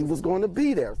said she was going to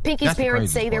be there. Pinky's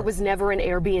parents say there was never an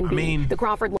Airbnb. I mean, the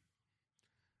Crawford.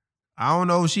 I don't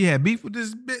know if she had beef with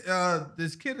this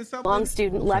kid or something. Long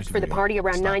student left for the party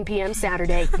around 9 p.m.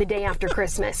 Saturday, the day after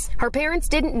Christmas. Her parents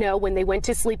didn't know when they went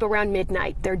to sleep around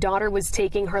midnight. Their daughter was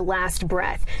taking her last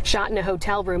breath, shot in a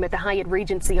hotel room at the Hyatt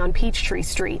Regency on Peachtree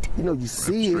Street. You know, you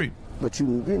see it, but you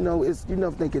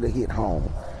never think it'll hit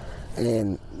home.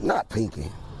 And not Pinky.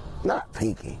 Not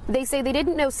Pinky. They say they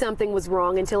didn't know something was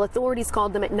wrong until authorities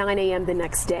called them at 9 a.m. the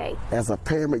next day. As a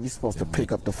parent, you're supposed to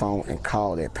pick up the phone and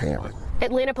call that parent.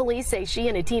 Atlanta police say she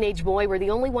and a teenage boy were the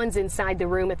only ones inside the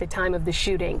room at the time of the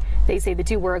shooting. They say the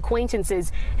two were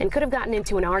acquaintances and could have gotten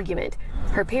into an argument.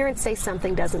 Her parents say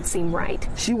something doesn't seem right.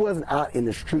 She wasn't out in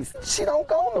the streets. She don't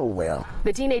go nowhere.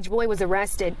 The teenage boy was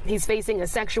arrested. He's facing a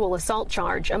sexual assault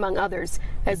charge, among others,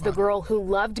 as the girl who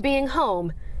loved being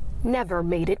home never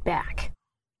made it back.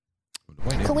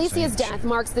 Kalicia's death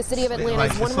marks the city of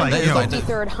Atlanta's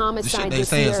 153rd homicide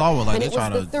this year, and it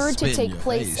was the third to take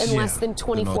place in less than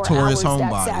 24 hours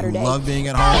that Saturday. Who loved being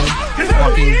at home,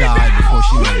 fucking died before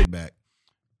she made it back.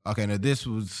 Okay, now this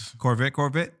was Corvette,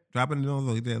 dropping it on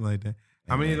like that.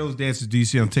 How many of those dances do you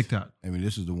see on TikTok? I mean,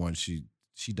 this is the one she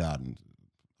died in.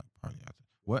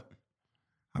 What?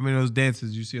 How many of those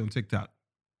dances you see on TikTok?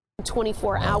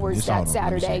 24 hours that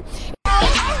Saturday.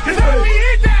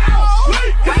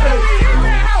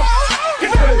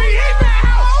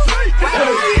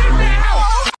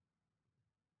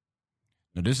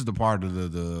 Now, this is the part of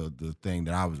the thing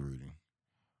that I was reading.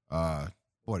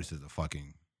 Boy, this is a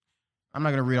fucking... I'm not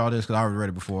going to read all this because I already read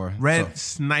it before. Red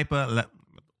Sniper...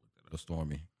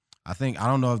 Stormy. I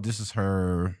don't know if this is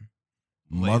her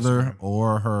mother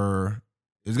or her...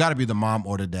 It's got to be the mom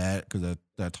or the dad because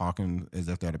they're talking as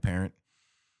if they're the parent.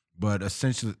 But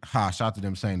essentially, shout out to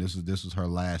them saying this was her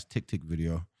last tick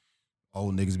video.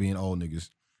 Old niggas being old niggas.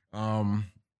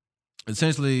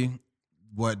 Essentially,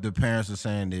 what the parents are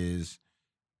saying is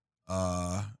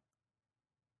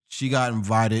she got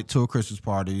invited to a Christmas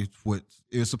party.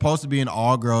 It was supposed to be an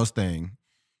all-girls thing.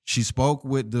 She spoke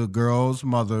with the girl's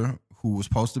mother, who was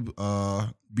supposed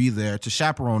to be there to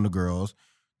chaperone the girls.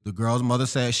 The girl's mother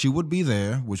said she would be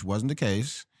there, which wasn't the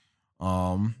case.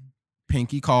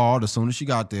 Pinky called as soon as she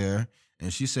got there,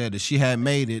 and she said that she had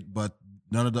made it, but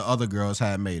none of the other girls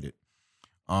had made it.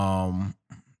 Let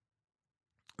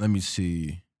me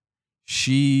see.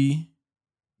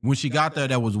 When she got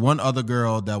there was one other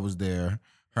girl that was there.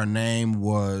 Her name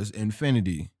was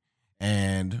Infinity.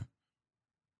 And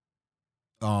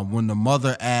when the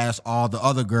mother asked all the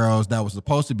other girls that was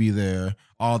supposed to be there,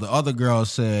 all the other girls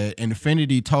said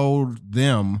Infinity told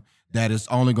them that it's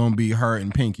only going to be her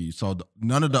and Pinky. So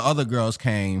none of the other girls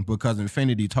came because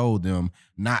Infinity told them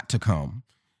not to come.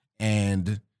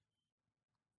 And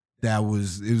it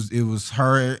was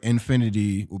her,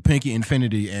 Infinity, Pinky,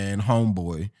 Infinity, and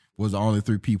Homeboy was the only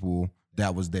three people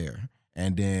that was there.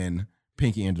 And then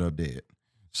Pinky ended up dead.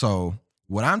 So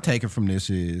what I'm taking from this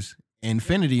is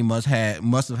Infinity must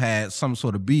have had some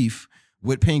sort of beef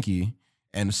with Pinky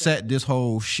and set this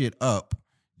whole shit up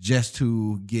just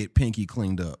to get Pinky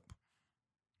cleaned up.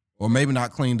 Or maybe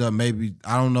not cleaned up. Maybe,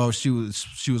 I don't know if she was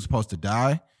supposed to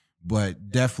die, but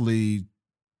definitely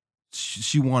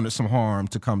she wanted some harm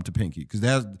to come to Pinky. Because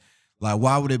that's like,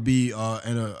 why would it be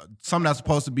something that's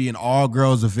supposed to be an all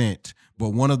girls event, but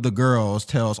one of the girls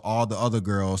tells all the other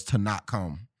girls to not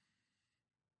come?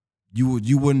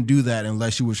 You wouldn't do that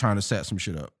unless you were trying to set some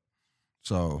shit up.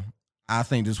 So I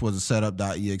think this was a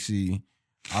setup.exe.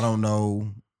 I don't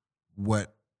know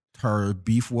what her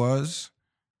beef was.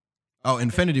 Oh,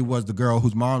 Infinity was the girl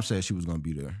whose mom said she was going to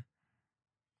be there.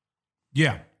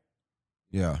 Yeah.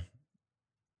 Yeah.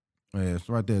 Yeah, it's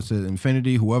right there. It says,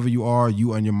 Infinity, whoever you are,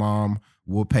 you and your mom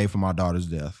will pay for my daughter's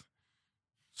death.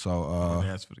 So,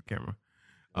 that's for the camera.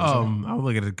 I'll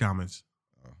look at the comments.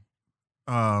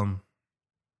 I'll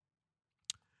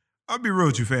be real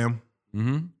with you, fam.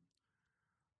 Mm-hmm.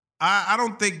 I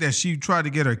don't think that she tried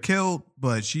to get her killed,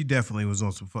 but she definitely was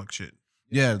on some fuck shit.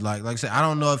 Yeah, like I said, I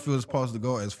don't know if it was supposed to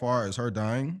go as far as her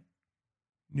dying.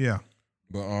 Yeah.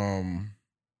 But and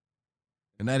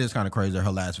that is kind of crazy that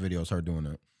her last video is her doing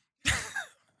that.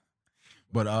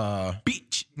 But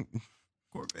beach.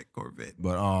 Corvette.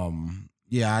 But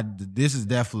yeah, this is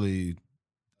definitely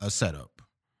a setup.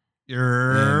 It's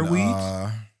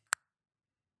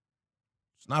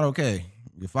not okay.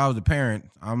 If I was a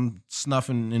parent, I'm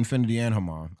snuffing Infinity and her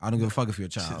mom. I don't give a fuck if you're a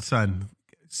child. Son,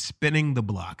 spinning the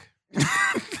block.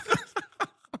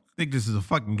 Think this is a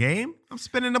fucking game? I'm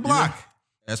spinning the block.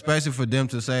 Yeah. Especially for them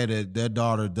to say that their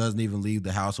daughter doesn't even leave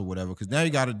the house or whatever. Because now you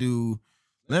got to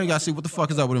see what the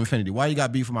fuck is up with Infinity. Why you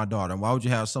got beef with my daughter? And why would you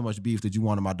have so much beef that you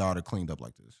wanted my daughter cleaned up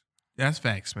like this? That's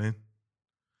facts, man.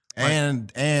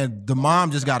 And the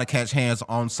mom just got to catch hands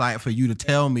on site for you to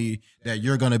tell me that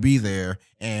you're going to be there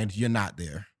and you're not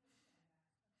there.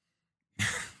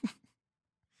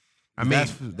 I mean,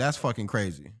 that's fucking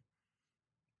crazy.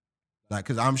 Like,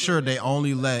 because I'm sure they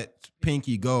only let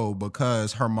Pinky go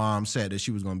because her mom said that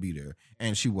she was going to be there,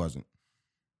 and she wasn't.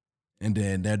 And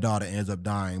then their daughter ends up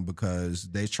dying because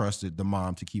they trusted the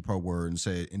mom to keep her word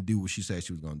and do what she said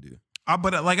she was going to do.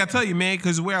 But like I tell you, man,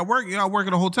 because where I work, I work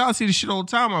at a hotel. I see this shit all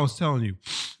the time. I was telling you,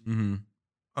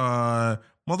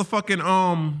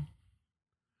 motherfucking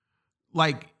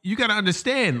like you gotta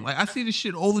understand. Like I see this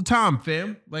shit all the time,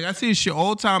 fam. Like I see this shit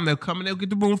all the time. They'll come and they'll get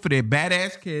the room for their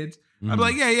badass kids. I'm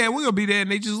like, yeah, we're gonna be there,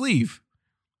 and they just leave,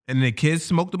 and the kids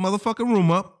smoke the motherfucking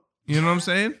room up. You know what I'm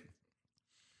saying?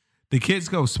 The kids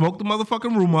go smoke the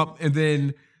motherfucking room up, and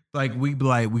then. Like we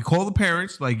call the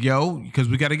parents, like, yo, because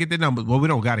we got to get the numbers. Well, we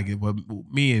don't got to get, well,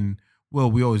 me and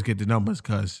Will, we always get the numbers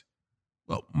because,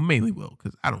 well, mainly Will,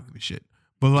 because I don't give a shit.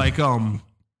 But like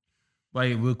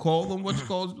we'll call them,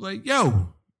 like, yo, you know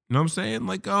what I'm saying?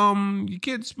 Like, your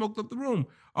kids smoked up the room.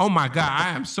 Oh my God, I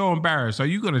am so embarrassed. Are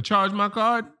you going to charge my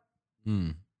card?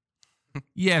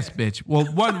 Yes, bitch. Well,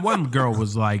 one girl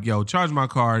was like, yo, charge my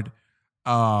card.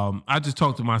 I just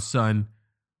talked to my son.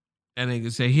 And they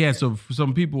could say he had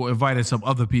some people invited some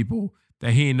other people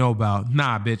that he didn't know about.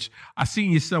 Nah, bitch. I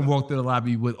seen your son walk to the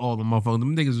lobby with all the motherfuckers.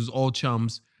 Them niggas was all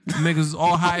chums. Them niggas was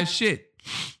all high as shit.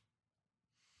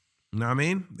 You know what I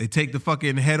mean? They take the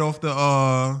fucking head off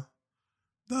the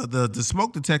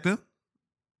smoke detector.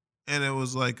 And it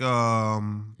was like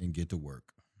and get to work.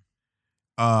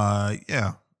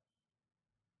 Yeah.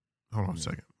 Hold on a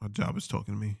second. My job is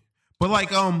talking to me. But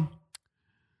like,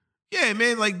 yeah,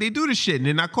 man, like they do this shit. And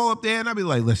then I call up there and I be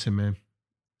like, listen, man.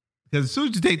 Because as soon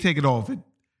as they take it off, it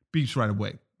beeps right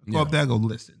away. I call up there, I go,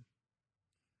 listen.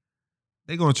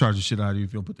 They gonna charge the shit out of you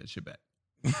if you don't put that shit back.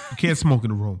 You can't smoke in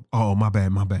the room. Oh, my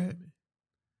bad.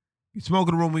 You smoke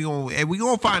in the room, we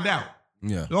gonna find out.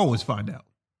 Yeah. We always find out.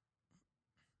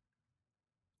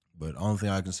 But the only thing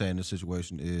I can say in this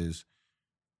situation is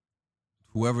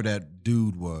whoever that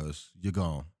dude was, you're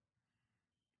gone.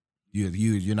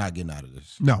 You're not getting out of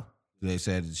this. No. They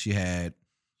said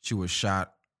she was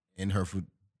shot in her foot.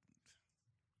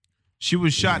 She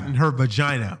was shot in her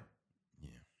vagina. Yeah.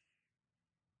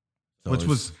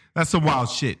 So That's some wild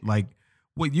shit. Like,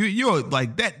 what you're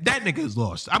like that nigga is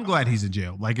lost. I'm glad he's in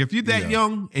jail. Like, if you're that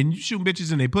young and you shoot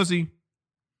bitches in their pussy.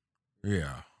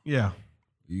 Yeah. Yeah.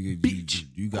 You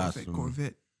got Corvette, some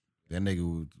Corvette. That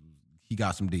nigga, he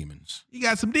got some demons. He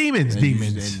got some demons.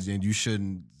 And you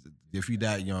shouldn't, if you're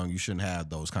that young, you shouldn't have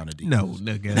those kind of demons.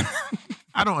 No, nigga.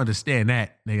 I don't understand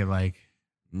that, nigga. Like,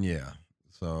 yeah.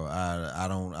 So I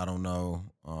don't know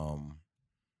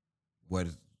what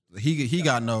he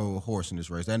got no horse in this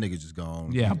race. That nigga just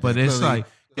gone. Yeah, but it's clearly, like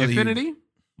Infinity.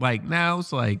 Like now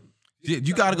it's like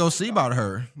you got to go see about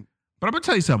her. But I'm gonna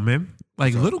tell you something, man.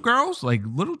 Like little girls, like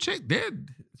little chick,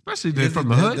 especially they're from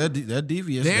the hood. They're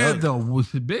devious. They're the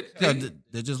bitch.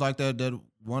 They're just like that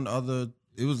one other.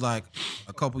 It was like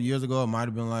a couple years ago. It might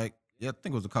have been like I think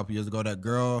it was a couple years ago. That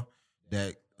girl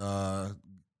that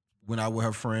went out with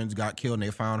her friends got killed, and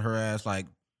they found her ass like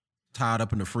tied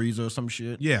up in the freezer or some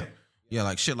shit. Yeah,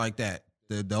 like shit like that.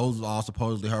 Those are all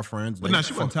supposedly her friends. But no,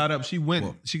 she wasn't tied up. She went.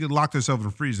 Well, she could locked herself in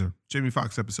the freezer. Jamie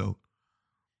Foxx episode.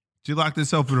 She locked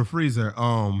herself in the freezer.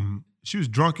 She was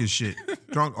drunk as shit.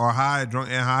 Drunk and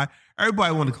high.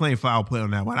 Everybody wanted to claim foul play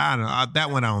on that one. I don't know. That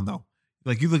one I don't know.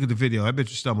 Like, you look at the video, that bitch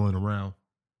was stumbling around.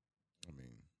 I mean,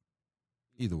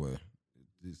 either way,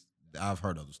 I've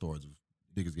heard other stories of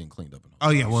niggas getting cleaned up.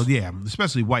 Oh, yeah. Well, yeah.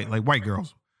 Especially white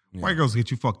girls. Yeah. White girls get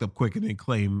you fucked up quick and then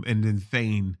claim and then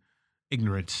feign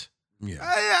ignorance. Yeah.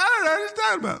 I don't know what you're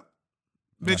talking about.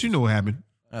 Bitch, you know what happened.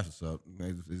 That's what's up.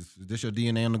 Is this your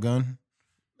DNA on the gun?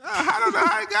 I don't know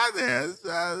how it got there.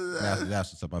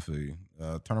 That's what's up. I feel you.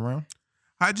 Turn around.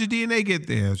 How'd your DNA get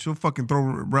there? She'll fucking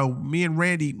throw me and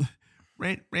Randy.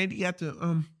 Randy got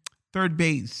to third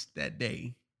base that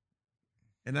day,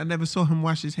 and I never saw him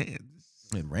wash his hands.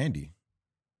 And Randy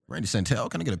Santel,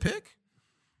 can I get a pic?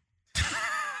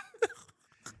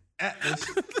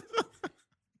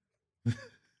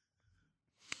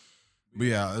 But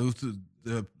yeah, it was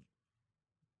the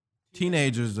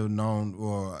teenagers are known,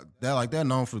 or they're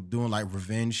known for doing like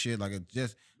revenge shit. Like it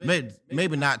just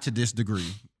maybe not to this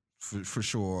degree, for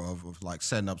sure, of like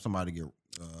setting up somebody to get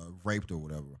raped or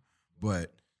whatever.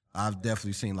 But I've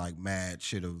definitely seen like mad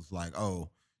shit of like, oh,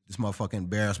 this motherfucker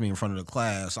embarrassed me in front of the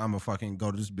class. I'm gonna fucking go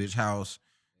to this bitch house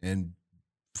and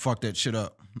fuck that shit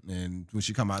up. And when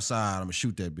she come outside, I'm gonna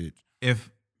shoot that bitch.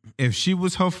 If she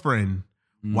was her friend,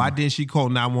 why didn't she call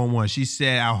 911? She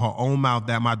said out her own mouth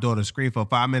that my daughter screamed for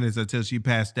 5 minutes until she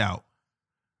passed out.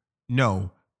 No,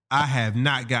 I have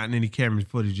not gotten any camera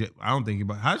footage yet. I don't think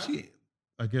about how she.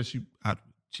 I guess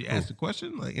she asked the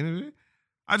question like interview.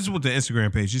 I just went to the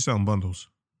Instagram page. She's selling bundles,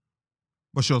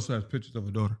 but she also has pictures of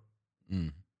her daughter.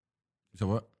 So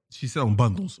what? She's selling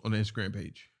bundles on the Instagram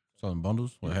page. Selling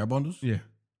bundles? What, hair bundles? Yeah.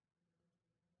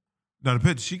 Now the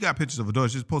picture, she got pictures of her daughter.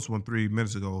 She just posted one 3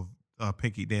 minutes ago of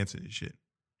Pinky dancing and shit.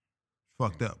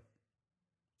 Fucked up.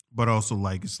 But also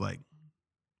like it's like,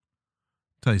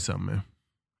 tell you something, man.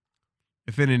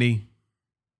 Infinity,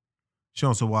 she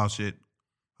on some wild shit.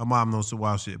 Her mom knows some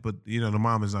wild shit, but the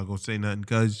mom is not gonna say nothing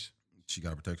because she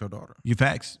gotta protect her daughter. You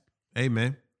facts. Hey,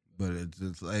 man. But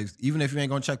it's like, even if you ain't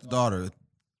gonna check the daughter,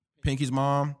 Pinky's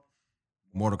mom,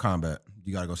 Mortal Kombat.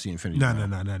 You gotta go see Infinity's mom.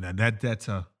 No. That's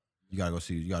You gotta go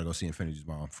see Infinity's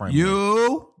mom.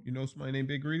 You know somebody named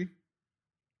Big Greedy?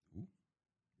 Ooh,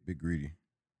 Big Greedy.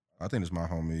 I think it's my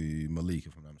homie Malik,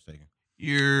 if I'm not mistaken.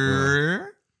 Yeah.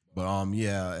 But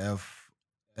yeah,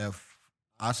 if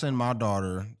I send my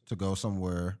daughter to go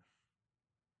somewhere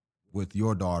with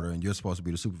your daughter and you're supposed to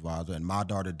be the supervisor and my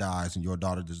daughter dies and your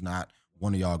daughter does not,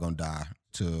 one of y'all gonna die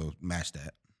to match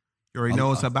that. You already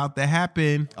know it's about to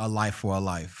happen. A life for a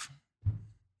life.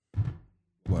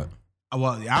 What?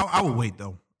 Well, I would wait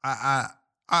though.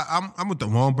 I'm with the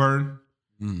long burn.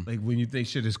 Like when you think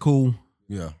shit is cool.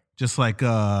 Yeah. Just like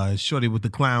Shorty with the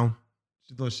clown.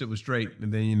 She thought shit was straight,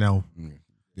 and then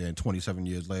Yeah, and 27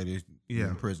 years later, you're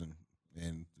in prison,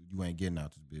 and you ain't getting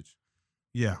out this bitch.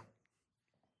 Yeah.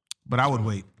 But I would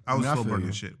wait. I would still burn you.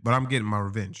 this shit. But I'm getting my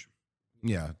revenge.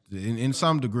 Yeah, in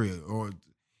some degree, or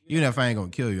even if I ain't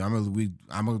gonna kill you,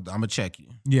 I'm gonna check you.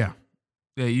 Yeah.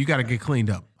 Yeah, you got to get cleaned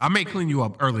up. I may clean you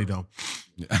up early though.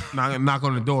 Knock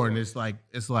on the door, and it's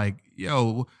like,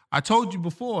 yo, I told you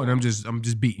before, and I'm just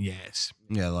beating your ass.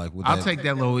 Yeah, like I'll take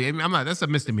that little. I'm not. That's a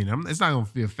misdemeanor. It's not gonna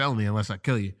be a felony unless I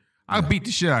kill you. I'll beat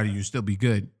the shit out of you and still be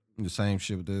good. The same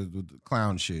shit with the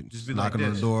clown shit. Just be knocking like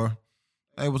on this. the door.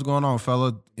 Hey, what's going on,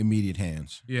 fella? Immediate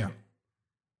hands. Yeah.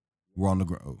 We're on the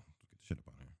ground. Oh, get the shit up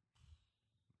out here.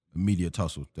 Immediate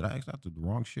tussle. Did I ask out the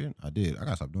wrong shit? I did. I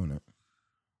gotta stop doing that.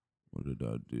 What did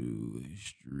I do?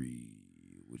 History.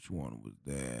 Which one was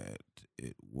that?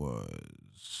 It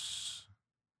was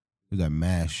that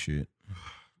mass shit.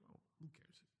 Who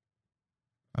cares?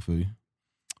 I feel you.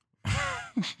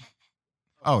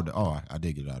 I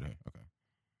did get it out of here. Okay.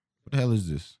 What the hell is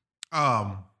this?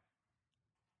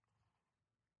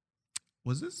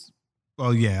 Was this?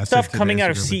 Oh yeah, I Stuff sent it to coming the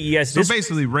out of Instagram. CES. So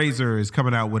basically, Razer is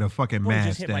coming out with a fucking Well, mask.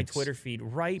 just hit my that's- Twitter feed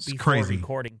right it's before crazy.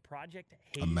 recording. Project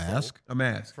Hazel mask? A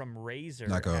mask. from Razer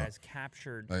Like has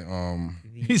captured. Like the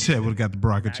He said we got the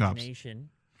Baraka chops. imagination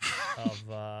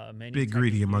of many Big tech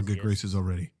greedy in my good enthusiasts. graces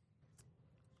already.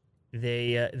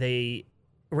 They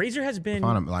Razer has been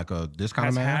Find like this kind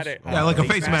of has mask? had it, Yeah, like a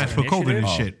face mask for COVID and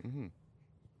initiative shit.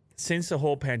 since the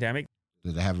whole pandemic.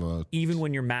 Does it have a Even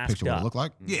when you're masked picture of what up, it look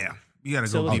like? Yeah, you gotta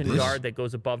go silicon deep. this? guard that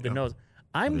goes above the nose.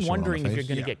 I'm Does it show it on the wondering if you're face?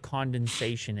 going to Yeah. get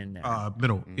condensation in there.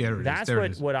 Middle. Yeah, there it is. That's There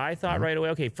it is. what I thought right away.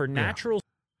 Okay, for natural.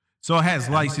 So it has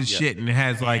lights and shit, and it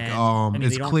has like And, I mean,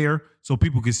 it's they don't- clear, so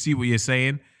people can see what you're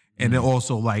saying, and then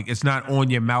also like it's not on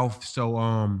your mouth,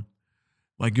 so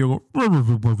like you're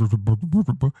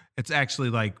it's actually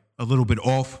like a little bit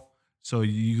off, so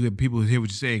you get people hear what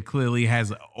you're saying clearly. It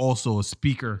has also a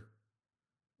speaker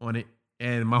on it,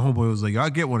 and my homeboy was like, "I'll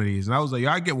get one of these," and I was like,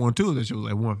 "I get one too." That shit was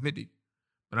like $150,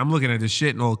 but I'm looking at this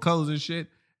shit and all the colors and shit,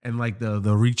 and like the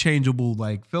rechangeable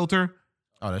like filter.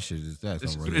 Oh, that shit is that's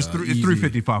It's already, it's easy.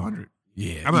 350, 500.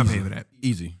 Yeah, I'm not easy. paying for that.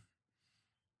 Easy.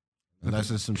 Unless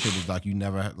it's some shit that's like you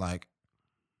never like.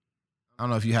 I don't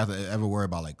know if you have to ever worry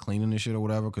about like cleaning this shit or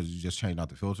whatever because you just changed out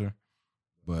the filter,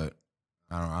 but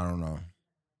I don't know.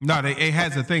 No, it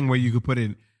has a thing where you could put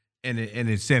it and it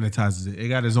sanitizes it. It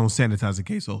got its own sanitizer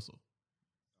case also.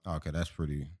 Okay, that's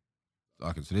pretty.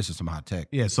 Okay, so this is some high tech.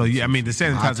 Yeah, so yeah, I mean the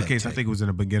Some high sanitizer tech case I tech. think it was in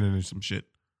the beginning or some shit.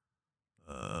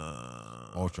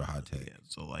 Ultra high tech. Yeah,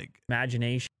 so like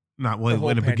Imagination. not The well whole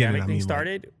in the beginning. pandemic I thing mean,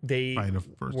 started. They like, the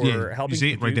first. were Yeah, helping you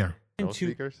see it right there. No into-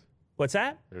 speakers? What's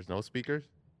that? There's no speakers?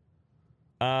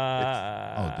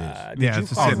 this. Did Yeah, you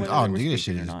it's a find sim- whether oh, they were nigga, this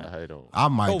shit speaking or is- not? I don't. I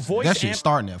might. Oh, voice that shit amp-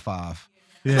 starting at 5.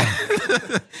 Yeah,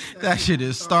 That shit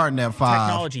is starting at 5.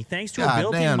 Technology, thanks to God a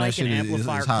built-in damn, that mic shit and is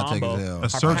amplifier high tech combo, as hell. A our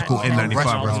surgical patented N95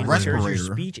 technology ensures respirator. Your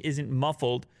speech isn't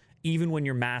muffled even when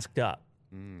you're masked up,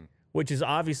 which is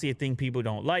obviously a thing people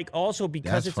don't like. Also,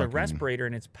 because That's it's fucking- a respirator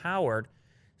and it's powered,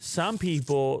 some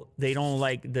people they don't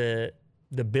like the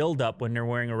buildup when they're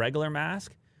wearing a regular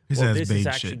mask. His Well, ass this is beige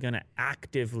actually shit. going to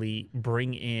actively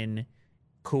bring in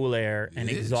cool air and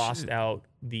Yeah, exhaust shit. out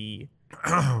the. do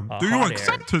you hot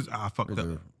accept his? I fucked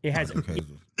up. It has. Okay,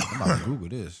 I'm about to Google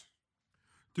this.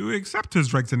 Do you accept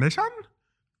his resignation?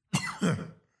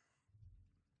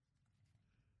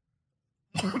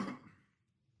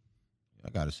 I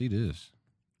gotta see this.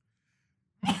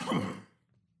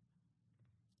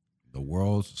 The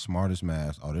world's smartest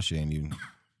mask. Oh, this shit ain't even.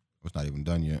 It's not even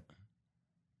done yet.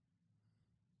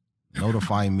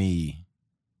 Notify me.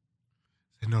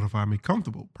 They notify me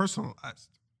comfortable, personalized.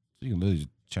 So you can literally just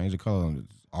change the color. On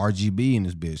RGB in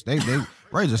this bitch. They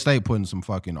Razer stay putting some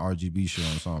fucking RGB shit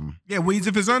on something. Yeah, Weeds.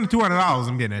 If it's under $200,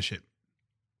 I'm getting that shit.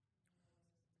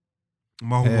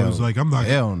 My homeboy was like, "I'm not."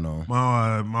 Hell no.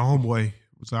 My homeboy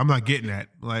was like, "I'm not getting that."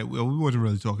 Like, well, we wasn't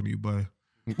really talking to you, but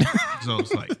so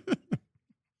it's like,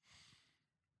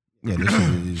 Yeah, this shit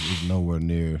is nowhere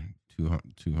near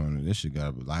 200. This shit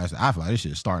got. Like I feel like this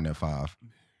shit is starting at 5.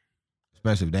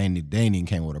 Especially if they ain't even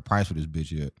came with a price for this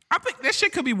bitch yet. I think that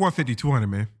shit could be 150, 200,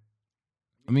 man.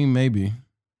 I mean, maybe.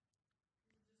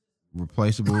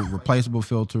 Replaceable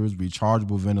filters,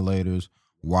 rechargeable ventilators,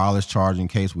 wireless charging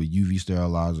case with UV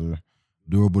sterilizer,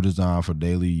 durable design for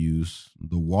daily use,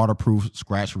 the waterproof,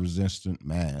 scratch-resistant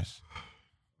mask,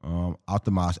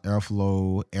 optimized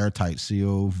airflow, airtight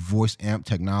seal, voice amp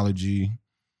technology,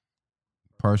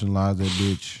 personalize that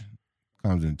bitch.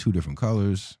 Comes in 2 different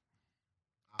colors.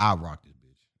 I rock this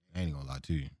bitch. I ain't gonna lie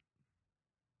to you.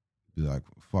 Be like,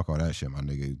 fuck all that shit, my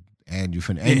nigga. And you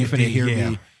finna hear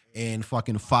me in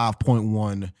fucking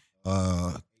 5.1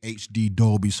 HD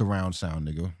Dolby surround sound,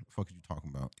 nigga. What the fuck are you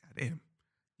talking about? Goddamn.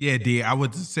 Yeah, D. I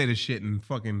would say this shit and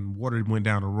fucking water went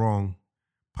down the wrong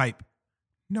pipe.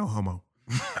 No homo.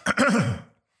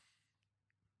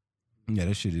 Yeah,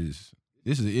 that shit is.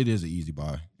 It is an easy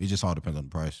buy. It just all depends on the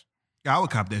price. Yeah, I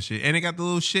would cop that shit. And it got the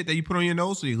little shit that you put on your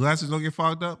nose so your glasses don't get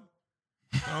fogged up.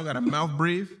 I don't got a mouth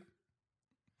breathe.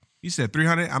 You said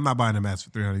 300. I'm not buying a mask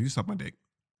for 300. You suck my dick.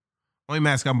 Only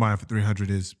mask I'm buying for 300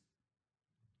 is.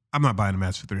 I'm not buying a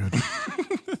mask for 300.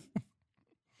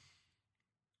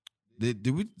 Did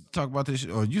we talk about this shit?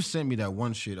 Or you sent me that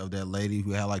one shit of that lady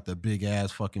who had like the big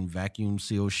ass fucking vacuum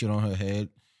seal shit on her head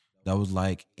that was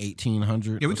like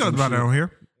 1,800. Yeah, we talked about that on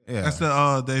here. Yeah, that's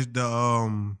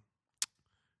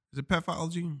is it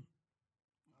Pathology?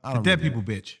 I don't the dead people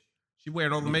bitch. She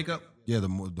wearing all the makeup. Yeah, the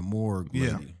morgue lady.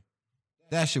 Yeah.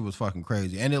 That shit was fucking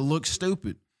crazy, and it looks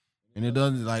stupid. And it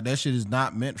doesn't like that shit is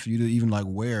not meant for you to even like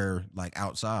wear like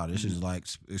outside. This is like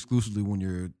exclusively when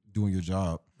you're doing your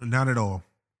job. Not at all.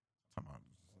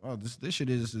 Oh, this shit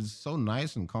is so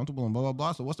nice and comfortable and blah blah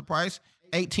blah. So what's the price?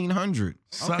 1,800.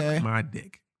 Suck okay. my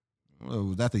dick. Well,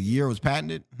 was that the year it was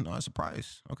patented? No, that's a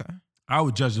price. Okay. I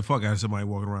would judge the fuck out of somebody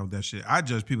walking around with that shit. I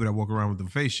judge people that walk around with the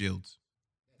face shields.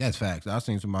 That's facts. I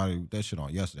seen somebody with that shit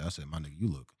on yesterday. I said, my nigga, you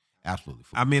look absolutely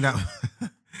foolish. I mean,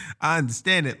 I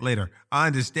understand it later. I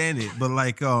understand it, but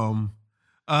like,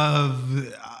 I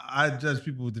judge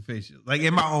people with the face shield. Like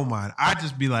in my own mind, I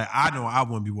just be like, I know I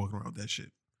wouldn't be walking around with that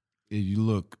shit. You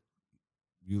look,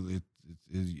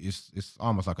 it's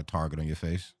almost like a target on your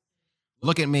face.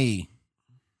 Look at me.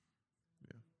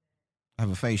 Yeah. I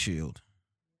have a face shield.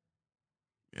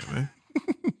 Yeah, man.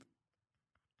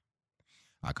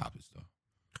 I copy this though.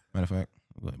 Matter of fact,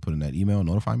 I'm going to put in that email,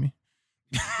 notify me.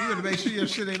 You got to make sure your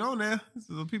shit ain't on there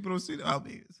so people don't see that. I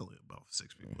mean, it's only about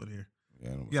 6 people in here. Yeah,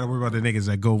 you got to worry about the niggas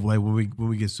that go, like when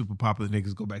we get super popular,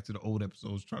 niggas go back to the old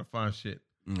episodes, try to find shit.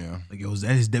 Yeah. Like, yo, is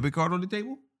that his debit card on the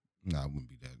table? Nah, it wouldn't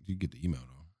be that. You get the email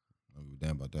though. I don't give a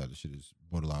damn about that. The shit is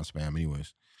borderline spam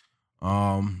anyways.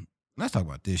 Let's talk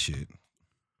about this shit.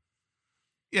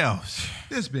 Yo,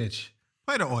 this bitch.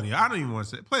 Play the audio. I don't even want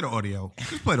to say play the audio.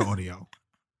 Just play the audio.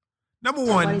 Number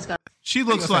one, she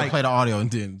looks like play the audio and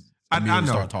then I know.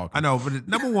 Start talking. I know, but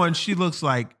number one, she looks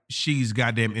like she's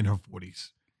goddamn in her 40s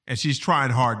and she's trying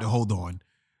hard to hold on.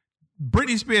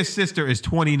 Britney Spears' sister is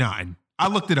 29. I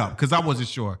looked it up because I wasn't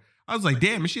sure. I was like,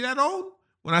 damn, is she that old?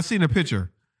 When I seen a picture,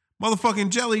 motherfucking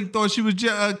Jelly thought she was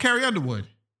Carrie Underwood.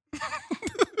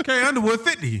 Carrie Underwood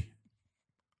 50.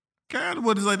 Carrie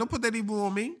Underwood is like, don't put that evil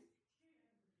on me.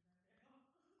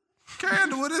 Carrie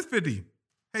Underwood is 50.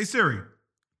 Hey Siri,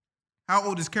 how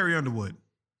old is Carrie Underwood?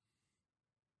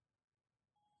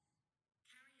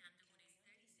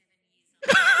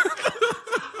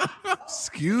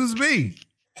 Excuse me.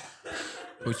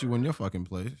 Put you in your fucking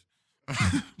place.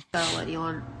 Gotta let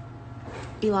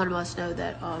Elon Musk know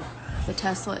that the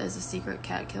Tesla is a secret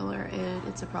cat killer and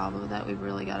it's a problem that we've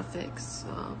really got to fix.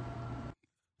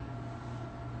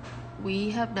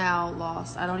 We have now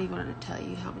lost, I don't even want to tell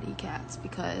you how many cats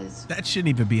because that shouldn't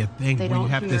even be a thing when you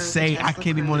have to say, I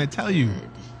can't even want to tell you.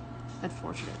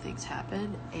 Unfortunate things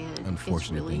happen and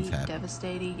it's really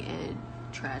devastating and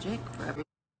tragic for everyone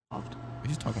involved.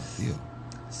 He's talking to you.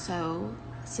 So,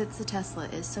 since the Tesla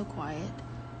is so quiet,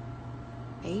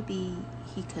 maybe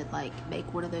he could like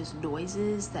make one of those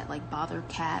noises that like bother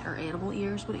cat or animal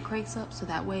ears when it cranks up, so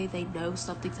that way they know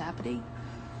something's happening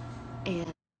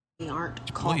and they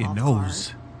aren't caught off guard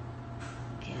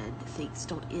and things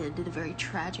don't end in a very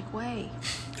tragic way.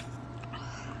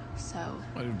 So,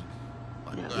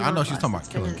 I know she's talking about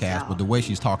killing cats, but the way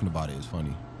she's talking about it is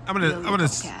funny. I'm gonna.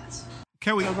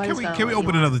 Can we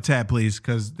open another tab, please?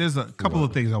 Because there's a couple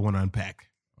of things I want to unpack.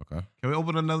 Okay. Can we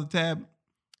open another tab?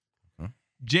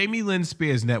 Jamie Lynn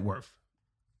Spears' net worth.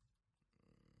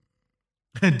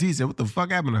 D said, "What the fuck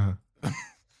happened to her?"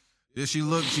 Yeah, she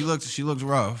looks rough.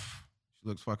 She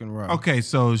looks fucking rough. Okay,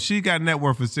 so she got a net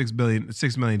worth of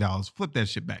 $6 million. Flip that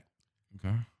shit back.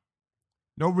 Okay.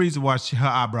 No reason why her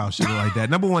eyebrows should look like that.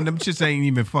 Number one, them shits ain't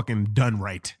even fucking done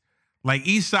right. Like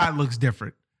East Side looks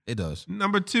different. It does.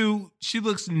 Number two, she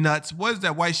looks nuts. What is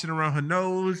that white shit around her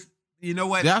nose? You know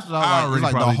what? That's what I like.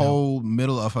 It's like the whole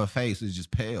middle of her face is just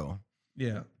pale.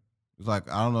 Yeah. It's like,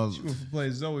 I don't know. She wants to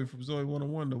play Zoe from Zoe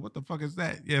 101. Though. What the fuck is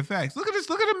that? Yeah, facts. Look at this.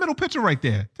 Look at the middle picture right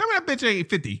there. Tell me that bitch ain't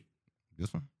 50.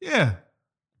 This one? Yeah.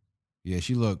 Yeah,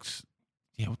 she looks,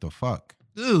 what the fuck?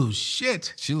 Ooh,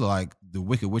 shit. She look like the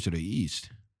Wicked Witch of the East.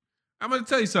 I'm going to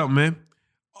tell you something, man.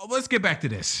 Oh, let's get back to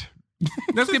this.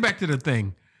 Let's get back to the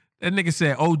thing. That nigga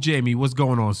said, "Oh, Jamie, what's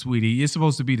going on, sweetie? You're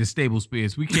supposed to be the stable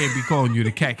Spears. We can't be calling you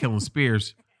the cat killing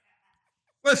Spears."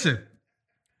 Listen,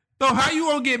 though, how you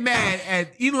gonna get mad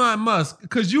at Elon Musk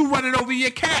because you running over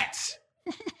your cats?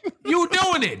 You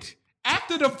doing it.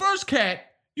 After the first cat,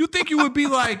 you think you would be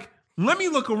like, let me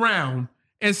look around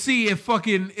and see if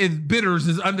Bitters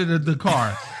is under the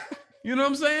car. You know what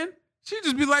I'm saying? She'd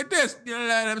just be like this.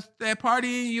 That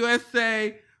party in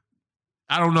USA.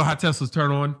 I don't know how Teslas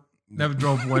turn on. Never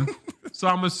drove one. So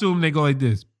I'm assuming they go like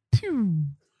this. You know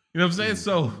what I'm saying?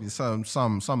 So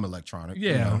some electronic.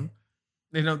 Yeah.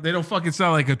 You know? They don't fucking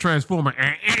sound like a transformer.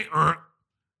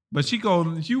 But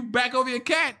you back over your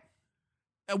cat.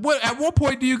 At what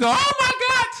point do you go, oh my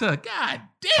God, sir, God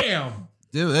damn.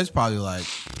 Dude, that's probably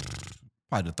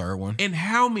the third one. And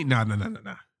how many? No.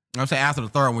 I'm saying after the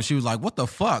third one, she was like, what the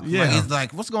fuck? Yeah. Like, it's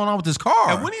like, what's going on with this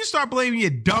car? And when do you start blaming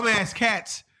your dumbass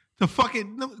cats to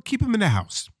fucking keep them in the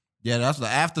house? Yeah, that's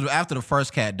after the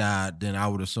first cat died, then I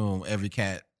would assume every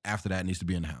cat after that needs to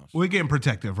be in the house. We're getting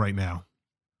protective right now.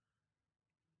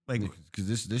 Like,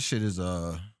 because this shit is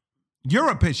you're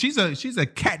a bitch. She's a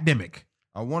cat-demic.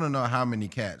 I want to know how many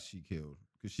cats she killed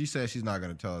because she said she's not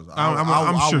going to tell us.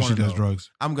 I'm sure she does drugs.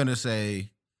 I'm going to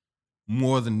say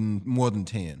more than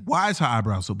 10. Why is her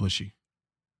eyebrow so bushy?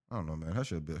 I don't know, man. Her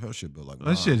shit built like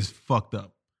that. Shit is fucked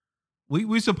up.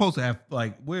 We supposed to have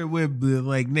like we're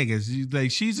like niggas.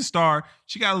 Like she's a star.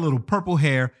 She got a little purple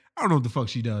hair. I don't know what the fuck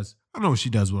she does. I don't know what she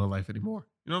does with her life anymore.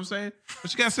 You know what I'm saying?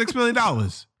 But she got $6 million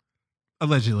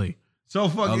allegedly. So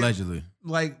fucking allegedly.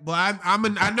 Like, but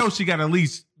I know she got at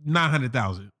least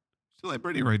 900,000. Still like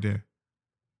Brittany right there.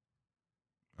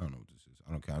 I don't know what this is.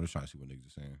 I don't care. I'm just trying to see what niggas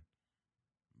are saying.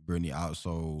 Brittany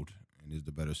outsold and is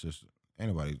the better sister.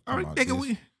 Anybody? All right,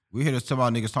 nigga, we hear this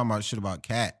about niggas talking about shit about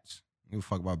cats. Give a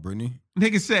fuck about Brittany.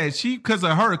 Nigga said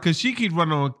because she keep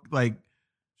running on like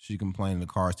she complaining the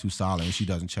car is too silent and she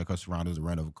doesn't check her surroundings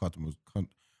around over customers.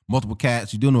 Multiple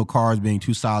cats. You do know cars being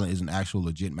too silent is an actual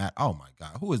legit matter. Oh my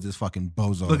God. Who is this fucking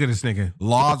bozo? Look at this nigga.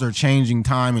 Laws are changing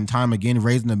time and time again,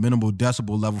 raising the minimal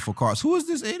decibel level for cars. Who is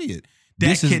this idiot?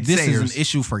 This is an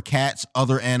issue for cats,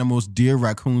 other animals, deer,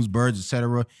 raccoons, birds,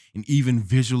 etc., and even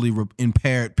visually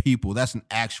impaired people. That's an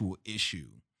actual issue.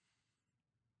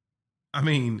 I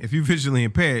mean, if you're visually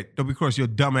impaired, don't be cross your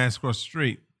dumb ass across the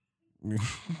street. All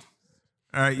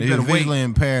right, you better wait. Visually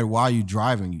impaired while you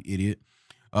driving, you idiot.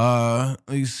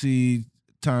 Let's see.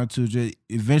 Time to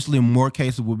eventually more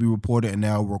cases will be reported, and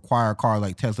they'll require a car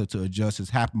like Tesla to adjust. It's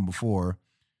happened before,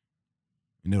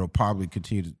 and it'll probably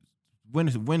continue to.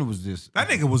 When was this? That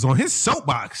nigga was on his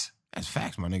soapbox. That's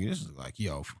facts, my nigga. This is like,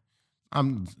 yo,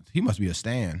 he must be a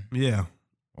stan. Yeah.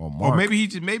 Or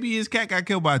maybe his cat got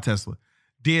killed by a Tesla.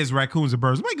 Deers, raccoons, and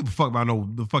birds. I don't give a fuck about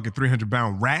the fucking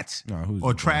 300-pound rats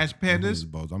or trash pandas.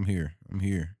 I'm here.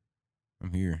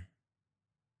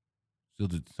 Still,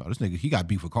 this nigga, he got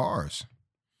beef with cars.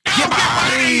 Get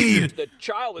bodied! The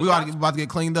child is we about to get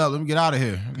cleaned up. Let me get out of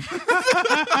here.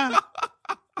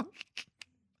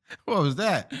 What was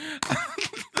that?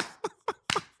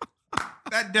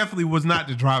 That definitely was not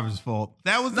the driver's fault.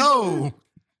 That was no.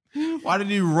 Why did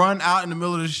he run out in the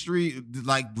middle of the street?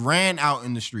 Like ran out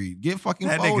in the street. Get fucking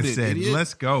that folded, nigga said, idiot.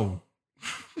 "Let's go."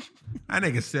 That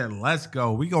nigga said, "Let's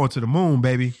go. We going to the moon,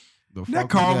 baby." That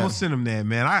car will send him there,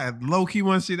 man. I low key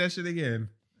want to see that shit again.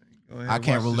 I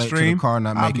can't relate to the car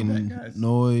not making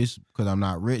noise because I'm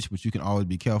not rich, but you can always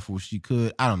be careful. She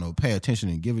could, I don't know, pay attention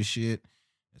and give a shit.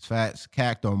 It's facts.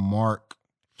 Cact or Mark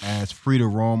as free to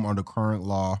roam under current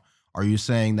law. Are you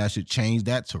saying that should change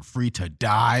that to free to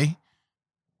die?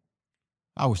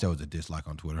 I wish there was a dislike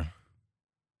on Twitter.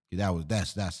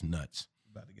 That's nuts.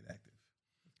 About to get active.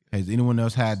 Has anyone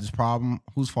else had this problem?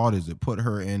 Whose fault is it? Put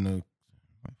her in the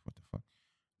what the fuck?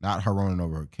 Not her running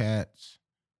over her cats.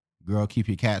 Girl, keep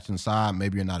your cats inside.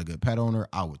 Maybe you're not a good pet owner.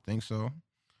 I would think so.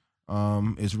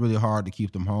 It's really hard to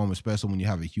keep them home, especially when you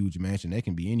have a huge mansion. They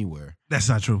can be anywhere. That's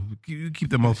not true. You keep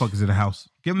them motherfuckers in the house.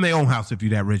 Give them their own house if you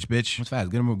that rich, bitch. That's fast.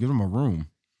 Give them a room.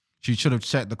 She should have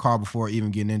checked the car before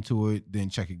even getting into it, then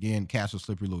check again. Cats are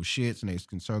slippery little shits, and they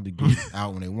can certainly get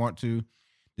out when they want to.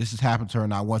 This has happened to her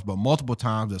not once, but multiple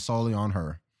times. That's solely on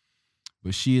her.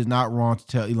 But she is not wrong to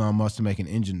tell Elon Musk to make an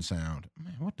engine sound.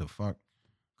 Man, what the fuck?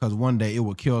 Because one day it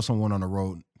will kill someone on the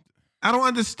road. I don't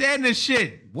understand this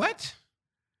shit. What?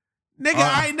 Nigga,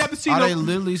 I ain't never seen Are they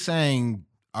literally saying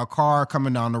a car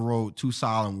coming down the road too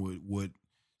silent would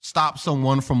stop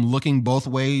someone from looking both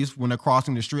ways when they're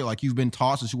crossing the street like you've been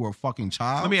taught since you were a fucking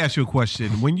child? Let me ask you a question.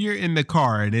 When you're in the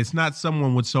car and it's not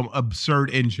someone with some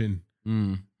absurd engine,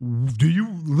 do you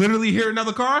literally hear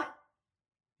another car?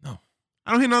 No.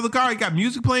 I don't hear another car. You got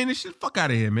music playing and shit? Fuck out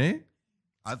of here, man.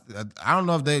 I don't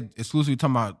know if they exclusively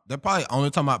talking about. They're probably only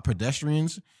talking about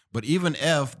pedestrians. But even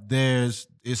if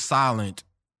it's silent,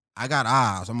 I got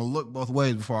eyes. I'm gonna look both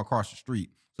ways before I cross the street.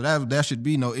 So that should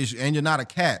be no issue. And you're not a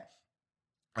cat.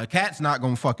 A cat's not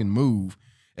gonna fucking move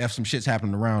if some shit's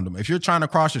happening around them. If you're trying to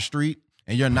cross the street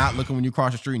and you're not looking when you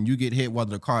cross the street and you get hit,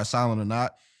 whether the car is silent or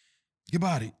not, get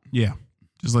bodied. Yeah,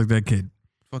 just like that kid.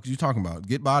 Fuck is you talking about?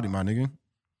 Get bodied, my nigga.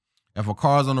 If a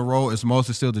car's on the road, it's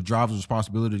mostly still the driver's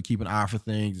responsibility to keep an eye for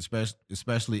things,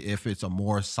 especially if it's a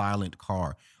more silent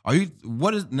car.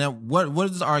 What is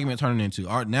this argument turning into?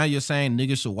 Now you're saying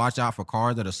niggas should watch out for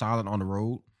cars that are silent on the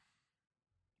road?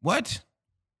 What?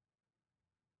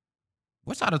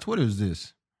 What side of Twitter is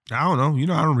this? I don't know. You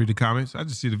know, I don't read the comments. I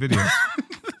just see the video.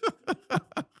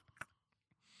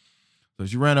 So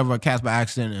she ran over a cat by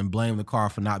accident and blamed the car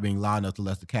for not being loud enough to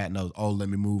let the cat know, oh, let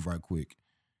me move right quick.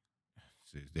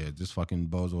 There's this fucking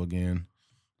bozo again.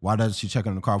 Why doesn't she check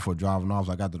on the car before driving off?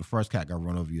 Like after the first cat got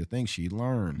run over, you think she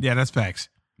learned. Yeah, that's facts.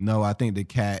 No, I think the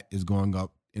cat is going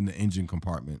up in the engine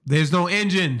compartment. There's no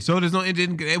engine, so there's no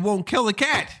engine. It won't kill the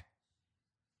cat.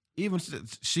 Even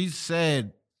she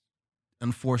said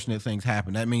unfortunate things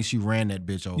happen. That means she ran that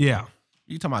bitch over. Yeah.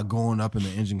 You talking about going up in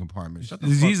the engine compartment. Shut the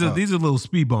these fuck are up. These are little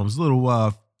speed bumps, little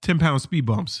 10-pound speed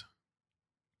bumps.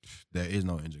 There is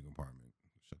no engine compartment.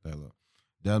 Shut that up.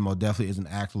 There most definitely is an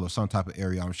axle or some type of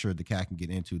area I'm sure the cat can get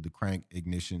into. The crank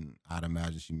ignition, I'd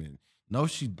imagine she meant. No,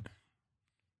 she...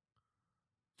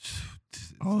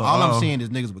 All I'm seeing is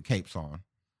niggas with capes on.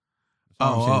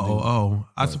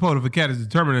 I suppose if a cat is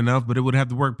determined enough, but it would have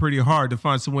to work pretty hard to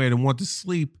find somewhere to want to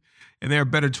sleep, and there are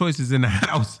better choices in the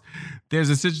house.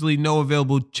 There's essentially no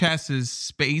available chassis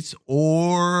space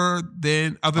other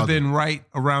than right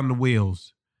around the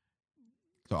wheels.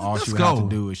 So all she would have to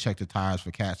do is check the tires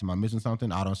for cats. Am I missing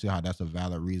something? I don't see how that's a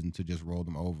valid reason to just roll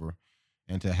them over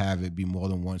and to have it be more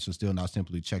than once and still not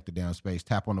simply check the damn space,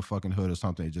 tap on the fucking hood or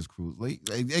something and just cruise.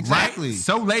 Exactly. Right?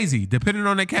 So lazy. Depending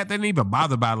on that cat, they didn't even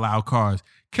bother by loud cars.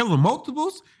 Killing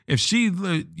multiples? If she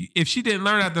didn't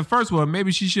learn at the first one,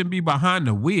 maybe she shouldn't be behind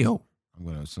the wheel. I'm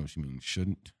going to assume she means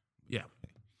shouldn't. Yeah.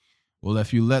 Well,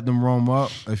 if you let them roam,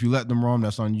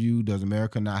 that's on you. Does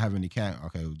America not have any cat?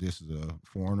 Okay, well, this is a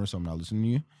foreigner, so I'm not listening to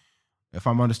you. If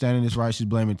I'm understanding this right, she's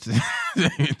blaming.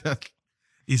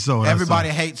 Everybody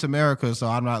hates America, so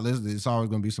I'm not listening. It's always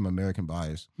going to be some American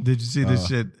bias. Did you see this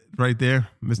shit right there,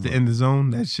 Mr. In the Zone?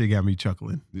 That shit got me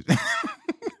chuckling.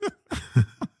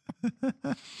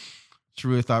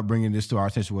 True thought bringing this to our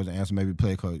attention was the answer. Maybe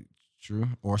play code. True,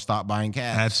 or stop buying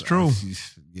cats. That's true.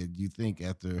 You think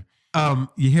after.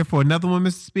 You here for another one,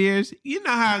 Mr. Spears? You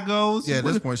know how it goes. Yeah, at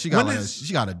this point, she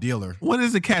got a dealer. When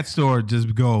does the cat store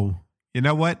just go, you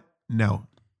know what? No.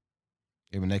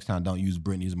 Maybe next time, don't use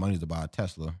Britney's money to buy a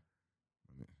Tesla.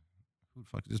 Who the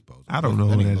fuck is this bozo? I don't know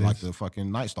who that is. Like the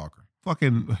fucking Night Stalker.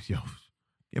 Fucking, yo,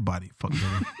 your body. Fucking.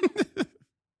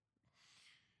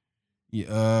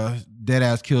 Yeah, dead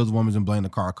ass kills women and blame the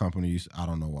car companies. I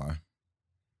don't know why.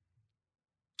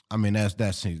 I mean, that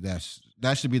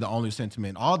should be the only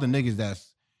sentiment. All the niggas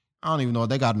I don't even know if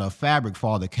they got enough fabric for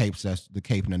all the capes the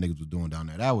caping that niggas was doing down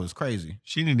there. That was crazy.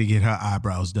 She need to get her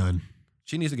eyebrows done.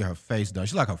 She needs to get her face done.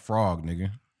 She's like a frog,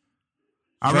 nigga.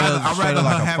 I'd rather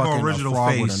her have an original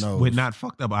face with not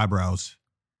fucked up eyebrows.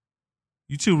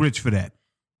 You too rich for that.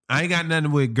 I ain't got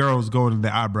nothing with girls going to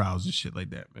their eyebrows and shit like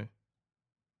that, man.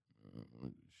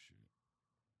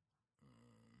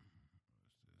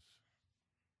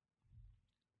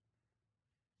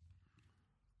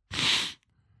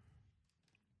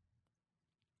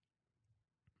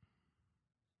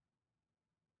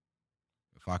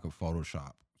 If I could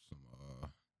Photoshop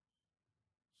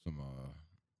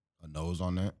a nose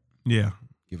on that, yeah,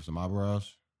 give it some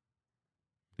eyebrows,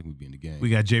 I think we'd be in the game. We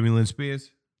got Jamie Lynn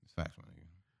Spears. It's facts, man.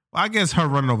 Well, I guess her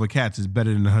running over cats is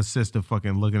better than her sister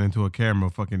fucking looking into a camera,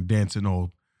 fucking dancing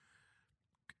all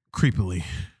creepily.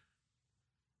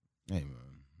 Hey,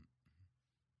 man.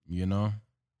 You know?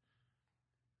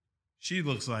 She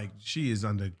looks like she is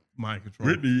under mind control.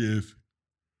 Brittany is.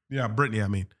 Yeah, Brittany, I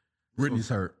mean. Brittany's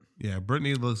hurt. Yeah,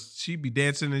 Brittany looks, she be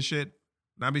dancing and shit.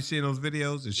 And I be seeing those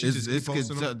videos and she's just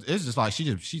posting them. It's just like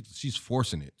she's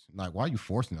forcing it. Like, why are you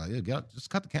forcing it? Like, just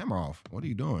cut the camera off. What are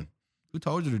you doing? Who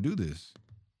told you to do this?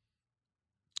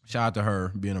 Shout out to her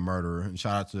being a murderer, and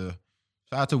shout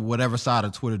out to whatever side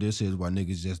of Twitter this is where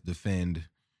niggas just defend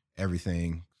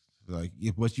everything. Like,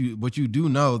 what you do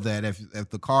know that if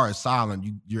the car is silent,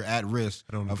 you're at risk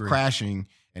of crashing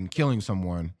and killing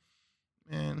someone.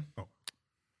 Man,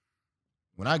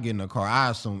 when I get in a car, I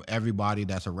assume everybody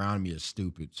that's around me is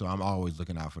stupid, so I'm always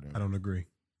looking out for them. I don't agree.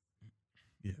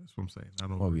 Yeah, that's what I'm saying. I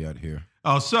don't. What we out here?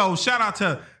 Oh, so shout out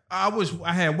to I wish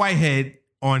I had Whitehead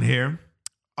on here.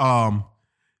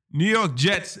 New York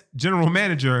Jets general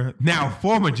manager, now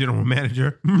former general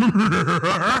manager.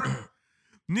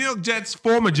 New York Jets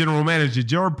former general manager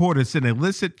Jared Porter sent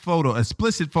explicit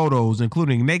photos,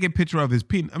 including a naked picture of his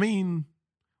penis. I mean,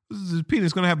 is his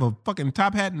penis going to have a fucking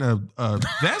top hat and a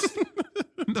vest?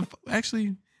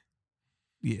 Actually,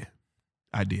 yeah,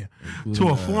 idea. To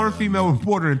a foreign female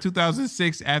reporter in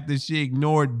 2006 after she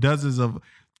ignored dozens of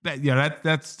that. Yeah,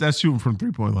 that's shooting from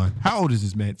 3-point line. How old is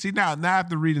this man? See, now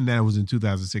after reading that it was in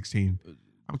 2016,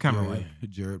 I'm kind of like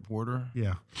Jared Porter.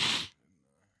 Yeah,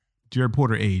 Jared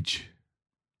Porter age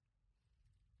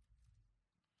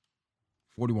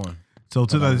 41. So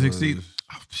 2016,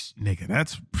 nigga,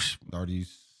 that's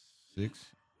 36.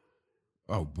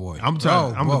 Oh boy, I'm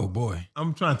trying. boy,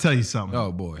 I'm trying to tell you something.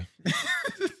 Oh boy,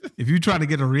 if you trying to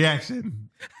get a reaction,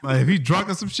 like if he drunk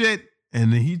or some shit,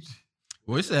 and then he.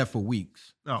 Well, it's that for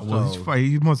weeks. Oh well, so,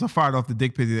 he must have fired off the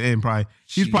dick pic at the end. Probably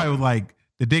he's probably like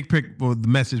the dick pic or the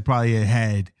message probably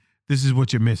had. This is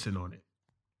what you're missing on it.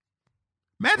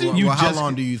 Imagine you. How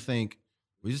long do you think?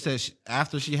 We just said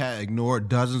after she had ignored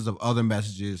dozens of other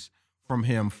messages from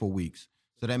him for weeks.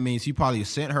 So that means he probably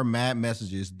sent her mad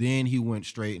messages. Then he went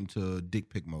straight into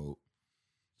dick pic mode.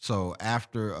 So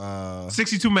after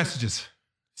 62 messages,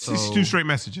 62 straight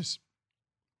messages.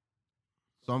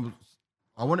 So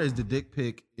I wonder, is the dick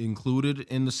pic included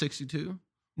in the 62?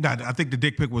 No, I think the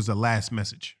dick pic was the last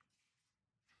message.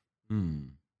 How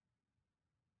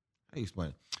you explain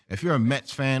it? If you're a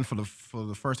Mets fan for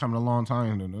the first time in a long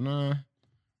time,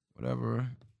 whatever.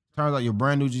 Turns out your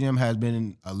brand new GM has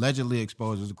been allegedly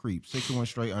exposed as a creep. 61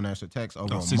 straight unanswered texts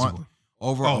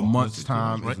over a month's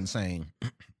time is insane.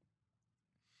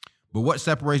 But what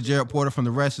separates Jared Porter from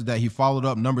the rest is that he followed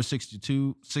up number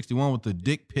 61 with the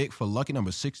dick pic for lucky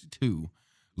number 62.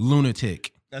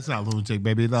 Lunatic. That's not lunatic,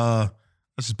 baby. That's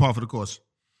just par for the course.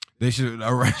 They should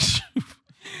arrest you.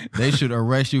 They should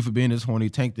arrest you for being this horny.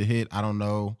 Tank the hit. I don't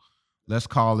know. Let's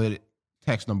call it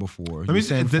text number 4. You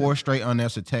send 4 straight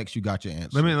unanswered texts. You got your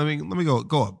answer. Let me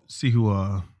go up. See who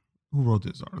wrote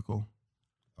this article.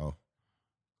 Oh,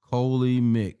 Coley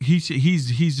Mick. He's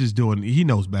just doing. He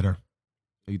knows better.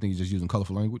 You think he's just using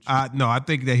colorful language? No, I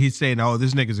think that he's saying, "Oh,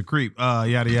 this nigga's a creep." Yada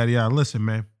yada yada. Listen,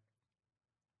 man.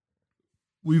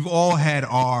 We've all had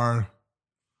our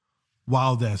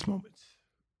wild ass moments.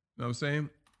 You know what I'm saying?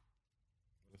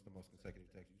 What's the most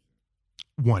consecutive text you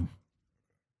sent? 1.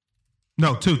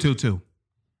 No, 2.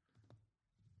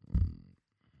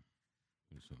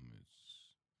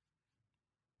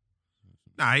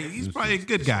 Nah, he's probably a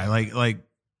good guy. Like,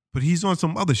 but he's on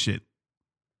some other shit.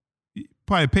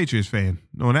 Probably a Patriots fan.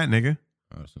 Knowing that nigga.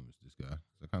 I assume it's this guy.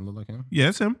 Does that kind of look like him?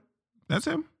 Yeah, that's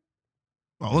him.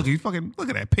 Oh, look, look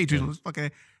at that Patriots. Fucking,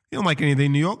 he don't like anything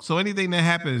in New York. So anything that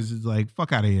happens is like,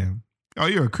 fuck out of here. Oh,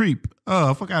 you're a creep.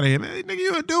 Oh, fuck out of here, man. Nigga,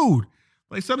 you're a dude.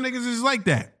 Like some niggas is like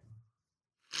that.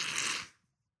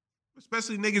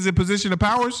 Especially niggas in position of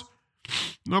powers.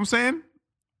 You know what I'm saying?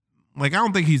 Like, I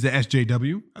don't think he's the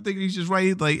SJW. I think he's just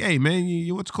right. Like, hey, man,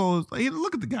 you what's called? Like,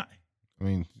 look at the guy. I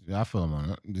mean, I feel him on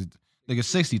it. Nigga,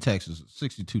 62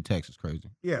 texts is crazy.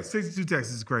 Yeah, 62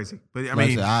 texts is crazy. But I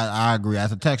mean, I agree.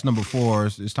 After text number 4,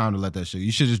 it's time to let that shit.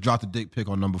 You should just drop the dick pic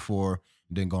on number 4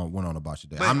 and then went on about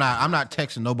your day. But I'm not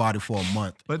texting nobody for a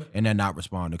month and then not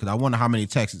responding because I wonder how many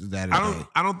texts is that.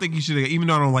 I don't think he should have. Even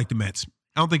though I don't like the Mets,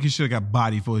 I don't think he should have got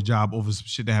bodied for his job over some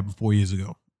shit that happened 4 years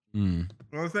ago. You know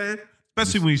what I'm saying?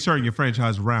 Especially when you're turning your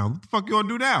franchise around. What the fuck you gonna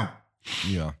do now?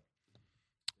 Yeah.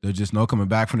 There's just no coming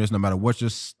back from this. No matter what your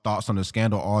thoughts on the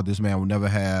scandal are, this man will never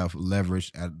have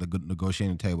leverage at the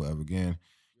negotiating table ever again.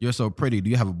 You're so pretty. Do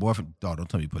you have a boyfriend? Oh, don't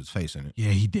tell me you put his face in it. Yeah,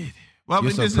 he did. Well,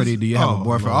 you're so pretty. Do you have a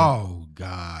boyfriend? Lord. Oh,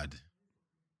 God.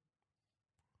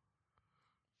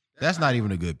 That's not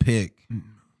even a good pick.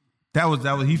 That was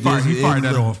he fired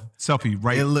that off. Selfie,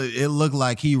 right? It looked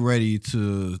like he ready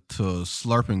to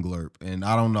slurp and glurp. And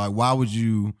I don't know, like, why would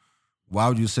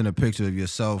you send a picture of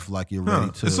yourself like you're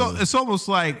ready to? It's almost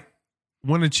like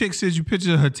when a chick sends you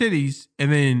pictures of her titties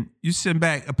and then you send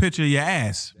back a picture of your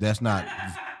ass. That's not.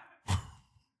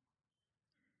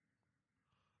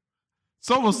 It's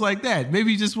almost like that.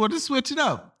 Maybe you just wanted to switch it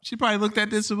up. She probably looked at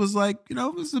this and was like,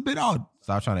 it's a bit odd.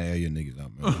 Stop trying to air your niggas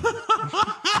out, man.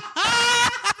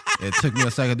 It took me a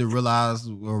second to realize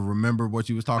or remember what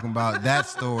you was talking about. That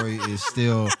story is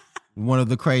still one of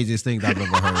the craziest things I've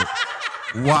ever heard.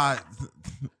 Why?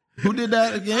 Who did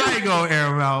that again? I ain't gonna air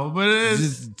him out, but it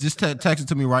is. Just text it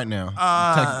to me right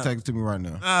now. Text it to me right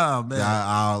now. Oh man,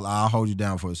 I'll hold you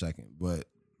down for a second. But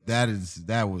that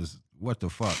was what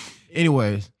the fuck.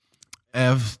 Anyways,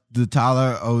 If the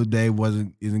Tyler O'Day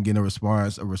isn't getting a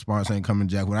response ain't coming,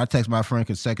 Jack. When I text my friend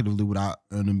consecutively without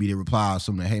an immediate reply,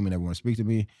 assuming they hate me and everyone speak to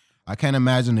me, I can't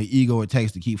imagine the ego it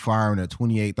takes to keep firing at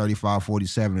 28, 35,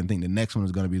 47 and think the next one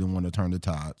is going to be the one to turn the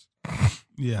tides.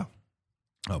 Yeah.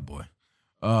 Oh, boy.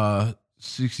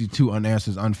 62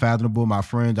 unanswered is unfathomable. My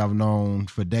friends I've known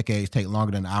for decades take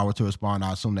longer than an hour to respond.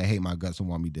 I assume they hate my guts and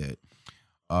want me dead.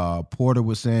 Porter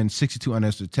would send 62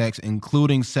 unanswered texts,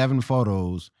 including 7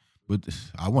 photos. But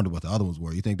I wonder what the other ones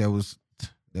were. You think that was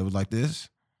like this?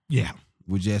 Yeah.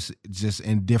 With just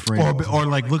indifferent. Or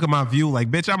like, look at my view. Like,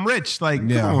 bitch, I'm rich. Like,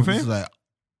 yeah, come on, fam.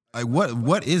 Like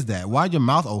what is that? Why'd your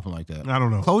mouth open like that? I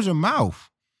don't know. Close your mouth.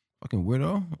 Fucking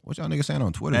weirdo. What y'all niggas saying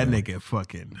on Twitter? That nigga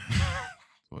fucking.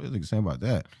 What is nigga saying about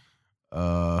that?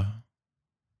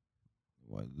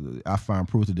 I find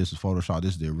proof that this is Photoshop.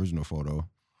 This is the original photo.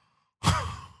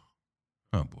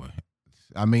 Oh, boy.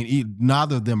 I mean,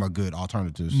 neither of them are good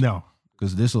alternatives. No.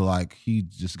 Because this is like he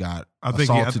just got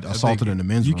assaulted in the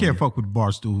men's room. You can't fuck with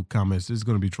Barstool comments. It's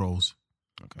going to be trolls.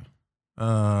 Okay.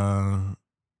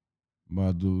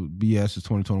 But the BS is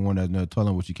 2021. There's no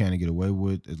telling what you can and get away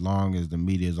with. As long as the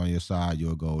media is on your side,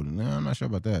 you're golden. Nah, I'm not sure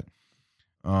about that.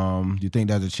 Do you think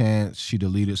there's a chance she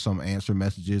deleted some answer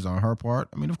messages on her part?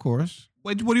 I mean, of course.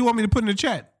 Wait, what do you want me to put in the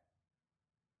chat?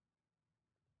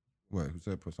 Wait, who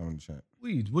said put something in the chat?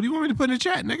 Weeds. What do you want me to put in the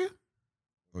chat, nigga?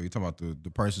 Oh, you talking about the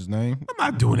person's name? I'm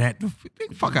not doing that.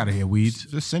 Fuck out of here, Weeds.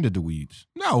 Just send it to Weeds.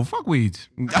 No, fuck Weeds.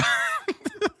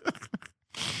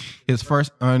 His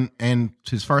first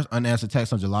unanswered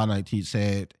text on July 19th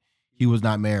said he was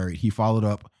not married. He followed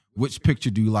up, which picture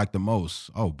do you like the most?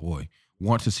 Oh, boy.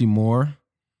 Want to see more?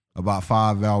 About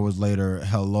 5 hours later,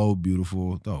 hello,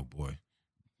 beautiful. Oh, boy.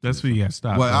 That's where you got to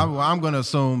stop. Well, I'm going to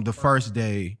assume the first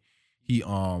day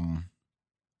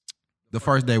the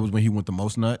first day was when he went the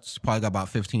most nuts. Probably got about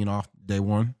 15 off day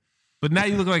one. But now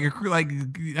you look like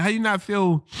how you not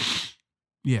feel?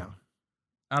 Yeah,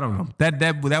 I don't know.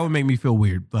 That would make me feel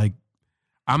weird. Like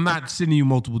I'm not sending you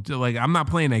multiple. Like I'm not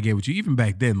playing that game with you. Even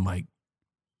back then, like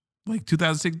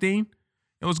 2016,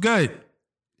 it was good.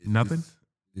 Nothing.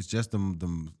 It's just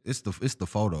them. It's the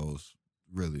photos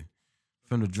really.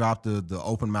 For him to drop the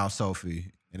open mouth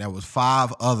selfie, and that was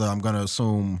 5 other. I'm gonna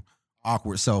assume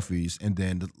awkward selfies, and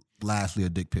then lastly a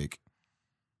dick pic.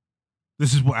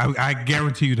 This is what I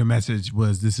guarantee you the message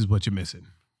was, this is what you're missing.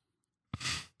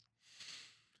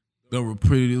 Don't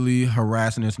repeatedly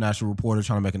harass an international reporter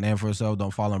trying to make a name for herself. Don't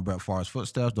follow in Brett Favre's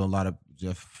footsteps. Don't lie to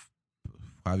Jeff,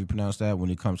 how do you pronounce that, when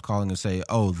he comes calling and say,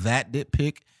 oh, that dick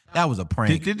pic? That was a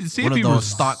prank. One of those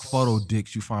stock photo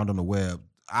dicks you found on the web.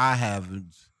 I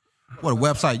haven't. What a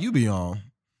website you be on?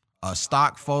 A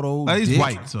stock photo dick? He's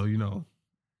white, so you know.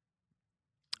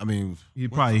 I mean, he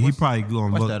probably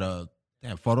going to look. That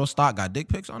damn photo stock got dick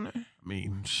pics on there? I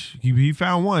mean, he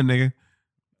found one, nigga.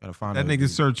 Gotta find that nigga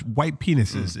search white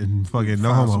penises and fucking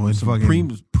no homo and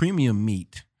fucking premium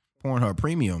meat. Pornhub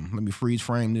premium. Let me freeze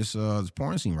frame this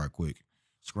porn scene right quick.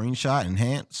 Screenshot,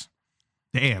 enhance.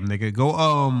 Damn, nigga,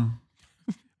 go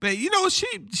but you know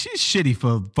she's shitty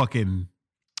for fucking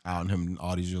out him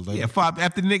all these years later. Yeah,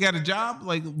 after the nigga got a job,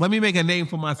 like let me make a name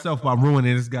for myself by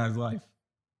ruining this guy's life.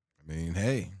 I mean,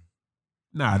 hey.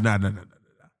 Nah. I don't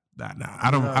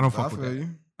fuck with that.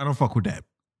 I don't fuck with that.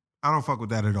 I don't fuck with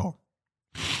that at all.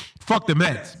 Fuck the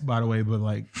Mets, by the way, but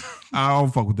like, I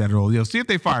don't fuck with that at all. Yo, see if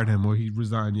they fired him or he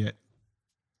resigned yet.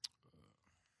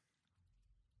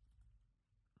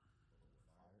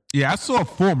 Yeah, I saw a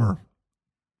former.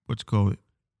 What you call it?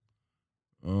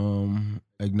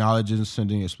 Acknowledges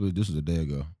sending a split. This was a day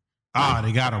ago.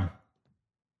 They got him.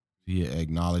 He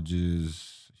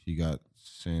acknowledges he got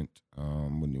sent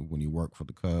when he worked for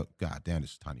the Cubs. God damn,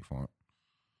 this is tiny font.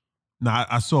 Nah,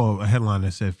 I saw a headline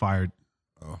that said fired.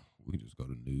 Oh, we just go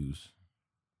to news.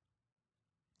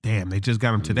 Damn, they just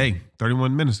got him today,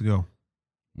 31 minutes ago.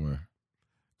 Where?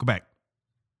 Go back.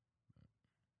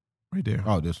 Right there.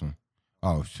 Oh, this one.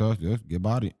 Oh, sure, just get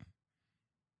bodied.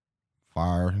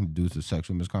 Fire due to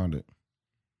sexual misconduct.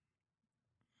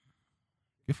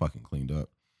 Get fucking cleaned up.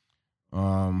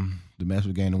 The Mets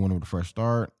would gain the winner with a fresh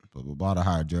start. Blah, blah, blah. They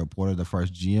hired Jared Porter, the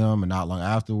first GM, and not long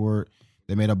afterward,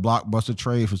 they made a blockbuster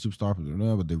trade for superstar,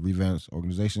 but the revamped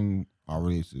organization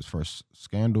already is his first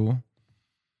scandal.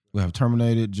 We have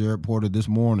terminated Jared Porter this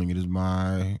morning. It is in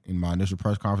my initial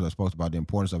press conference, I spoke about the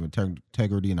importance of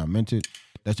integrity, and I meant it.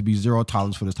 There should be zero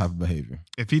tolerance for this type of behavior.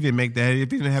 If he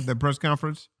didn't have that press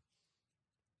conference,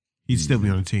 he'd still be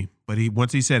on the team. But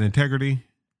once he said integrity,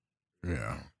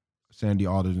 yeah. Sandy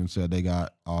Alderson said they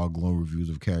got all glowing reviews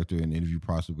of character in the interview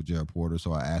process with Jared Porter.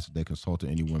 So I asked if they consulted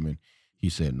any women. He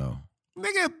said no.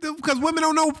 Nigga, because women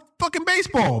don't know fucking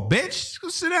baseball, bitch. Go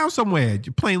sit down somewhere.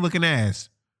 You plain looking ass.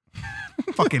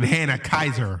 Fucking Hannah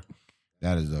Kaiser.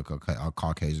 That is a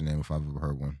Caucasian name if I've ever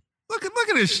heard one. Look at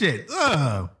this shit.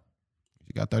 Ugh.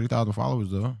 She got 30,000 followers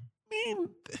though.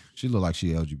 She look like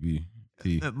she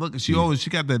LGBT. Look, she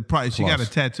got a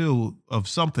tattoo of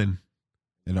something.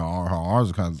 And her arms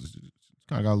are kind of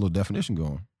got a little definition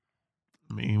going.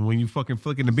 I mean, when you fucking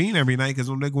flicking the bean every night because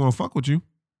they going to fuck with you.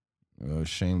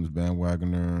 Shameless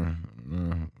bandwagoner.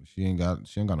 She ain't got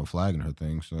no flag in her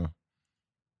thing, so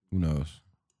who knows?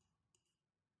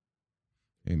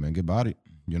 Hey man, get bodied,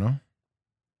 you know?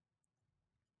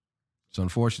 It's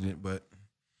unfortunate, but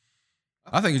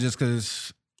I think it's just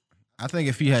because I think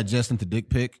if he had just sent the dick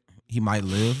pic, he might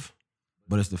live.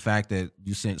 But it's the fact that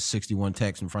you sent 61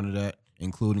 texts in front of that,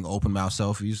 including open mouth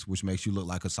selfies, which makes you look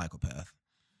like a psychopath.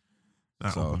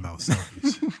 Not open mouth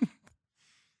selfies.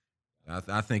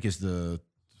 I think it's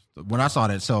when I saw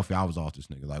that selfie, I was off this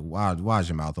nigga. Like, why is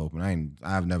your mouth open?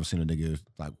 I've never seen a nigga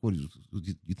like, what you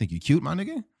think you cute, my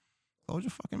nigga? Close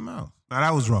your fucking mouth. Now,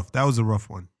 that was rough. That was a rough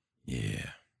one. Yeah.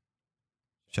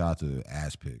 Shout out to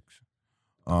ass pics.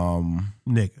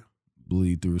 Nigga.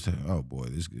 Bleed through his head. Oh boy,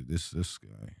 this guy.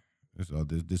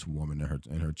 This woman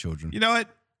and her children. You know what?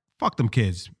 Fuck them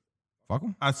kids. Fuck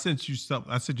them? I sent you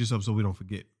something so we don't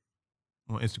forget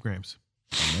on Instagrams.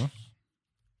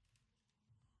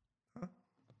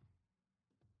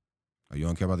 Oh, you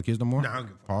don't care about the kids no more? No, I don't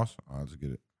give a fuck. Pause. I'll just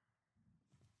get it.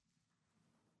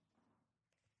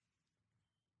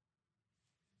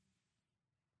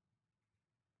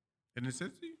 And it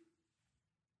said to you?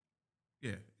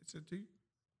 Yeah, it said to you.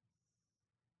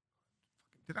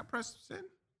 Did I press send?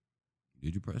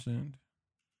 Did you press send?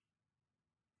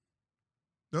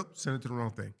 Nope, send it to the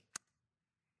wrong thing.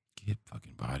 Get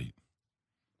fucking bodied.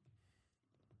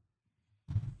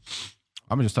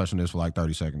 I'm gonna just touch on this for like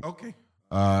 30 seconds. Okay.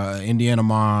 Indiana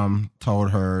mom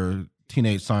told her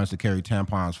teenage sons to carry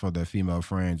tampons for their female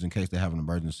friends in case they have an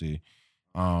emergency.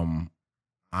 I'm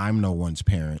no one's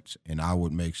parent, and I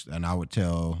would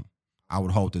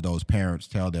hope that those parents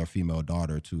tell their female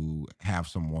daughter to have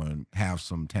some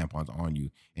tampons on you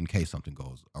in case something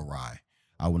goes awry.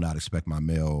 I would not expect my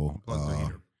male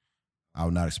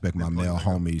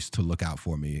homies to look out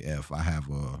for me if I have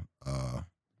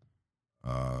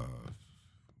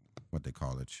what they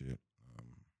call that shit.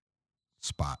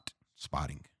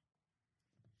 Spotting.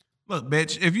 Look,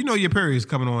 bitch, if you know your period is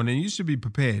coming on, then you should be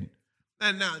prepared.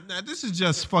 Now, this is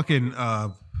just fucking. Yeah.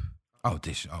 Oh,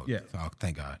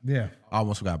 thank God. Yeah. I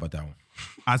almost forgot about that one.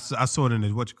 I saw it in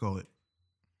the, what you call it.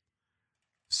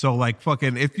 So, like,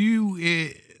 fucking, if you,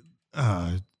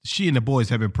 she and the boys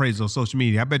have been praised on social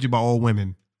media, I bet you about all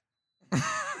women.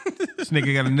 This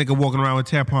nigga got a nigga walking around with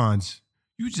tampons.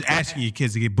 You just asking your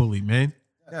kids to get bullied, man.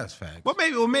 That's fact. Well,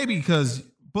 maybe because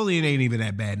bullying ain't even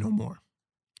that bad no more.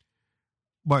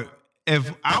 But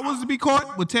if I was to be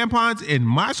caught with tampons in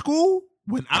my school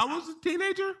when I was a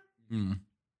teenager,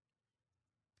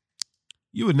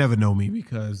 you would never know me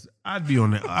because I'd be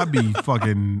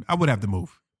fucking, I would have to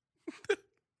move.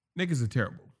 Niggas are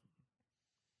terrible.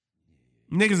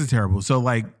 So,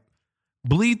 like,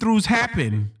 bleed throughs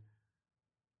happen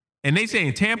and they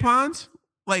saying tampons?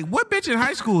 Like, what bitch in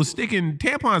high school is sticking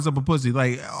tampons up a pussy?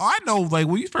 Like, I know, like,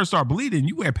 when you first start bleeding,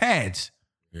 you wear pads.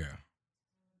 Yeah.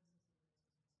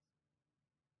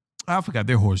 I forgot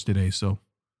they're horse today, so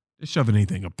they're shoving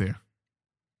anything up there.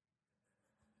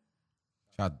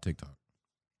 Shout out to TikTok.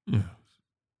 Yeah.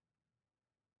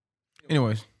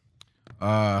 Anyways,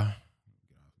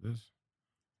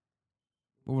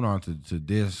 moving on to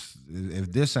this.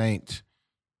 If this ain't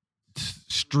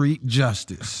street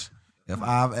justice, if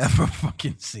I've ever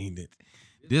fucking seen it,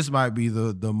 this might be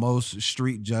the most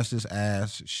street justice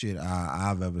ass shit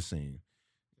I've ever seen.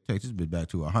 Take this bit back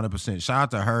to 100%. Shout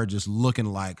out to her just looking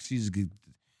like she's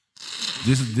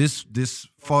this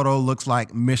photo looks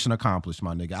like mission accomplished,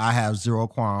 my nigga. I have zero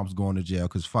qualms going to jail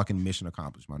because fucking mission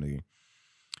accomplished, my nigga.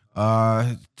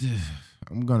 I'm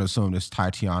gonna assume this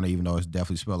Tatiana, even though it's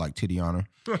definitely spelled like Titiana.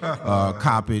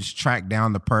 Coppage tracked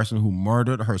down the person who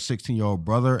murdered her 16-year-old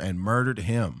brother and murdered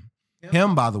him.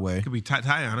 Him, by the way, could be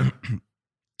Tatiana.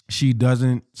 She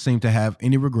doesn't seem to have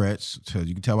any regrets. So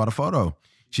you can tell by the photo.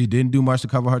 She didn't do much to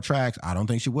cover her tracks. I don't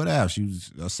think she would have. She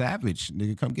was a savage.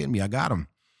 Nigga, come get me. I got him.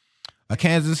 A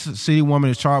Kansas City woman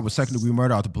is charged with second-degree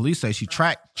murder after police say she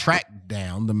tracked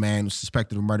down the man who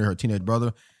suspected of murdering her teenage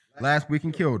brother last week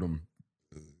and killed him.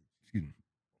 Excuse me.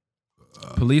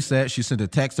 Police said she sent a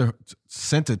text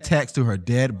to her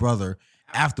dead brother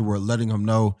afterward, letting him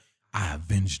know, "I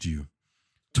avenged you."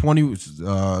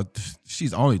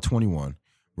 She's only 21.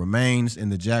 remains in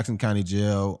the Jackson County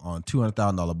Jail on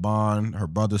 $200,000 bond. Her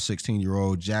brother,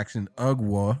 16-year-old Jackson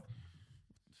Ugwa,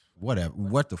 whatever,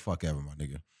 what the fuck ever, my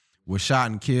nigga, was shot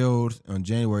and killed on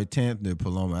January 10th near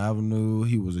Paloma Avenue.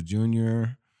 He was a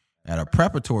junior at a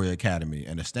preparatory academy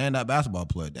and a stand-up basketball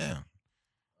player. Damn.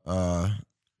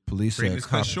 Police said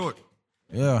cut short.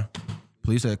 Yeah.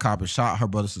 Police said cop shot her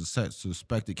brother's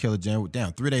suspected killer January.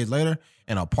 Damn, 3 days later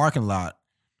in a parking lot.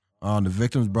 The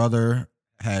victim's brother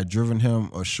had driven him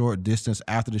a short distance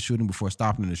after the shooting before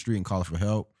stopping in the street and calling for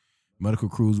help. Medical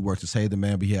crews worked to save the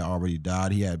man, but he had already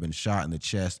died. He had been shot in the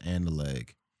chest and the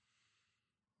leg.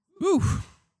 Whew.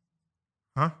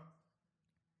 Huh?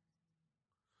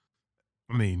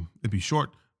 I mean, it'd be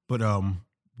short, but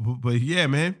yeah,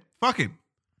 man, fuck it.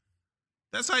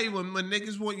 That's how you, when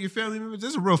niggas want your family members,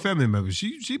 this is a real family member.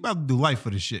 She about to do life for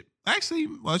this shit. Actually,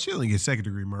 well, she only get second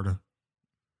degree murder.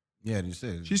 Yeah, you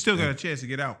said she still got a chance to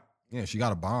get out. Yeah, she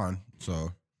got a bond,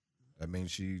 so that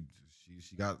means she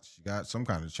got some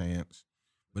kind of chance.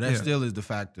 But that still is the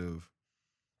fact of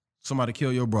somebody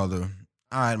kill your brother.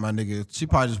 All right, my nigga. She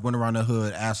probably just went around the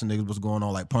hood asking niggas what's going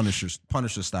on, like Punisher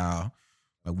style.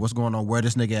 Like, what's going on? Where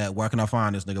this nigga at? Where can I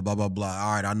find this nigga? Blah, blah, blah.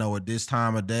 All right, I know at this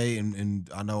time of day, and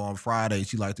I know on Friday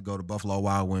she like to go to Buffalo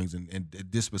Wild Wings, and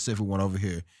this specific one over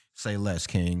here. Say less,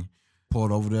 King. Pull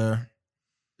it over there.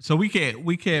 So we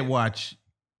can't watch,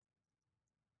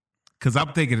 because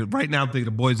I'm thinking right now. I'm thinking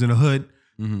the Boys in the Hood.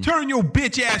 Mm-hmm. Turn your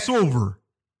bitch ass over.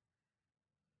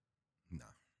 No.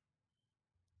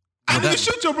 I didn't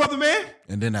shoot your brother, man.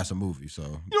 And then that's a movie, so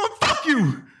you know, fuck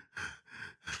you.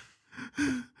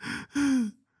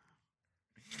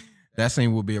 That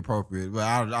scene would be appropriate, but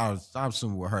I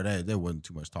assume with her that there wasn't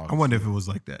too much talking. I wonder if it was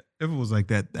like that. If it was like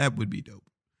that, that would be dope.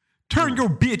 Turn your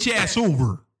bitch ass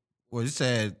over. Well, it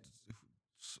said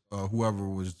whoever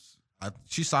was,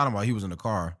 she shot him while he was in the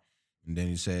car, and then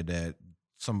he said that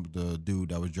the dude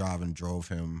that was driving drove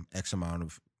him X amount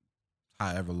of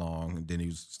however long, and then he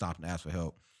was stopped and asked for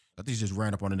help. I think he just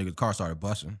ran up on the nigga's car, started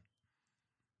busting.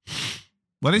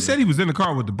 Well, they said he was in the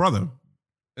car with the brother,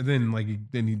 and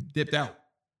then he dipped out,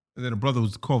 and then the brother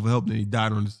was called for help, and then he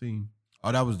died on the scene.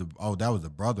 Oh, that was the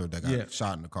brother that got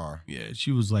shot in the car. Yeah,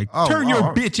 she was like, "Turn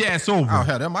your bitch ass over." Oh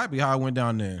hell, that might be how I went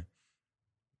down there.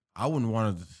 I wouldn't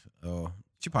want to.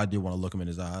 She probably did want to look him in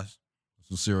his eyes.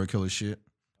 Some serial killer shit.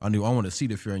 I want to see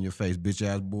the fear in your face, bitch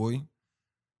ass boy.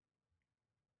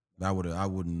 I wouldn't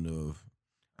have.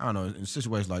 I don't know. In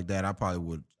situations like that, I probably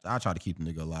would. I try to keep the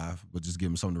nigga alive, but just give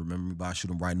him something to remember me by.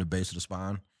 Shoot him right in the base of the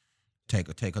spine. Take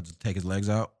his legs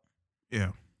out.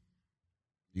 Yeah.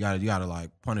 You gotta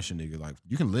like punish a nigga. Like,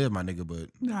 you can live, my nigga, but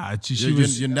nah,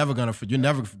 you're never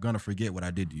gonna forget what I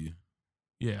did to you.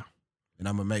 Yeah. And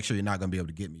I'm gonna make sure you're not gonna be able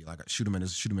to get me. Like, shoot him in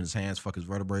his hands, fuck his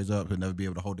vertebrae up. He'll never be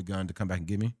able to hold the gun to come back and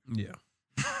get me. Yeah.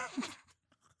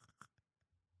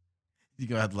 You're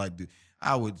gonna have to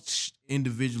I would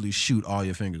individually shoot all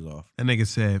your fingers off. That nigga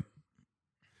said,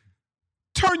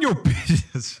 "Turn your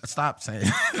bitches." Stop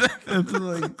saying.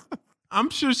 I'm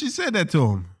sure she said that to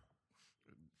him.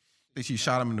 I think she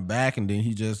shot him in the back, and then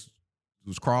he just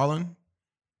was crawling.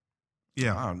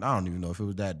 Yeah, I don't even know if it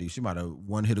was that deep. She might have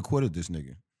one hit acquitted this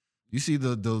nigga. You see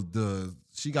the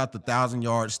she got the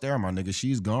 1,000-yard stare, my nigga.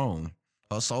 She's gone.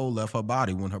 Her soul left her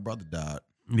body when her brother died.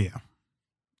 Yeah.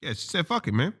 Yeah, she said, "Fuck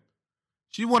it, man."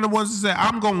 She one of the ones that said,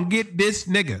 "I'm gonna get this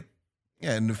nigga."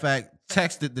 Yeah, and the fact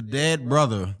texted the dead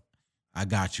brother, "I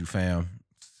got you, fam."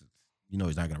 You know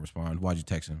he's not gonna respond. Why'd you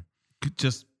text him?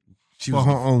 Just for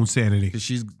her own sanity.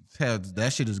 Because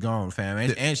that shit is gone, fam.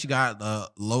 And she got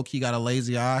low-key got a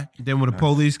lazy eye. Then when the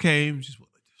police came, she's like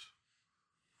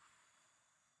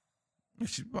this.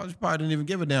 She probably didn't even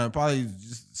give a damn. Probably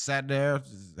just sat there,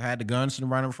 just had the gun sitting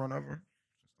right in front of her.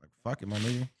 Just like, fuck it, my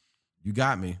nigga. You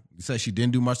got me. You said she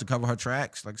didn't do much to cover her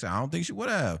tracks. Like I said, I don't think she would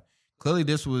have. Clearly,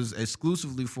 this was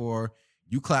exclusively for,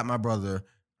 you clap my brother,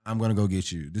 I'm going to go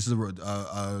get you. This is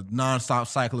a nonstop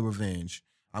cycle of revenge.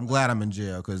 I'm glad I'm in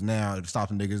jail because now it stops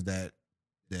the niggas that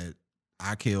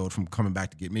I killed from coming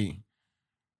back to get me.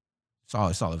 It's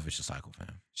all a vicious cycle,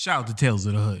 fam. Shout out to Tales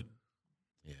of the Hood.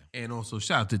 Yeah. And also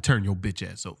shout out to Turn Your Bitch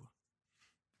Ass Over.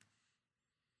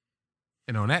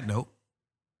 And on that note,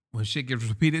 when shit gets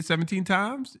repeated 17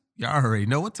 times, y'all already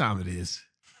know what time it is.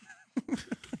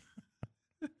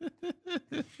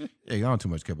 Yeah, y'all don't too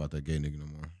much care about that gay nigga no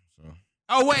more. So.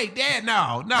 Oh, wait, Dad,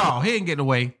 no, he ain't getting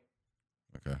away.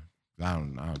 Okay. I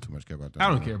don't too much care about that. I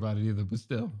don't care about it either, but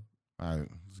still. All right.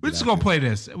 We're just going to play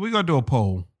this. We're going to do a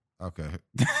poll. Okay.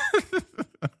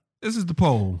 This is the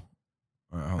poll.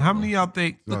 Right, how many of y'all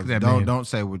think? Look at that man. Don't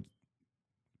say what.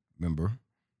 Remember.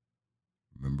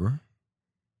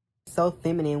 So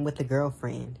feminine with a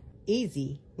girlfriend.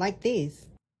 Easy, like this.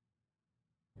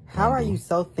 How are you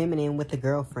so feminine with a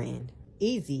girlfriend?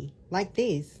 Easy, like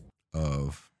this.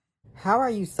 How are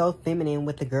you so feminine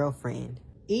with a girlfriend?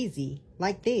 Easy,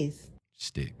 like this.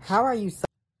 Stick. How are you so...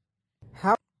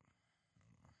 How...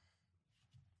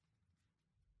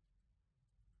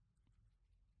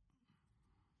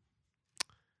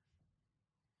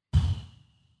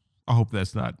 I hope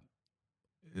that's not.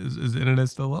 Is the internet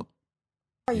still up?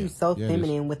 How are you so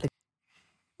feminine with a...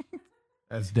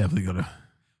 That's definitely gonna.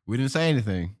 We didn't say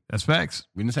anything. That's facts.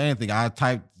 We didn't say anything. I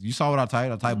typed. You saw what I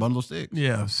typed. I typed bundle sticks.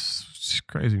 Yeah, it's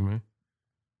crazy, man.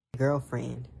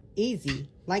 Girlfriend. Easy,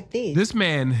 like this. This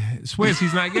man swears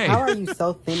he's not gay. How are you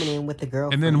so feminine with a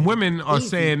girlfriend? And then women are Easy,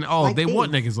 saying, "Oh, like they this.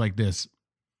 want niggas like this."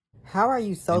 How are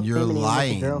you so And you're feminine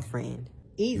lying. with a girlfriend?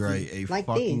 Easy, You're a like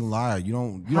fucking this. liar. You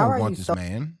don't How are want you this so-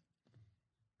 man,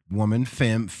 woman,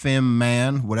 femme,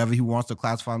 man, whatever he wants to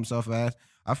classify himself as.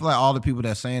 I feel like all the people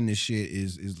that saying this shit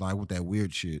is like with that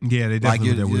weird shit. Yeah, they definitely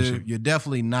with that weird shit. You're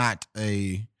definitely not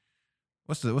a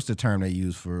what's the term they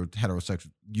use for heterosexual?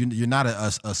 You're not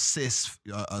a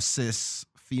cis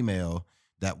female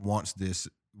that wants this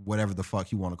whatever the fuck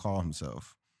he want to call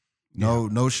himself.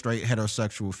 No straight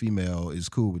heterosexual female is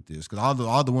cool with this because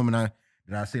all the women that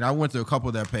I seen, I went to a couple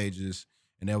of their pages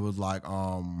and it was like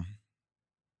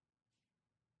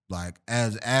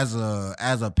as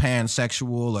a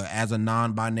pansexual or as a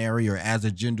non-binary or as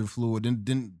a gender fluid,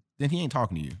 then he ain't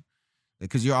talking to you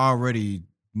because you're already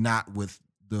not with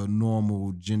the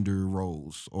normal gender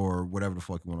roles or whatever the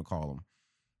fuck you want to call them.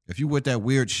 If you with that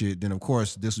weird shit, then of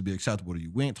course this would be acceptable to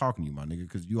you. We ain't talking to you, my nigga,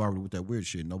 because you already with that weird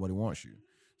shit. Nobody wants you.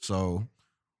 So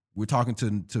we're talking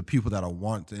to people that are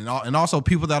wanted and also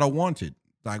people that are wanted.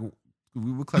 Like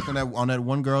we were clicking on that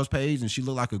one girl's page and she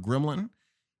looked like a gremlin.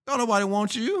 Don't nobody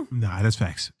want you. Nah, that's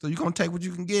facts. So you're gonna take what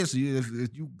you can get. So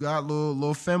if you got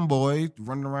little femboy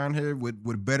running around here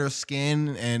with better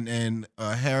skin and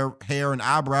hair and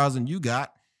eyebrows than you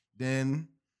got, then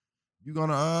you're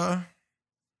gonna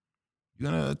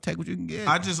take what you can get.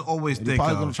 I just always and think you're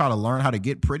probably gonna try to learn how to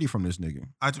get pretty from this nigga.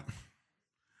 I just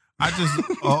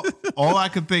all I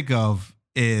can think of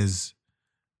is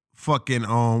fucking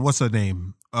what's her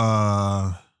name?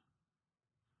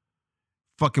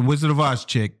 Fucking Wizard of Oz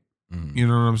chick. You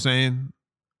know what I'm saying?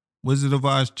 Wizard of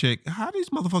Oz chick. How these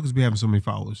motherfuckers be having so many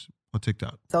followers on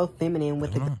TikTok? So feminine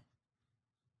with the...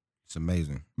 It's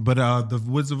amazing. But the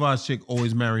Wizard of Oz chick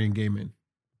always marrying gay men.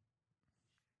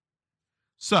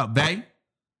 Sup, bae?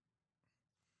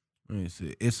 Let me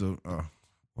see. It's a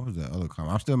what was that other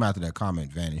comment? I'm still mad that that comment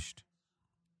vanished.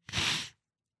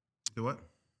 The what?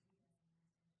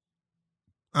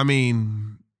 I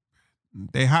mean,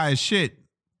 they high as shit.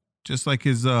 Just like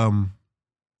his What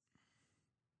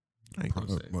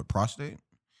prostate?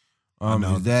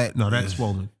 No, is that that's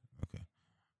swollen. Okay.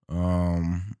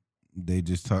 They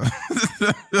just talk.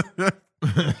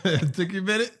 It took you a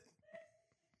minute.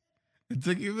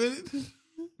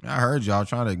 I heard y'all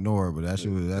trying to ignore it, but that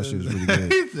shit was really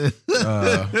good.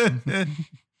 I'm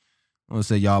gonna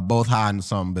say y'all both hiding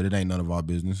something, but it ain't none of our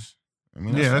business. I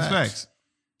mean, that's facts.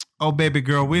 Oh, baby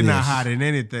girl, we're not hiding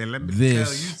anything. Let me tell you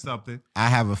something. I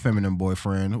have a feminine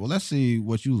boyfriend. Well, let's see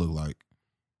what you look like.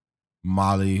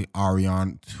 Molly,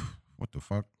 Ariane. What the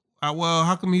fuck? Well,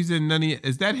 how come he's in none of your...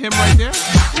 Is that him right there?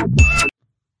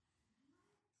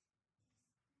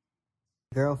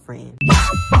 Girlfriend.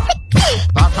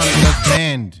 Stop trying to get us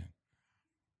banned.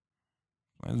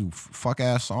 That's a fuck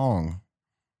ass song.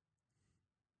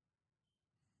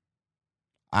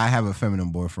 I have a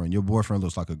feminine boyfriend. Your boyfriend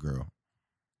looks like a girl.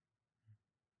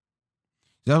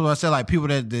 That's what I said. Like people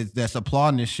that's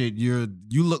applauding this shit. You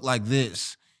look like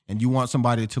this, and you want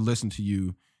somebody to listen to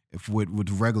you with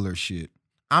regular shit.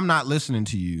 I'm not listening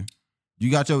to you.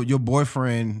 You got your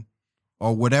boyfriend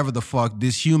or whatever the fuck,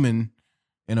 this human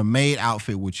in a maid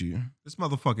outfit with you. This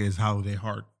motherfucker is Holiday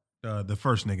Heart, the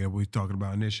first nigga that we were talking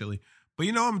about initially. But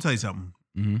you know, I'm gonna tell you something.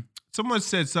 Mm-hmm. Someone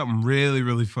said something really,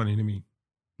 really funny to me.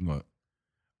 What?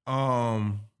 If I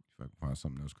can find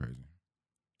something else crazy.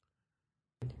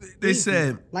 They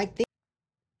said like this.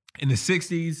 In the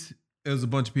 60s, it was a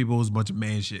bunch of people, it was a bunch of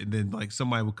man shit. And then like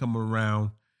somebody would come around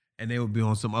and they would be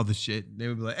on some other shit. They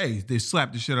would be like, hey, they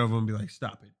slap the shit out of them and be like,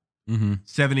 stop it. Mm-hmm.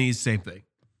 70s, same thing.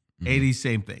 80s,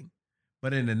 same thing.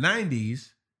 But in the 90s,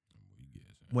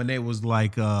 when they was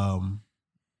like, know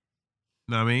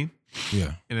what I mean?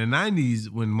 Yeah. In the 90s,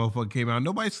 when motherfucker came out,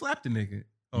 nobody slapped the nigga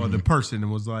or the person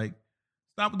and was like,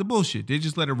 stop with the bullshit. They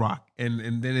just let it rock.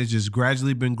 And then it's just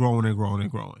gradually been growing and growing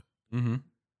and growing. Mm-hmm.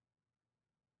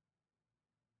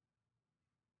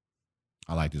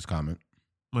 I like this comment.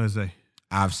 What does it say?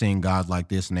 I've seen guys like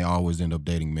this and they always end up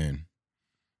dating men.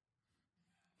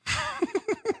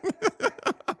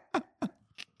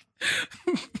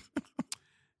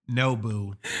 No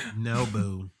boo. No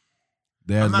boo.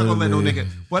 There's I'm not gonna let no nigga.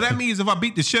 Well, that means if I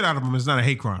beat the shit out of him, it's not a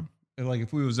hate crime. Like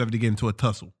if we was ever to get into a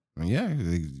tussle. Yeah,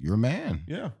 you're a man.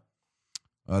 Yeah.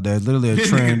 There's literally a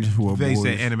trend where they boys,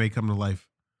 say anime come to life.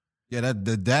 Yeah,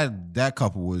 that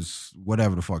couple was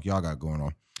whatever the fuck y'all got going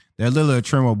on. There's literally a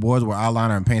trend where boys wear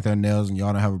eyeliner and paint their nails, and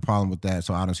y'all don't have a problem with that.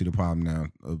 So I don't see the problem now.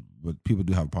 But people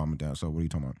do have a problem with that. So what are you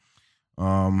talking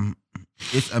about?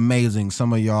 It's amazing.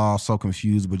 Some of y'all so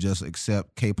confused, but just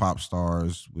accept K-pop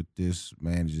stars with this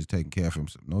man is just taking care of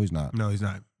himself. No, he's not. No, he's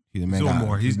not. He's doing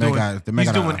more. He's doing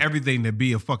everything to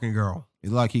be a fucking girl.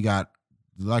 It's like he got,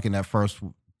 like in that first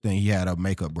thing, he had a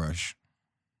makeup brush.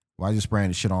 Why is he spraying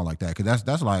the shit on like that? Because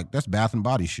that's Bath and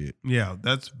Body shit. Yeah,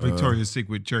 that's Victoria's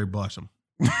Secret cherry blossom.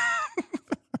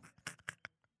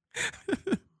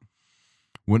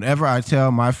 Whenever I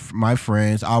tell my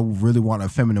friends I really want a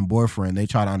feminine boyfriend, they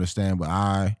try to understand, but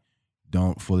I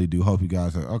don't fully do. Hope you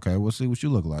guys are okay. We'll see what you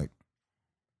look like.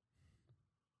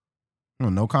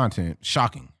 No content.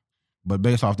 Shocking. But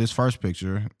based off this first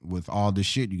picture, with all this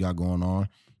shit you got going on,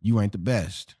 you ain't the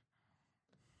best.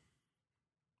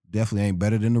 Definitely ain't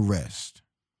better than the rest.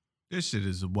 This shit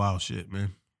is a wild shit,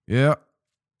 man. Yeah.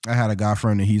 I had a guy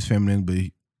friend that he's feminine, but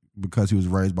because he was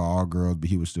raised by all girls, but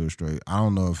he was still straight. I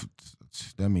don't know if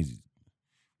that means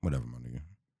whatever, my nigga.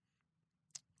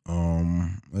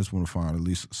 I just want to find at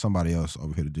least somebody else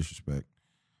over here to disrespect.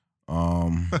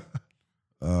 Y'all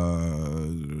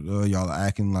are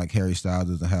acting like Harry Styles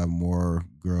doesn't have more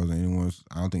girls than anyone.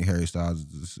 I don't think Harry Styles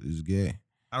is gay.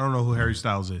 I don't know who Harry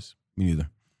Styles is. Me neither.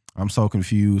 I'm so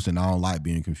confused, and I don't like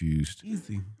being confused.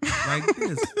 Easy. Like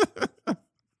this.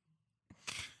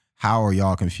 How are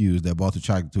y'all confused? They're both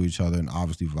attracted to each other and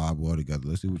obviously vibe well together.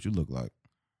 Let's see what you look like.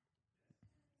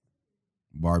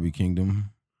 Barbie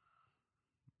Kingdom.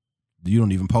 You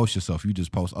don't even post yourself. You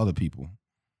just post other people.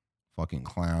 Fucking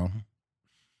clown.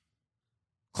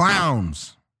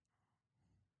 Clowns.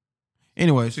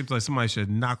 Anyway, seems like somebody should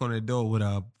knock on their door with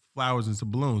flowers and some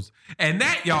balloons. And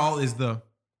that, y'all, is the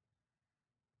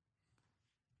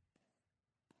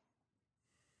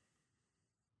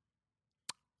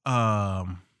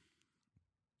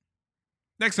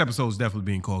next episode is definitely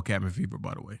being called Cabin Fever,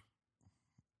 by the way.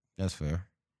 That's fair.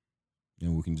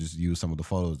 And we can just use some of the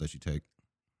photos that you take.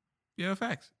 Yeah,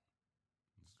 facts.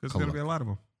 There's going to be a lot of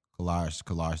them.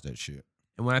 Collage that shit.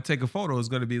 And when I take a photo, it's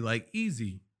going to be like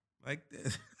easy. Like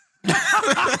this.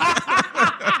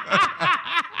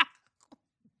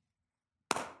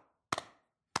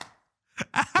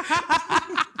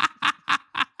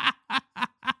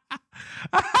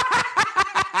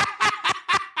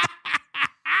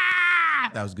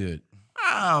 That was good.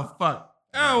 Oh, fuck.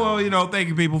 Oh, well, thank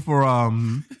you people for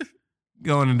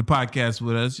going into podcast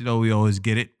with us. We always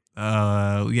get it. We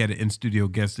had an in-studio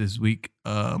guest this week.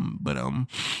 But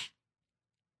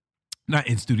not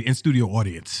in-studio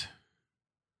audience.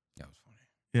 That was funny.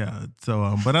 Yeah.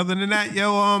 So, but other than that, you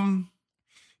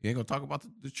ain't gonna talk about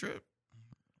the trip?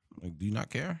 Like, do you not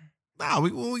care? Nah,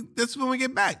 we that's when we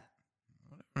get back.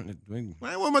 What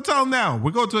am I telling them now?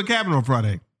 We're going to a cabin on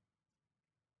Friday.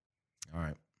 All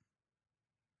right.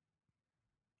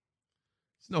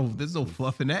 There's no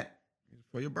fluff in that.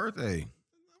 For your birthday.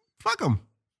 Fuck them.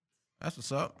 That's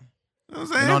what's up. You know what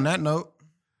I'm saying? And on that note.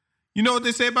 You know what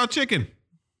they say about chicken?